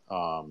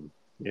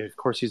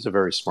course, he's a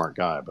very smart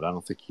guy, but I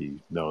don't think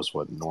he knows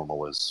what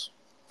normal is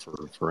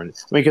for any. I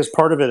mean, because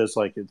part of it is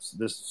like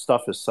this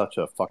stuff is such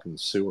a fucking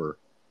sewer.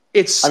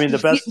 It's. I mean, the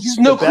best. He's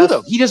no the clue best,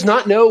 though. He does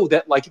not know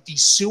that like the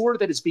sewer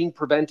that is being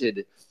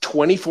prevented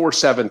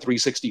 24/7,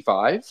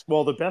 365.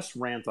 Well, the best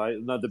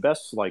the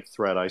best like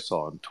thread I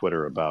saw on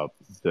Twitter about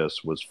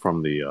this was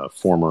from the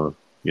former,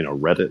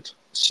 Reddit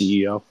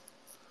CEO.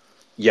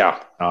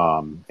 Yeah.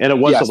 And it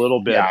was a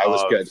little bit. Yeah, it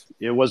was good.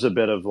 It was a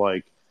bit of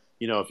like,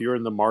 if you're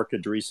in the Mark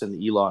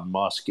Andreessen, Elon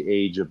Musk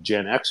age of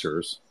Gen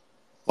Xers,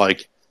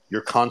 like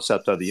your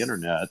concept of the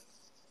internet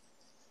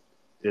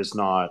is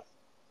not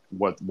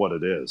what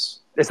it is.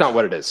 It's not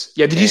what it is.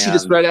 Yeah. Did you see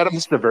this thread, Adam?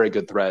 This is a very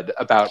good thread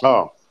about.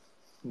 Oh.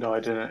 No, I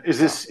didn't. Is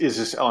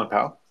this Ellen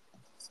Powell?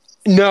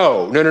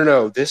 No.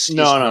 This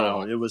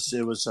No. It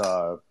was.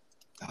 Oh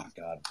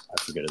God,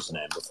 I forget his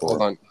name before.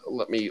 Hold on.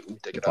 Let me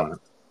dig it up.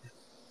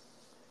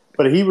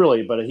 But he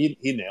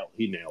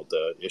nailed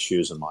the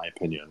issues in my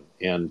opinion,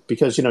 and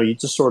because you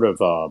just sort of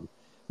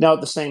now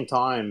at the same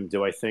time,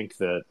 do I think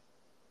that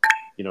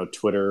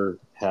Twitter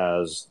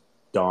has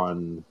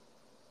done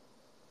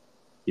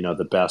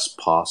the best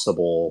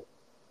possible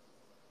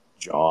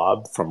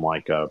job from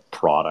like a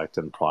product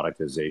and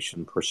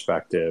productization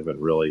perspective,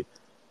 and really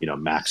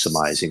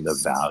maximizing the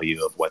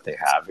value of what they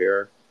have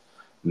here?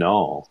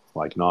 No,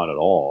 like not at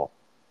all.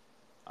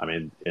 I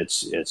mean,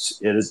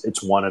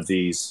 it's one of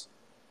these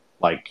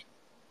like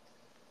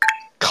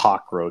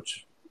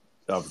cockroach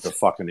of the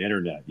fucking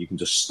internet. You can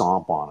just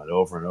stomp on it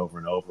over and over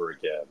and over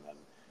again, and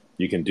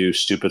you can do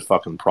stupid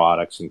fucking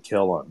products and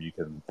kill them. You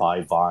can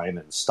buy Vine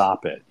and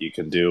stop it. You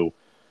can do,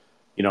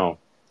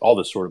 all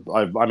this sort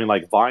of. I mean,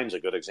 like Vine's a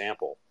good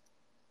example.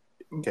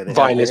 Okay,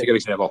 Vine is a good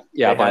example.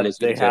 Yeah, Vine is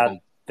a good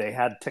example. They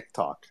had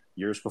TikTok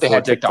years before. They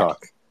had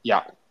TikTok.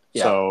 Yeah.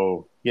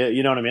 So yeah,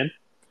 you know what I mean.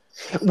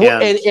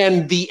 Well,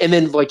 and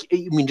then like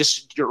I mean,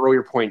 just your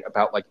earlier point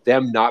about like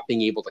them not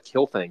being able to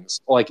kill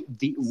things, like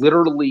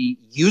literally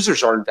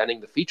users are inventing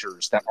the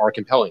features that are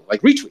compelling,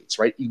 like retweets,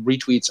 right?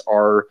 Retweets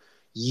are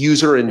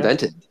user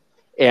invented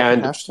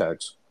and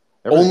hashtags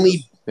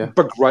only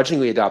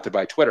begrudgingly adopted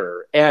by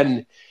Twitter.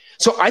 And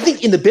so I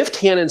think in the Biff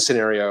Tannen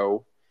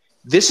scenario,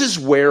 this is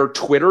where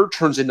Twitter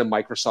turns into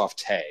Microsoft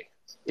Tay.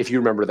 If you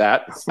remember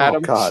that, Adam. Oh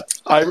God,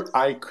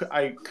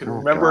 I could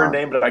remember a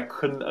name, but I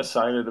couldn't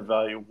assign it a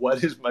value.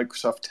 What is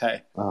Microsoft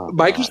Tay?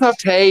 Microsoft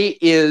Tay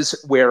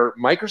is where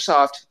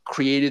Microsoft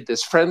created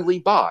this friendly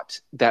bot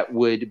that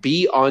would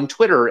be on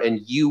Twitter, and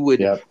you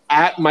would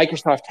at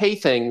Microsoft Tay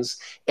things,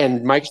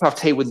 and Microsoft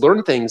Tay would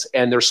learn things,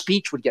 and their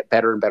speech would get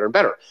better and better and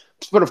better.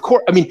 But of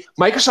course, I mean,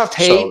 Microsoft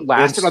Tay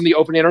lasted on the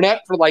open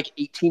internet for like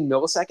 18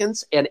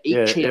 milliseconds, and it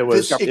got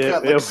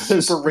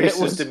super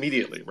racist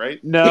immediately,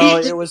 right? No,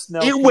 it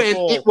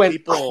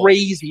went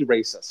crazy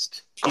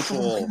racist.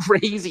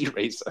 Crazy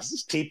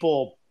racist.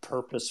 People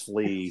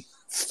purposefully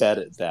fed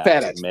it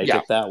to make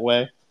it that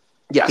way.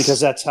 Yes, because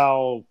that's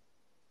how.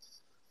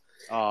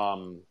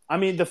 I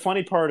mean, the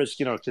funny part is,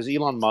 because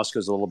Elon Musk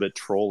is a little bit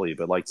trolly,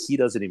 but like he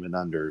doesn't even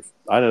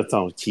I don't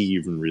think he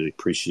even really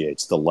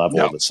appreciates the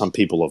level that some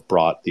people have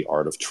brought the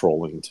art of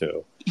trolling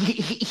to.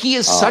 He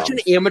is such an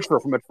amateur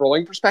from a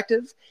trolling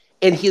perspective,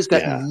 and he has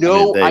got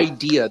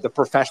idea the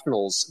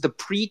professionals, the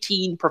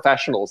preteen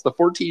professionals, the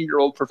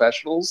 14-year-old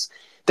professionals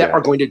that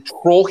are going to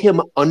troll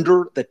him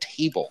under the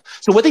table.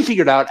 So what they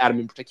figured out,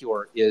 Adam in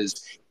particular,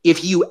 is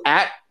if you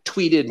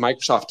tweeted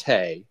Microsoft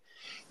Tay,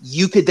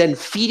 you could then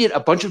feed it a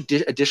bunch of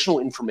additional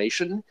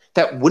information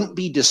that wouldn't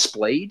be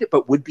displayed,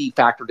 but would be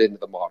factored into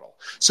the model.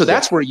 So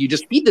that's where you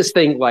just feed this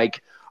thing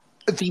like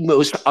the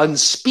most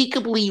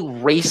unspeakably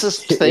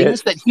racist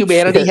things that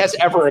humanity has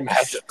ever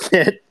imagined.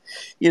 I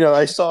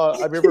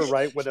remember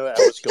right when that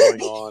was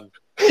going on.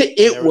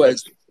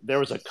 There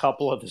was a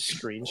couple of the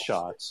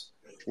screenshots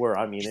where,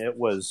 I mean, it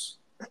was,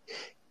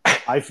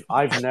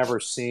 I've never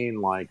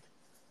seen like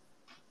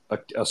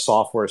a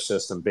software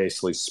system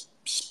basically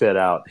spit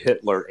out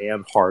Hitler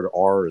and hard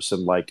R's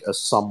in like a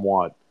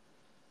somewhat,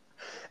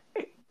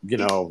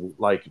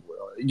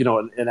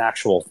 an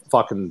actual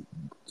fucking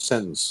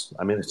sentence.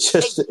 I mean,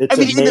 it's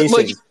amazing.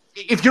 Like,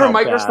 if you're a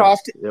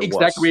Microsoft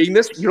exec reading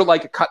this, you're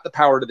like, cut the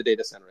power to the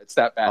data center. It's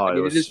that bad.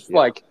 It is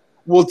like,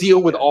 we'll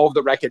deal with all of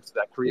the wreckage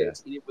that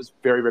creates. And it was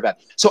very, very bad.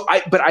 So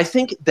I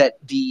think that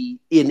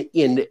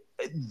in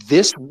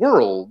this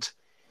world,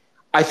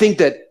 I think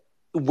that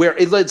where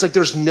it's like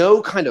there's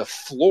no kind of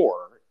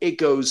floor. It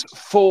goes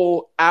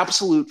full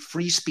absolute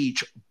free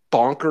speech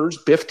bonkers,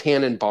 Biff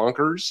Tannen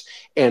bonkers,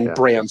 and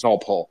brands all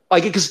pull.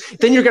 Like, because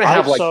then you're going to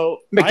have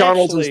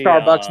McDonald's and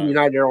Starbucks and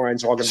United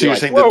Airlines all going to be like,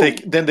 saying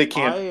that they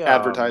can't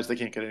advertise, they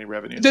can't get any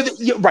revenue.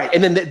 Right,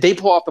 and then they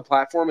pull off the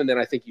platform, and then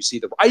I think you see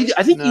I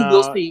think you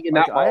will see in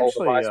that model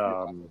the rise.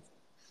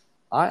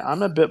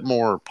 I'm a bit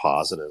more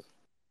positive.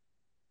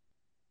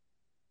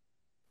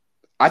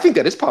 I think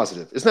that is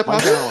positive. Isn't that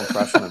positive? My general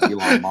impression of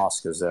Elon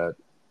Musk is that,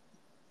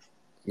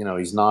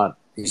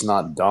 he's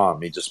not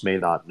dumb. He just may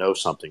not know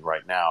something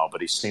right now,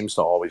 but he seems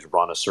to always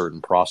run a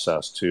certain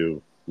process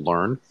to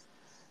learn.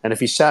 And if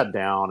he sat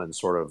down and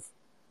sort of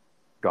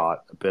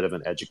got a bit of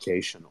an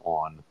education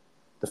on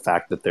the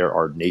fact that there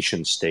are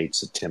nation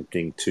states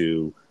attempting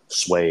to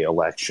sway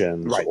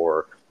elections, Right.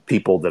 or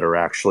people that are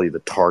actually the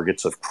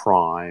targets of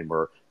crime,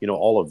 or,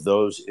 all of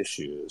those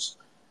issues,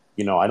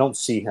 I don't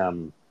see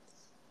him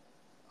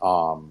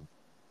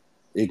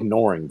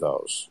ignoring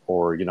those,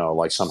 or,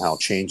 like somehow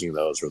changing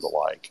those or the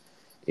like.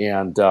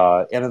 And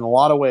in a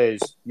lot of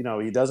ways,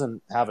 he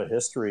doesn't have a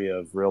history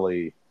of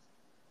really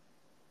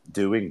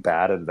doing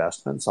bad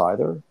investments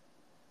either.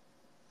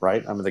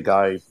 Right? I mean, the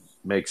guy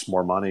makes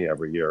more money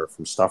every year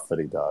from stuff that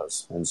he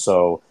does. And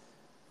so,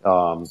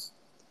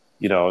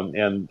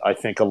 and I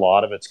think a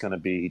lot of it's going to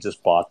be, he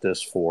just bought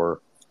this for,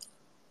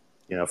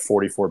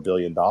 $44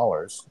 billion.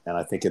 And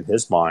I think in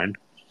his mind,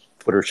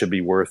 Twitter should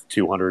be worth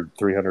 $200,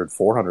 $300,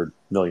 $400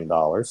 million.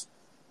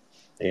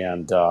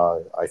 And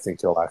I think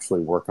he'll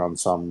actually work on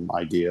some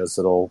ideas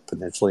that'll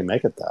potentially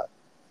make it that.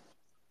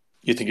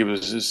 You think it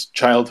was his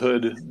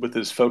childhood with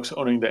his folks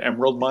owning the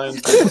emerald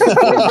mines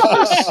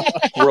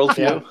that formed this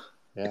worldview?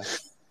 Yeah.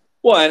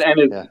 Well, and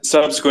his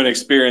subsequent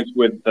experience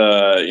with with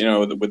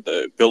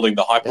the building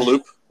the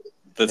Hyperloop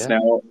that's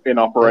now in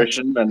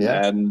operation,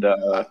 and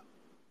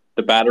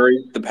the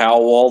battery, the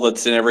power wall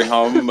that's in every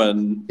home,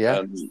 and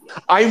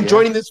I'm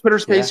joining this Twitter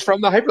space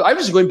from the Hyperloop. I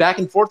was going back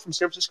and forth from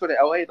San Francisco to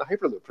LA in the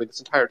Hyperloop for this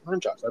entire time,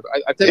 Josh.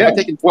 I've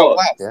taken 12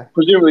 laps.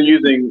 Presumably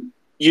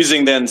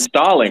using then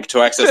Starlink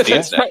to access the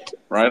internet,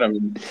 right? I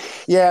mean,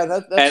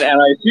 that's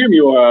and I assume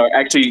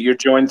you're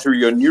joined through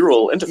your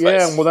neural interface.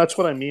 Yeah, well, that's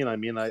what I mean. I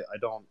I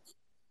don't.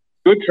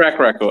 Good track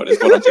record is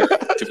what I'm hearing,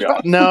 to be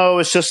honest. No,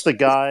 it's just the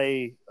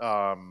guy.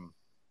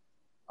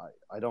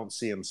 I don't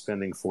see him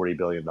spending $40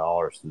 billion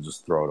to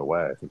just throw it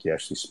away. I think he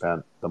actually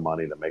spent the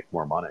money to make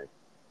more money.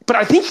 But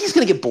I think he's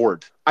going to get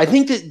bored. I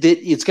think that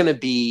it's going to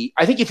be.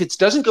 I think if it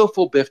doesn't go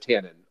full Biff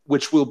Tannen,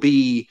 which will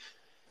be,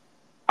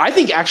 I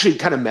think, actually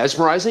kind of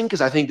mesmerizing,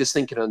 because I think this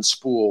thing can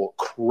unspool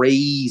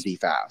crazy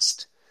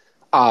fast.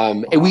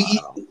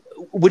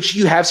 Which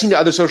you have seen to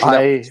other social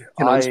networks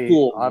can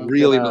unspool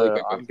really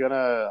quickly. I'm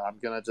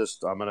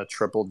gonna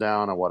triple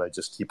down on what I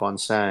just keep on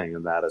saying,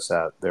 and that is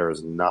that there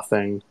is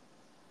nothing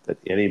that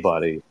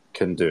anybody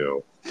can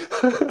do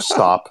to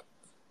stop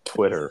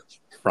Twitter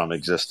from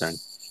existing.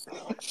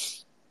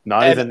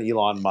 Not even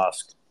Elon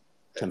Musk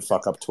can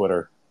fuck up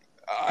Twitter.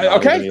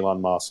 Not even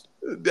Elon Musk.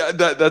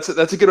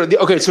 That's a good one.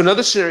 Okay, so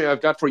another scenario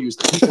I've got for you is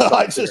the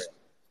PeopleSoft scenario.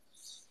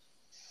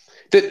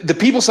 The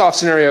PeopleSoft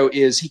scenario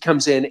is he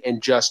comes in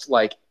and just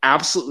like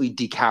absolutely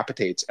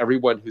decapitates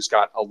everyone who's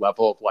got a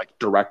level of like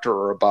director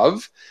or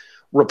above,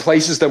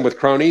 replaces them with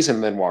cronies,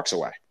 and then walks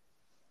away.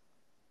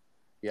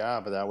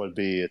 Yeah, but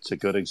it's a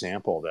good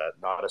example that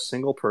not a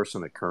single person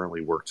that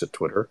currently works at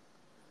Twitter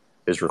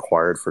is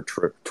required for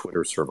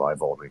Twitter's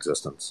survival and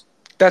existence.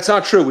 That's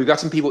not true. We've got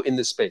some people in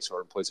this space who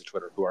are employees of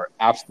Twitter who are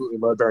absolutely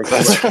load-bearing.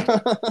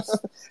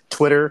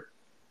 Twitter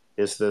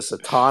is this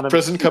autonomous...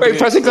 Present company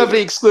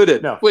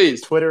excluded. No,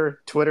 please. Twitter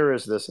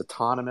is this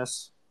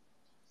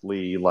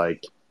autonomously,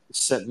 like,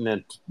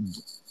 sentient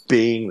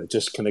being that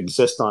just can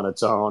exist on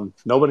its own.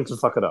 Nobody can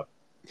fuck it up.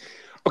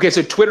 Okay,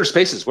 so Twitter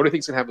Spaces. What do you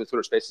think is going to happen with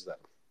Twitter Spaces then?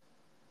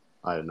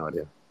 I have no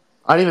idea.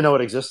 I didn't even know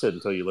it existed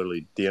until you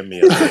literally DM'd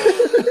me.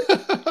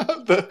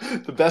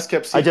 the best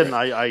kept secret.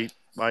 I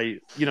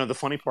didn't. The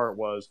funny part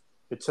was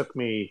it took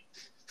me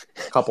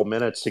a couple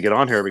minutes to get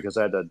on here because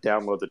I had to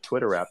download the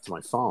Twitter app to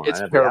my phone. It's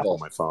I didn't terrible have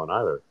the app on my phone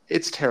either.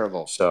 It's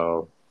terrible.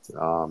 So,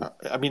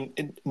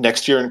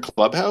 next year in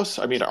Clubhouse,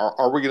 are we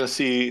going to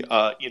see,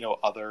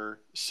 other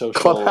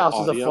social Clubhouse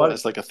audio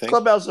as like a thing?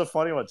 Clubhouse is a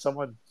funny one.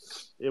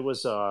 It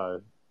was,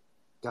 who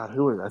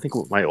was? I think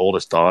my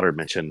oldest daughter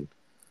mentioned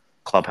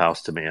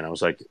Clubhouse to me, and I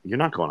was like, "You're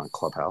not going on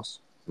Clubhouse."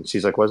 And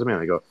she's like, "What does it mean?"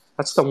 I go,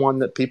 "That's the one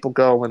that people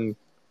go and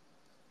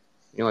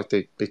like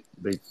they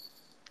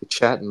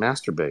chat and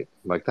masturbate,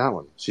 like that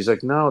one." She's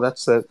like, "No,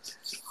 that's it."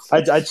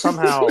 I'd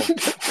somehow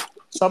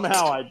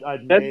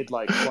I'd made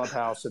like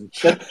Clubhouse and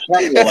chat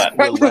roulette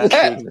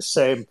being the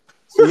same.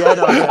 Yeah,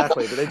 no,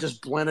 exactly. But they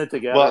just blended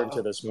together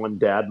into this one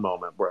dad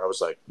moment where I was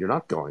like, "You're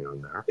not going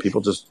on there.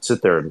 People just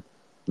sit there and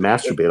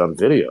masturbate on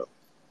video."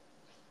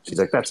 She's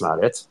like, "That's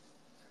not it.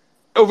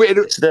 Oh, wait,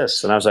 it's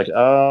this." And I was like,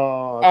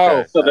 "Oh,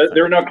 okay." So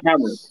there are no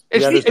cameras.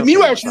 And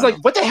meanwhile, she's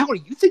like, "What the hell are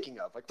you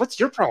thinking of? Like, what's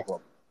your problem,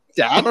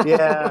 Dad?"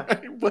 Yeah,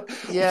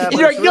 yeah.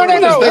 You're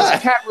like, no.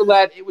 It's chat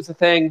roulette. It was a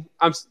thing.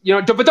 But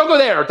don't go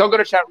there. Don't go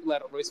to chat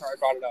roulette. I'm really sorry I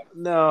brought it up.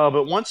 No,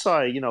 but once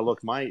I,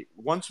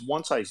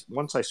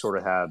 once I sort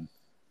of had,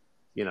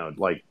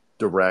 like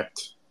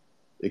direct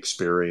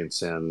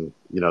experience in,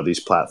 these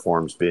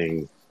platforms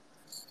being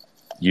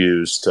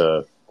used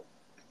to,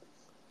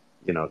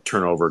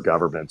 turn over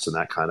governments and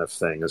that kind of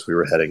thing, as we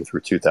were heading through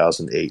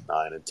 2008,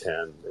 9, and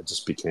 10, it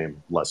just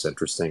became less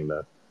interesting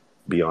to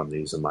be on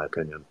these, in my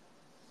opinion.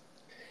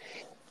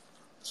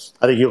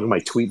 I think you look at my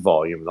tweet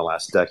volume in the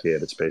last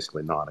decade, it's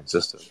basically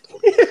non-existent.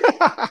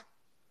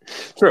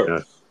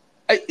 True.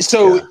 I think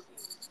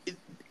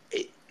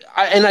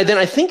that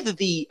I think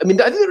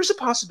there's a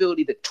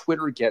possibility that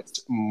Twitter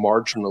gets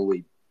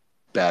marginally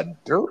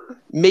better.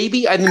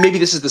 Maybe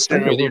this is the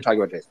scenario that you're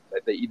talking about, Jason.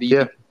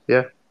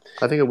 Yeah,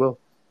 I think it will.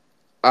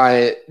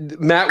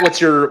 Matt,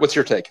 what's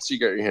your take? So you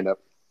got your hand up.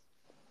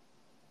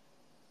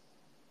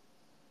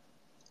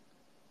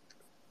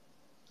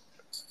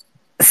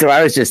 So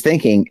I was just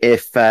thinking,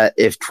 if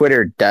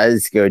Twitter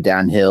does go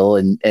downhill,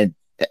 and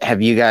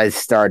have you guys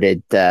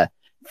started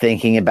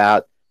thinking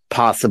about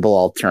possible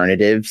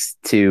alternatives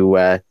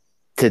to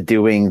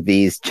doing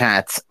these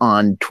chats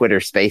on Twitter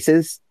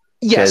Spaces?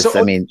 Yeah, so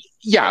I mean,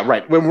 yeah,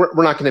 right.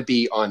 We're not going to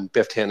be on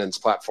Biff Tannen's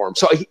platform.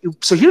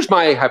 So here's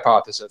my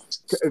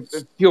hypothesis.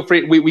 Feel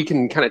free. We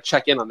can kind of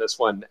check in on this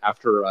one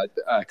after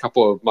a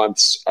couple of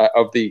months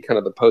of the kind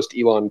of the post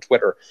Elon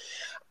Twitter.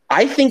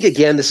 I think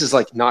again, this is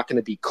like not going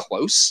to be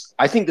close.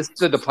 I think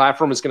the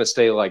platform is going to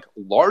stay like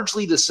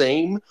largely the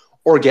same,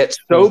 or get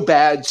so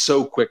bad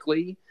so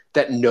quickly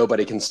that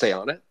nobody can stay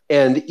on it.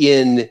 And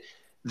in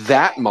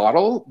that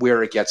model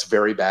where it gets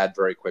very bad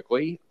very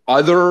quickly,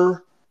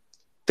 other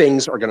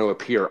things are going to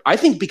appear. I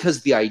think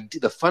because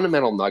the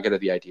fundamental nugget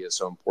of the idea is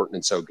so important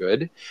and so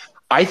good,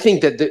 I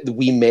think that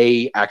we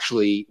may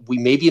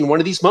be in one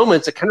of these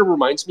moments. It kind of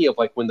reminds me of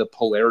like when the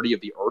polarity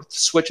of the Earth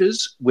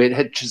switches, which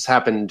had just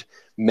happened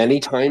many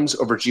times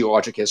over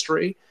geologic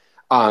history.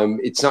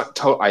 It's not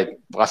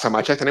last time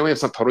I checked anyway,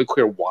 it's not totally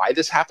clear why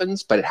this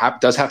happens, but it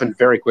does happen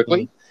very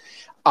quickly.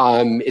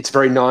 It's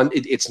very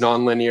it's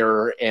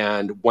nonlinear,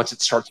 and once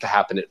it starts to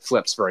happen, it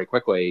flips very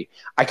quickly.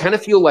 I kind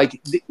of feel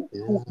like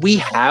we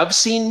have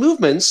seen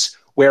movements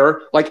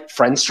where like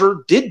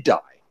Friendster did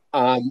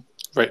die.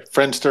 Right,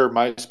 Friendster,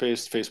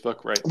 MySpace,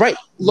 Facebook, right? Right,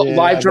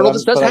 live journal.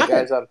 This does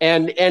happen,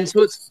 and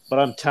so it's.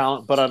 But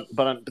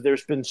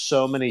there's been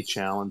so many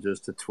challenges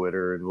to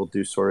Twitter, and we'll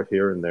do sort of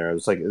here and there.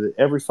 It's like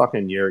every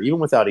fucking year, even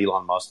without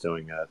Elon Musk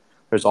doing it,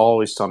 there's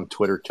always some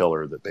Twitter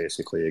killer that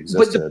basically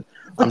existed.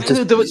 But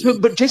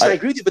Jason, I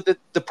agree with you. But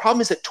the problem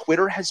is that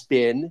Twitter has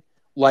been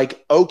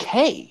like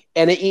okay,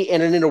 and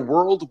in a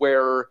world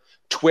where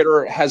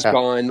Twitter has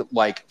gone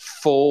like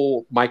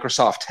full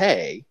Microsoft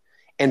hey.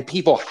 And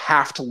people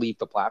have to leave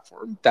the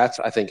platform. That's,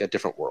 I think, a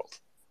different world.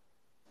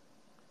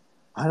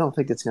 I don't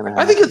think it's going to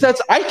happen.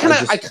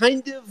 I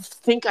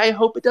think I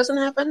hope it doesn't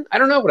happen. I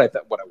don't know what I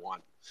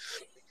want.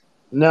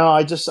 No,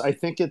 I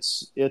think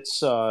it's.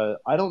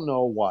 I don't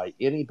know why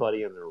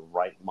anybody in their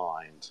right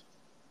mind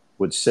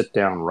would sit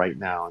down right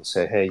now and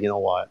say, "Hey, you know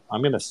what?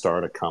 I'm going to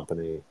start a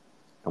company,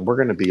 and we're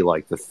going to be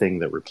like the thing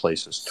that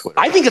replaces Twitter."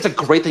 I think it's a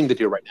great thing to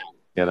do right now.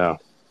 You know.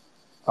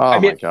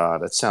 Oh my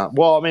God! It sounds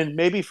well. I mean,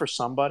 maybe for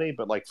somebody,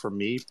 but like for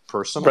me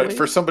personally, right?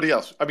 For somebody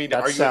else. I mean,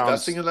 are you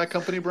investing in that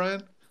company,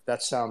 Brian?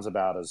 That sounds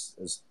about as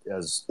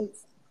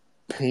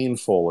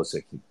painful as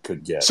it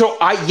could get. So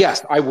I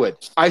would.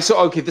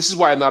 Okay. This is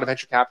why I'm not a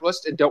venture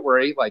capitalist, and don't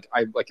worry. We're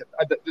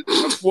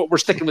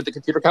sticking with the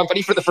computer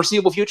company for the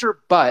foreseeable future.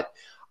 But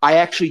I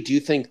actually do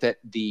think that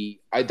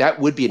that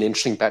would be an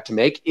interesting bet to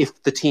make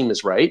if the team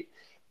is right.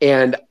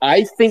 And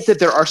I think that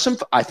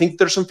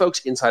there's some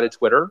folks inside of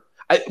Twitter.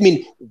 I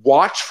mean,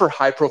 watch for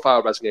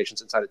high-profile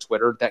resignations inside of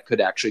Twitter that could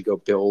actually go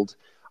build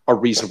a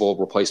reasonable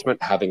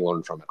replacement, having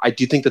learned from it. I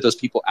do think that those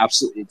people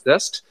absolutely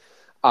exist,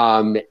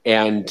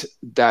 and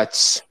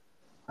that's.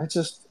 I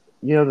just,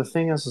 the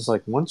thing is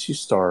like once you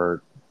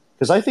start,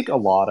 because I think a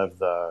lot of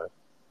the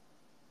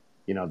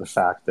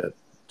fact that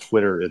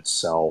Twitter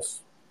itself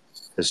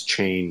has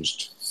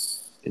changed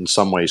in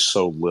some ways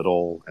so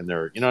little, and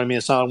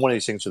it's not one of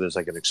these things where there's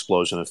like an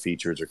explosion of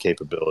features or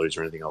capabilities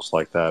or anything else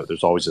like that.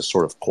 There's always this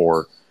sort of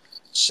core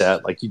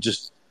set.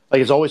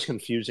 It's always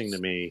confusing to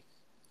me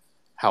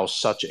how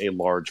such a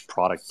large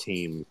product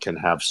team can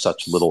have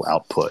such little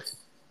output.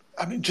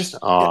 I mean,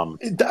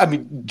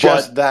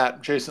 that,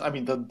 Jason. I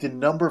mean, the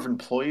number of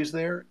employees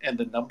there and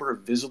the number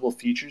of visible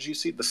features you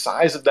see, the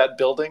size of that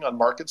building on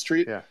Market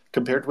Street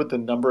compared with the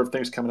number of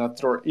things coming out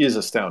the door is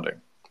astounding.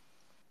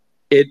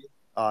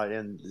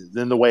 And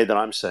then the way that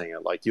I'm saying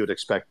it, like you would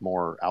expect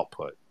more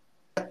output.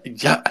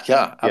 Yeah,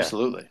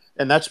 absolutely.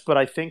 But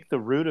I think the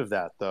root of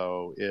that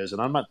though is,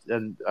 and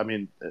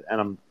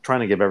I'm trying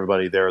to give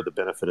everybody there the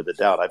benefit of the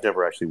doubt. I've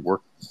never actually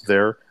worked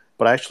there,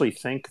 but I actually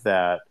think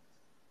that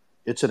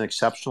it's an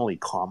exceptionally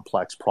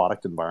complex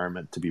product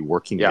environment to be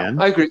working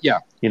in. I agree. Yeah.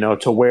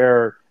 To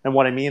where, and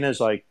what I mean is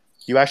like,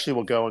 you actually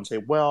will go and say,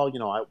 well,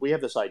 we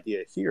have this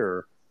idea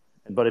here,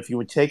 but if you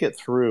would take it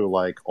through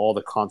like all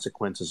the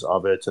consequences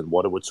of it and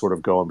what it would sort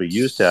of go and be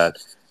used at,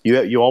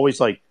 you always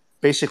like,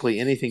 basically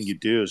anything you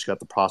do has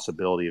got the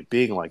possibility of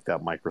being like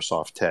that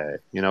Microsoft Tay.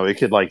 It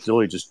could like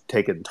literally just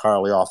take it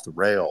entirely off the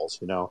rails,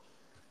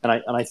 and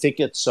I think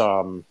it's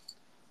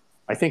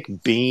I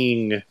think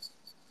being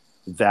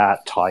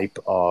that type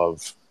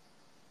of,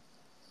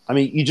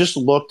 you just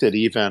looked at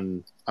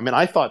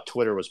I thought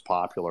Twitter was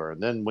popular,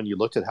 and then when you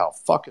looked at how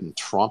fucking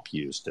Trump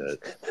used it,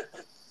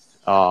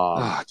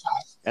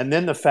 and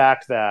then the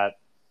fact that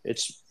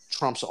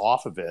Trump's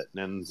off of it,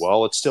 and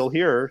well, it's still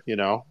here,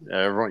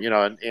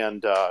 everyone,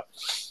 and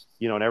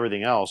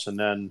everything else, and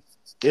then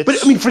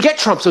forget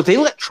Trump. So if they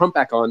let Trump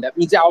back on, that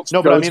means Alex.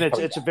 No, but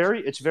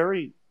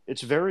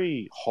it's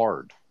very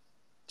hard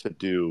to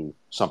do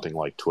something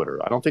like Twitter.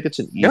 I don't think it's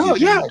an easy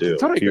thing to do.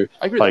 Totally.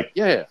 I agree. Like,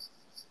 yeah.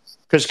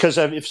 Because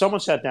if someone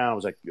sat down and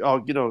was like,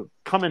 oh,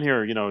 come in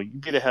here, you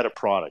get ahead of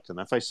product. And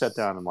if I sat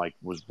down and like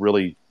was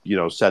really,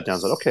 sat down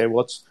and said, okay,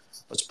 well,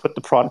 let's put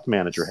the product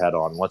manager hat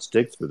on. Let's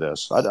dig through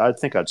this. I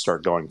think I'd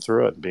start going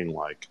through it and being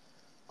like,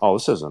 oh,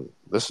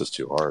 this is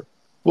too hard.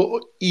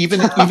 Well,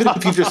 even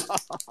if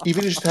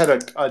you just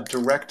had a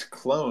direct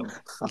clone,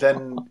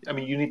 then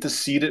you need to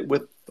seed it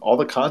with all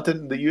the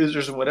content, the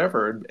users, and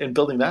whatever. And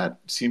building that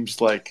seems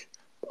like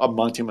a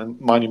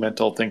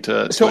monumental thing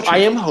to. So I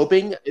am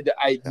hoping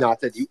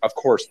not that of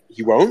course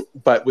he won't,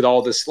 but with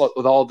all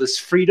this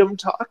freedom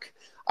talk,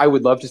 I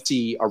would love to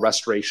see a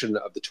restoration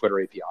of the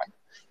Twitter API,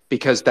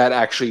 because that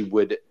actually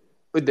would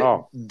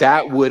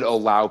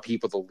allow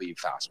people to leave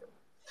faster.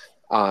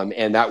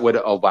 And that would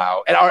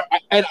allow,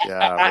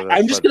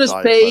 I'm just going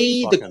to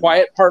say the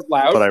quiet part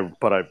loud.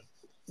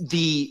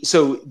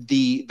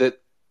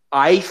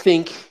 I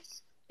think,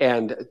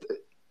 and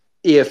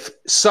if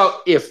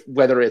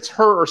whether it's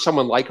her or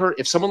someone like her,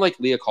 if someone like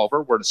Leah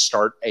Culver were to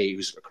start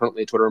who's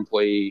currently a Twitter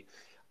employee,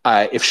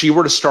 if she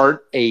were to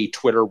start a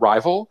Twitter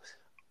rival,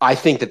 I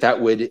think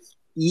that would.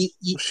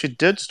 She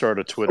did start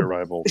a Twitter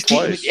rival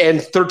twice,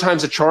 and third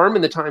time's a charm,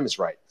 and the time is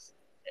right.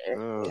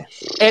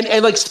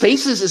 And like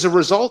Spaces is a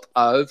result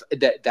of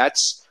that.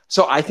 That's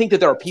so. I think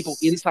that there are people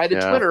inside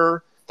of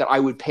Twitter that I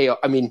would pay.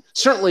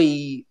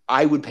 Certainly,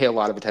 I would pay a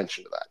lot of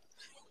attention to that.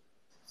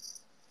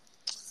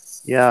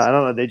 Yeah, I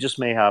don't know. They just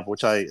may have,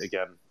 which I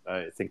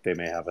think they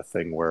may have a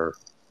thing where,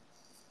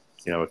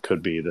 it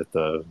could be that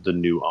the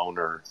new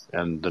owner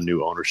and the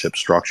new ownership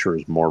structure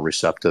is more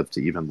receptive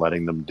to even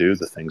letting them do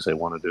the things they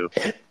want to do.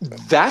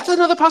 That's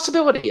another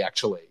possibility,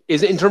 actually,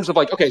 is in terms of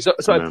like, okay, so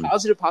a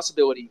positive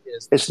possibility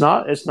is it's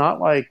not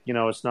like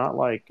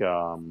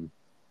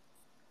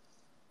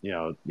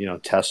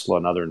Tesla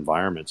and other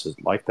environments is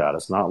like that.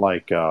 It's not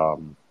like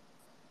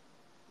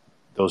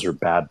those are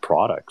bad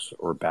products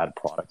or bad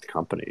product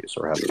companies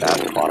or have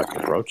bad product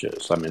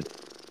approaches.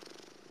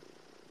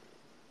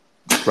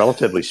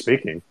 Relatively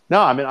speaking.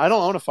 No, I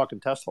don't own a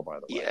fucking Tesla, by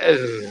the way.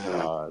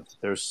 Yeah.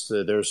 There's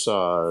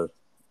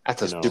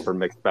that's a super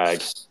mixed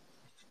bag.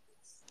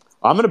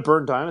 I'm going to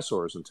burn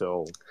dinosaurs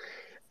until,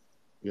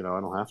 I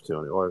don't have to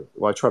anymore.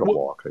 Well, I try to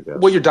walk, I guess.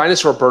 Well, your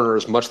dinosaur burner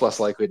is much less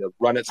likely to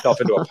run itself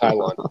into a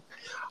pylon. All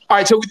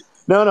right, so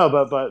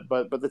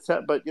but the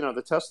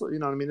Tesla,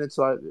 it's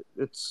like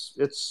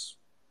it's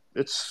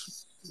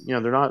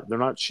they're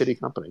not shitty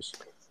companies.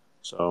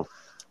 So,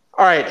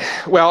 all right.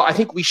 Well, I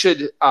think we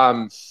should.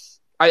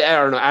 I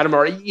don't know, Adam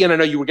or Ian. I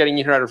know you were getting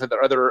in here for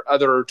the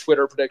other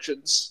Twitter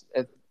predictions.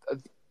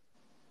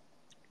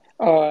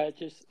 I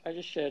just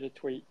shared a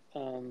tweet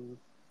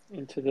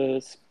into the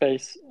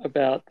space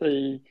about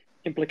the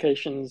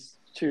implications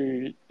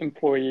to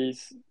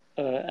employees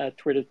at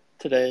Twitter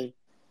today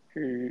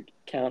who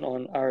count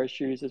on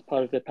RSUs as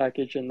part of their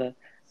package, and the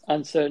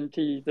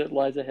uncertainty that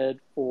lies ahead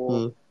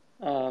for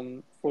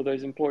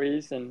those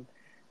employees. And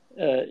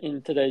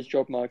in today's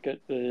job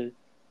market, the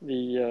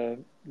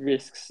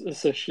risks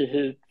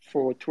associated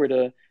for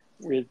Twitter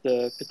with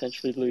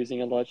potentially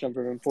losing a large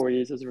number of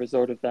employees as a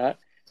result of that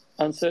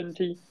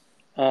uncertainty.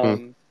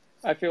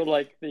 I feel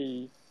like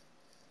there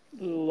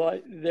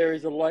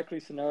is a likely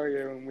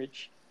scenario in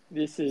which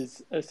this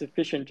is a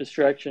sufficient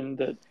distraction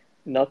that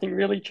nothing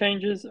really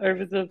changes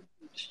over the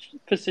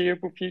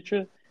foreseeable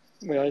future.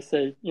 Where I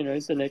say,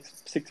 the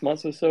next 6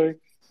 months or so,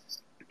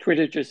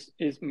 Twitter just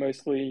is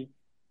mostly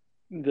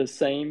the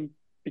same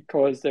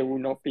because there will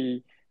not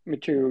be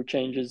material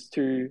changes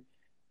to.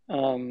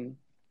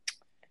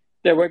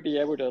 They won't be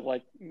able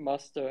to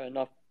muster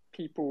enough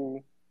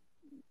people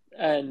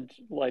and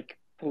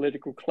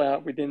political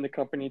clout within the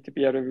company to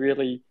be able to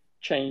really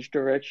change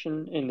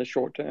direction in the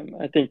short term.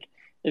 I think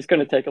it's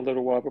going to take a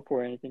little while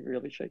before anything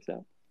really shakes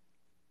out.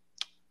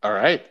 All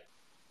right.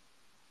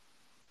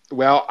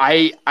 Well,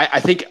 I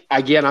think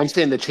again I'm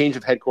saying the change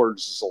of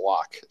headquarters is a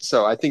lock.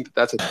 So I think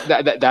that's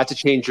a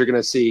change you're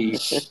going to see.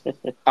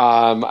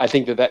 I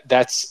think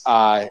that's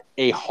a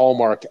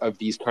hallmark of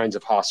these kinds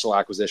of hostile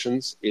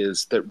acquisitions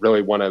is that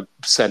really want to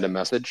send a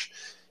message.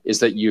 Is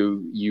that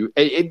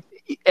and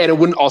it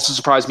wouldn't also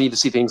surprise me to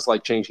see things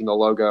like changing the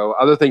logo,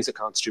 other things that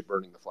constitute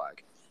burning the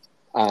flag.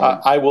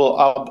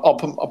 I'll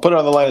put it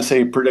on the line and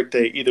say predict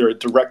either a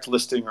direct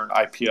listing or an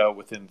IPO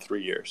within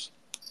 3 years.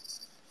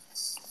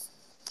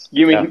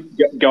 You mean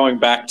going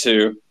back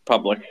to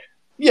public?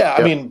 Yeah,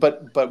 I mean,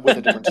 but with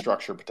a different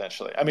structure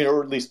potentially. I mean,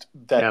 or at least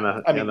that.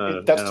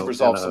 That's to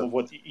resolve some of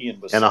what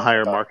Ian was saying. And a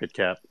higher market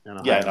cap.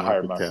 And a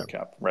higher market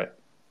cap. Right.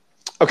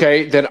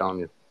 Okay, then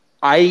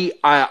I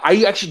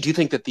actually do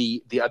think that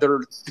the other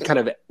kind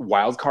of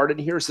wild card in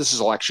here is this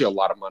is actually a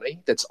lot of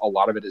money. That's a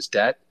lot of it is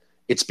debt.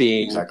 It's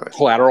being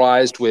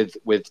collateralized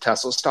with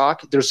Tesla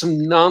stock. There's some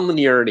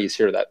nonlinearities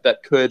here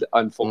that could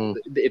unfold.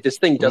 If this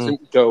thing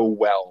doesn't go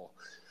well,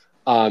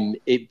 other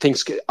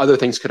things could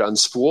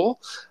unspool.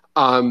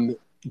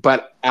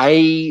 But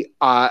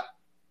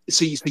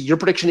so your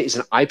prediction is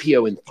an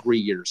IPO in 3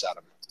 years,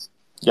 Adam.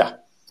 Yeah.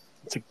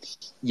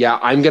 Yeah,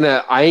 I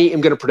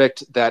am gonna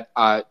predict that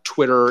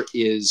Twitter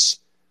is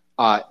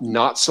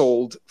not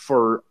sold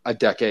for a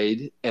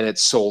decade, and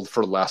it's sold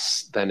for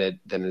less than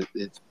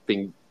it's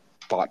being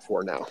bought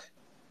for now.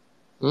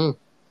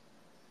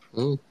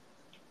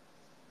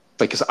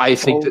 Because I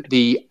think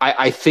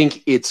I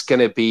think it's going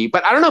to be,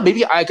 but I don't know.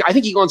 Maybe I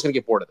think Elon's going to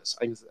get bored of this.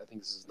 I think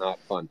this is not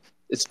fun.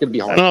 It's going to be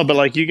hard. No, but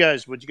like you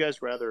guys personally,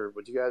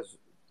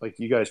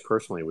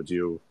 would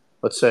you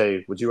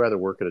rather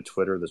work at a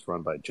Twitter that's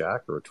run by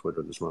Jack or a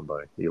Twitter that's run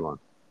by Elon?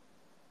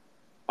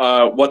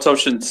 What's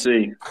option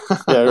C?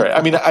 Yeah, right.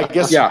 I mean, I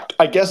guess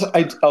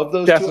of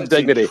those Death two, with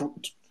dignity.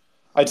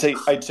 I'd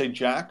say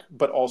Jack,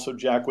 but also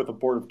Jack with a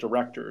board of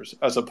directors,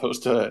 as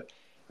opposed to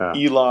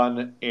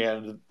Elon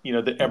and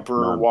the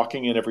emperor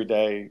walking in every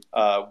day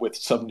with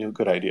some new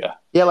good idea.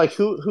 Yeah, like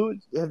who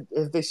have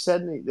they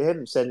said? They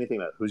haven't said anything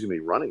about who's going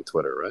to be running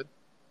Twitter, right?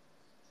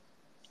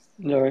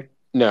 No.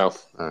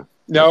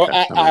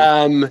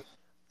 No.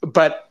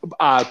 But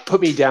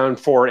put me down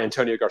for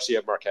Antonio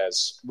Garcia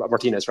Martinez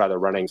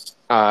running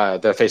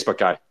the Facebook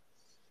guy.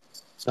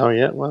 Oh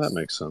yeah, well that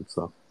makes sense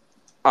though.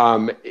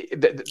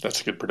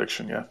 That's a good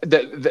prediction. Yeah,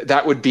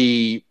 that would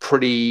be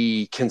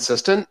pretty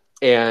consistent,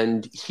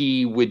 and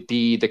he would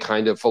be the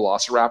kind of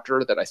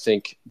velociraptor that I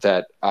think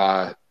that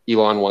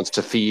Elon wants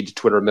to feed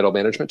Twitter middle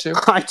management to.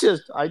 I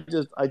just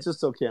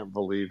still can't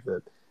believe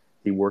that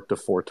he worked a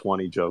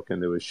 420 joke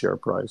into his share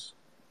price.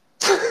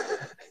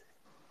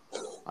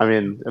 I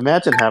mean,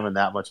 imagine having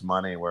that much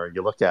money where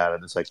you look at it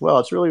and it's like, well,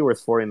 it's really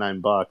worth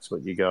 $49,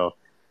 but you go,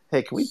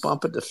 hey, can we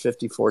bump it to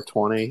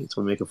 54.20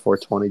 so we make a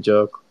 420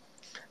 joke?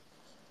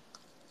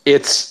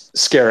 It's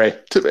scary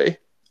to me.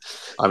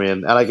 I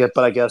mean, and I guess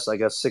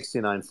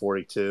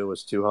 69.42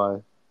 was too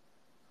high.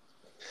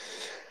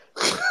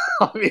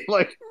 I mean,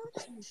 like,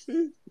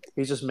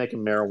 he's just making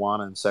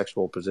marijuana and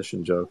sexual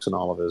position jokes in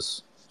all of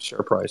his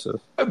share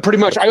prices. Pretty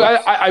much.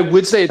 I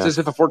would say it's as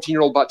if a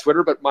 14-year-old bought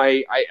Twitter, but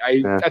I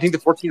think the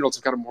 14-year-olds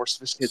have got a more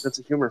sophisticated sense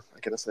of humor, I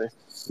gotta say.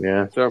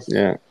 Yeah. So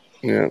yeah.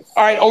 All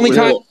right, only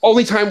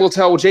time will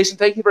tell. Well, Jason,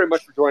 thank you very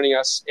much for joining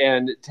us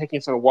and taking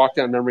us on a walk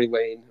down memory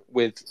lane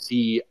with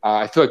the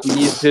I feel like we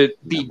need to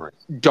be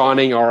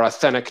donning our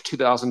authentic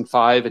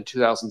 2005 and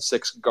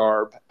 2006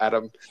 garb,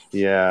 Adam.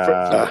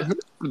 Yeah.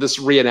 For this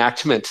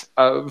reenactment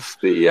of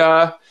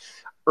the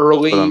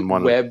early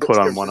web. Put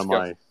on one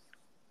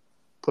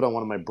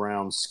of my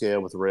brown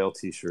Scale with Rail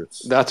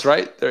t-shirts. That's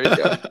right. There you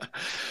go.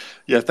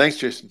 Yeah, thanks,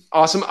 Jason.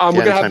 Awesome.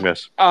 We're gonna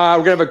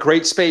have a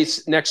great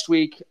space next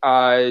week.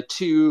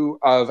 Two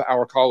of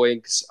our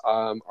colleagues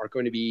are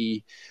going to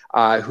be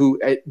who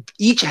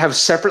each have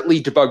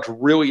separately debugged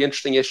really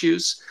interesting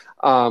issues.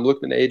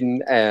 Luke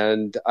Manaden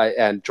and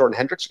Jordan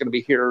Hendricks are going to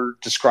be here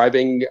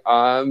describing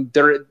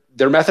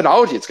their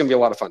methodology. It's going to be a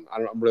lot of fun.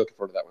 I'm really looking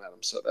forward to that one,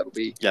 Adam. So that'll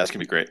be it's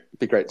going to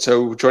be great.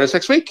 So join us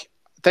next week.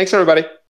 Thanks, everybody.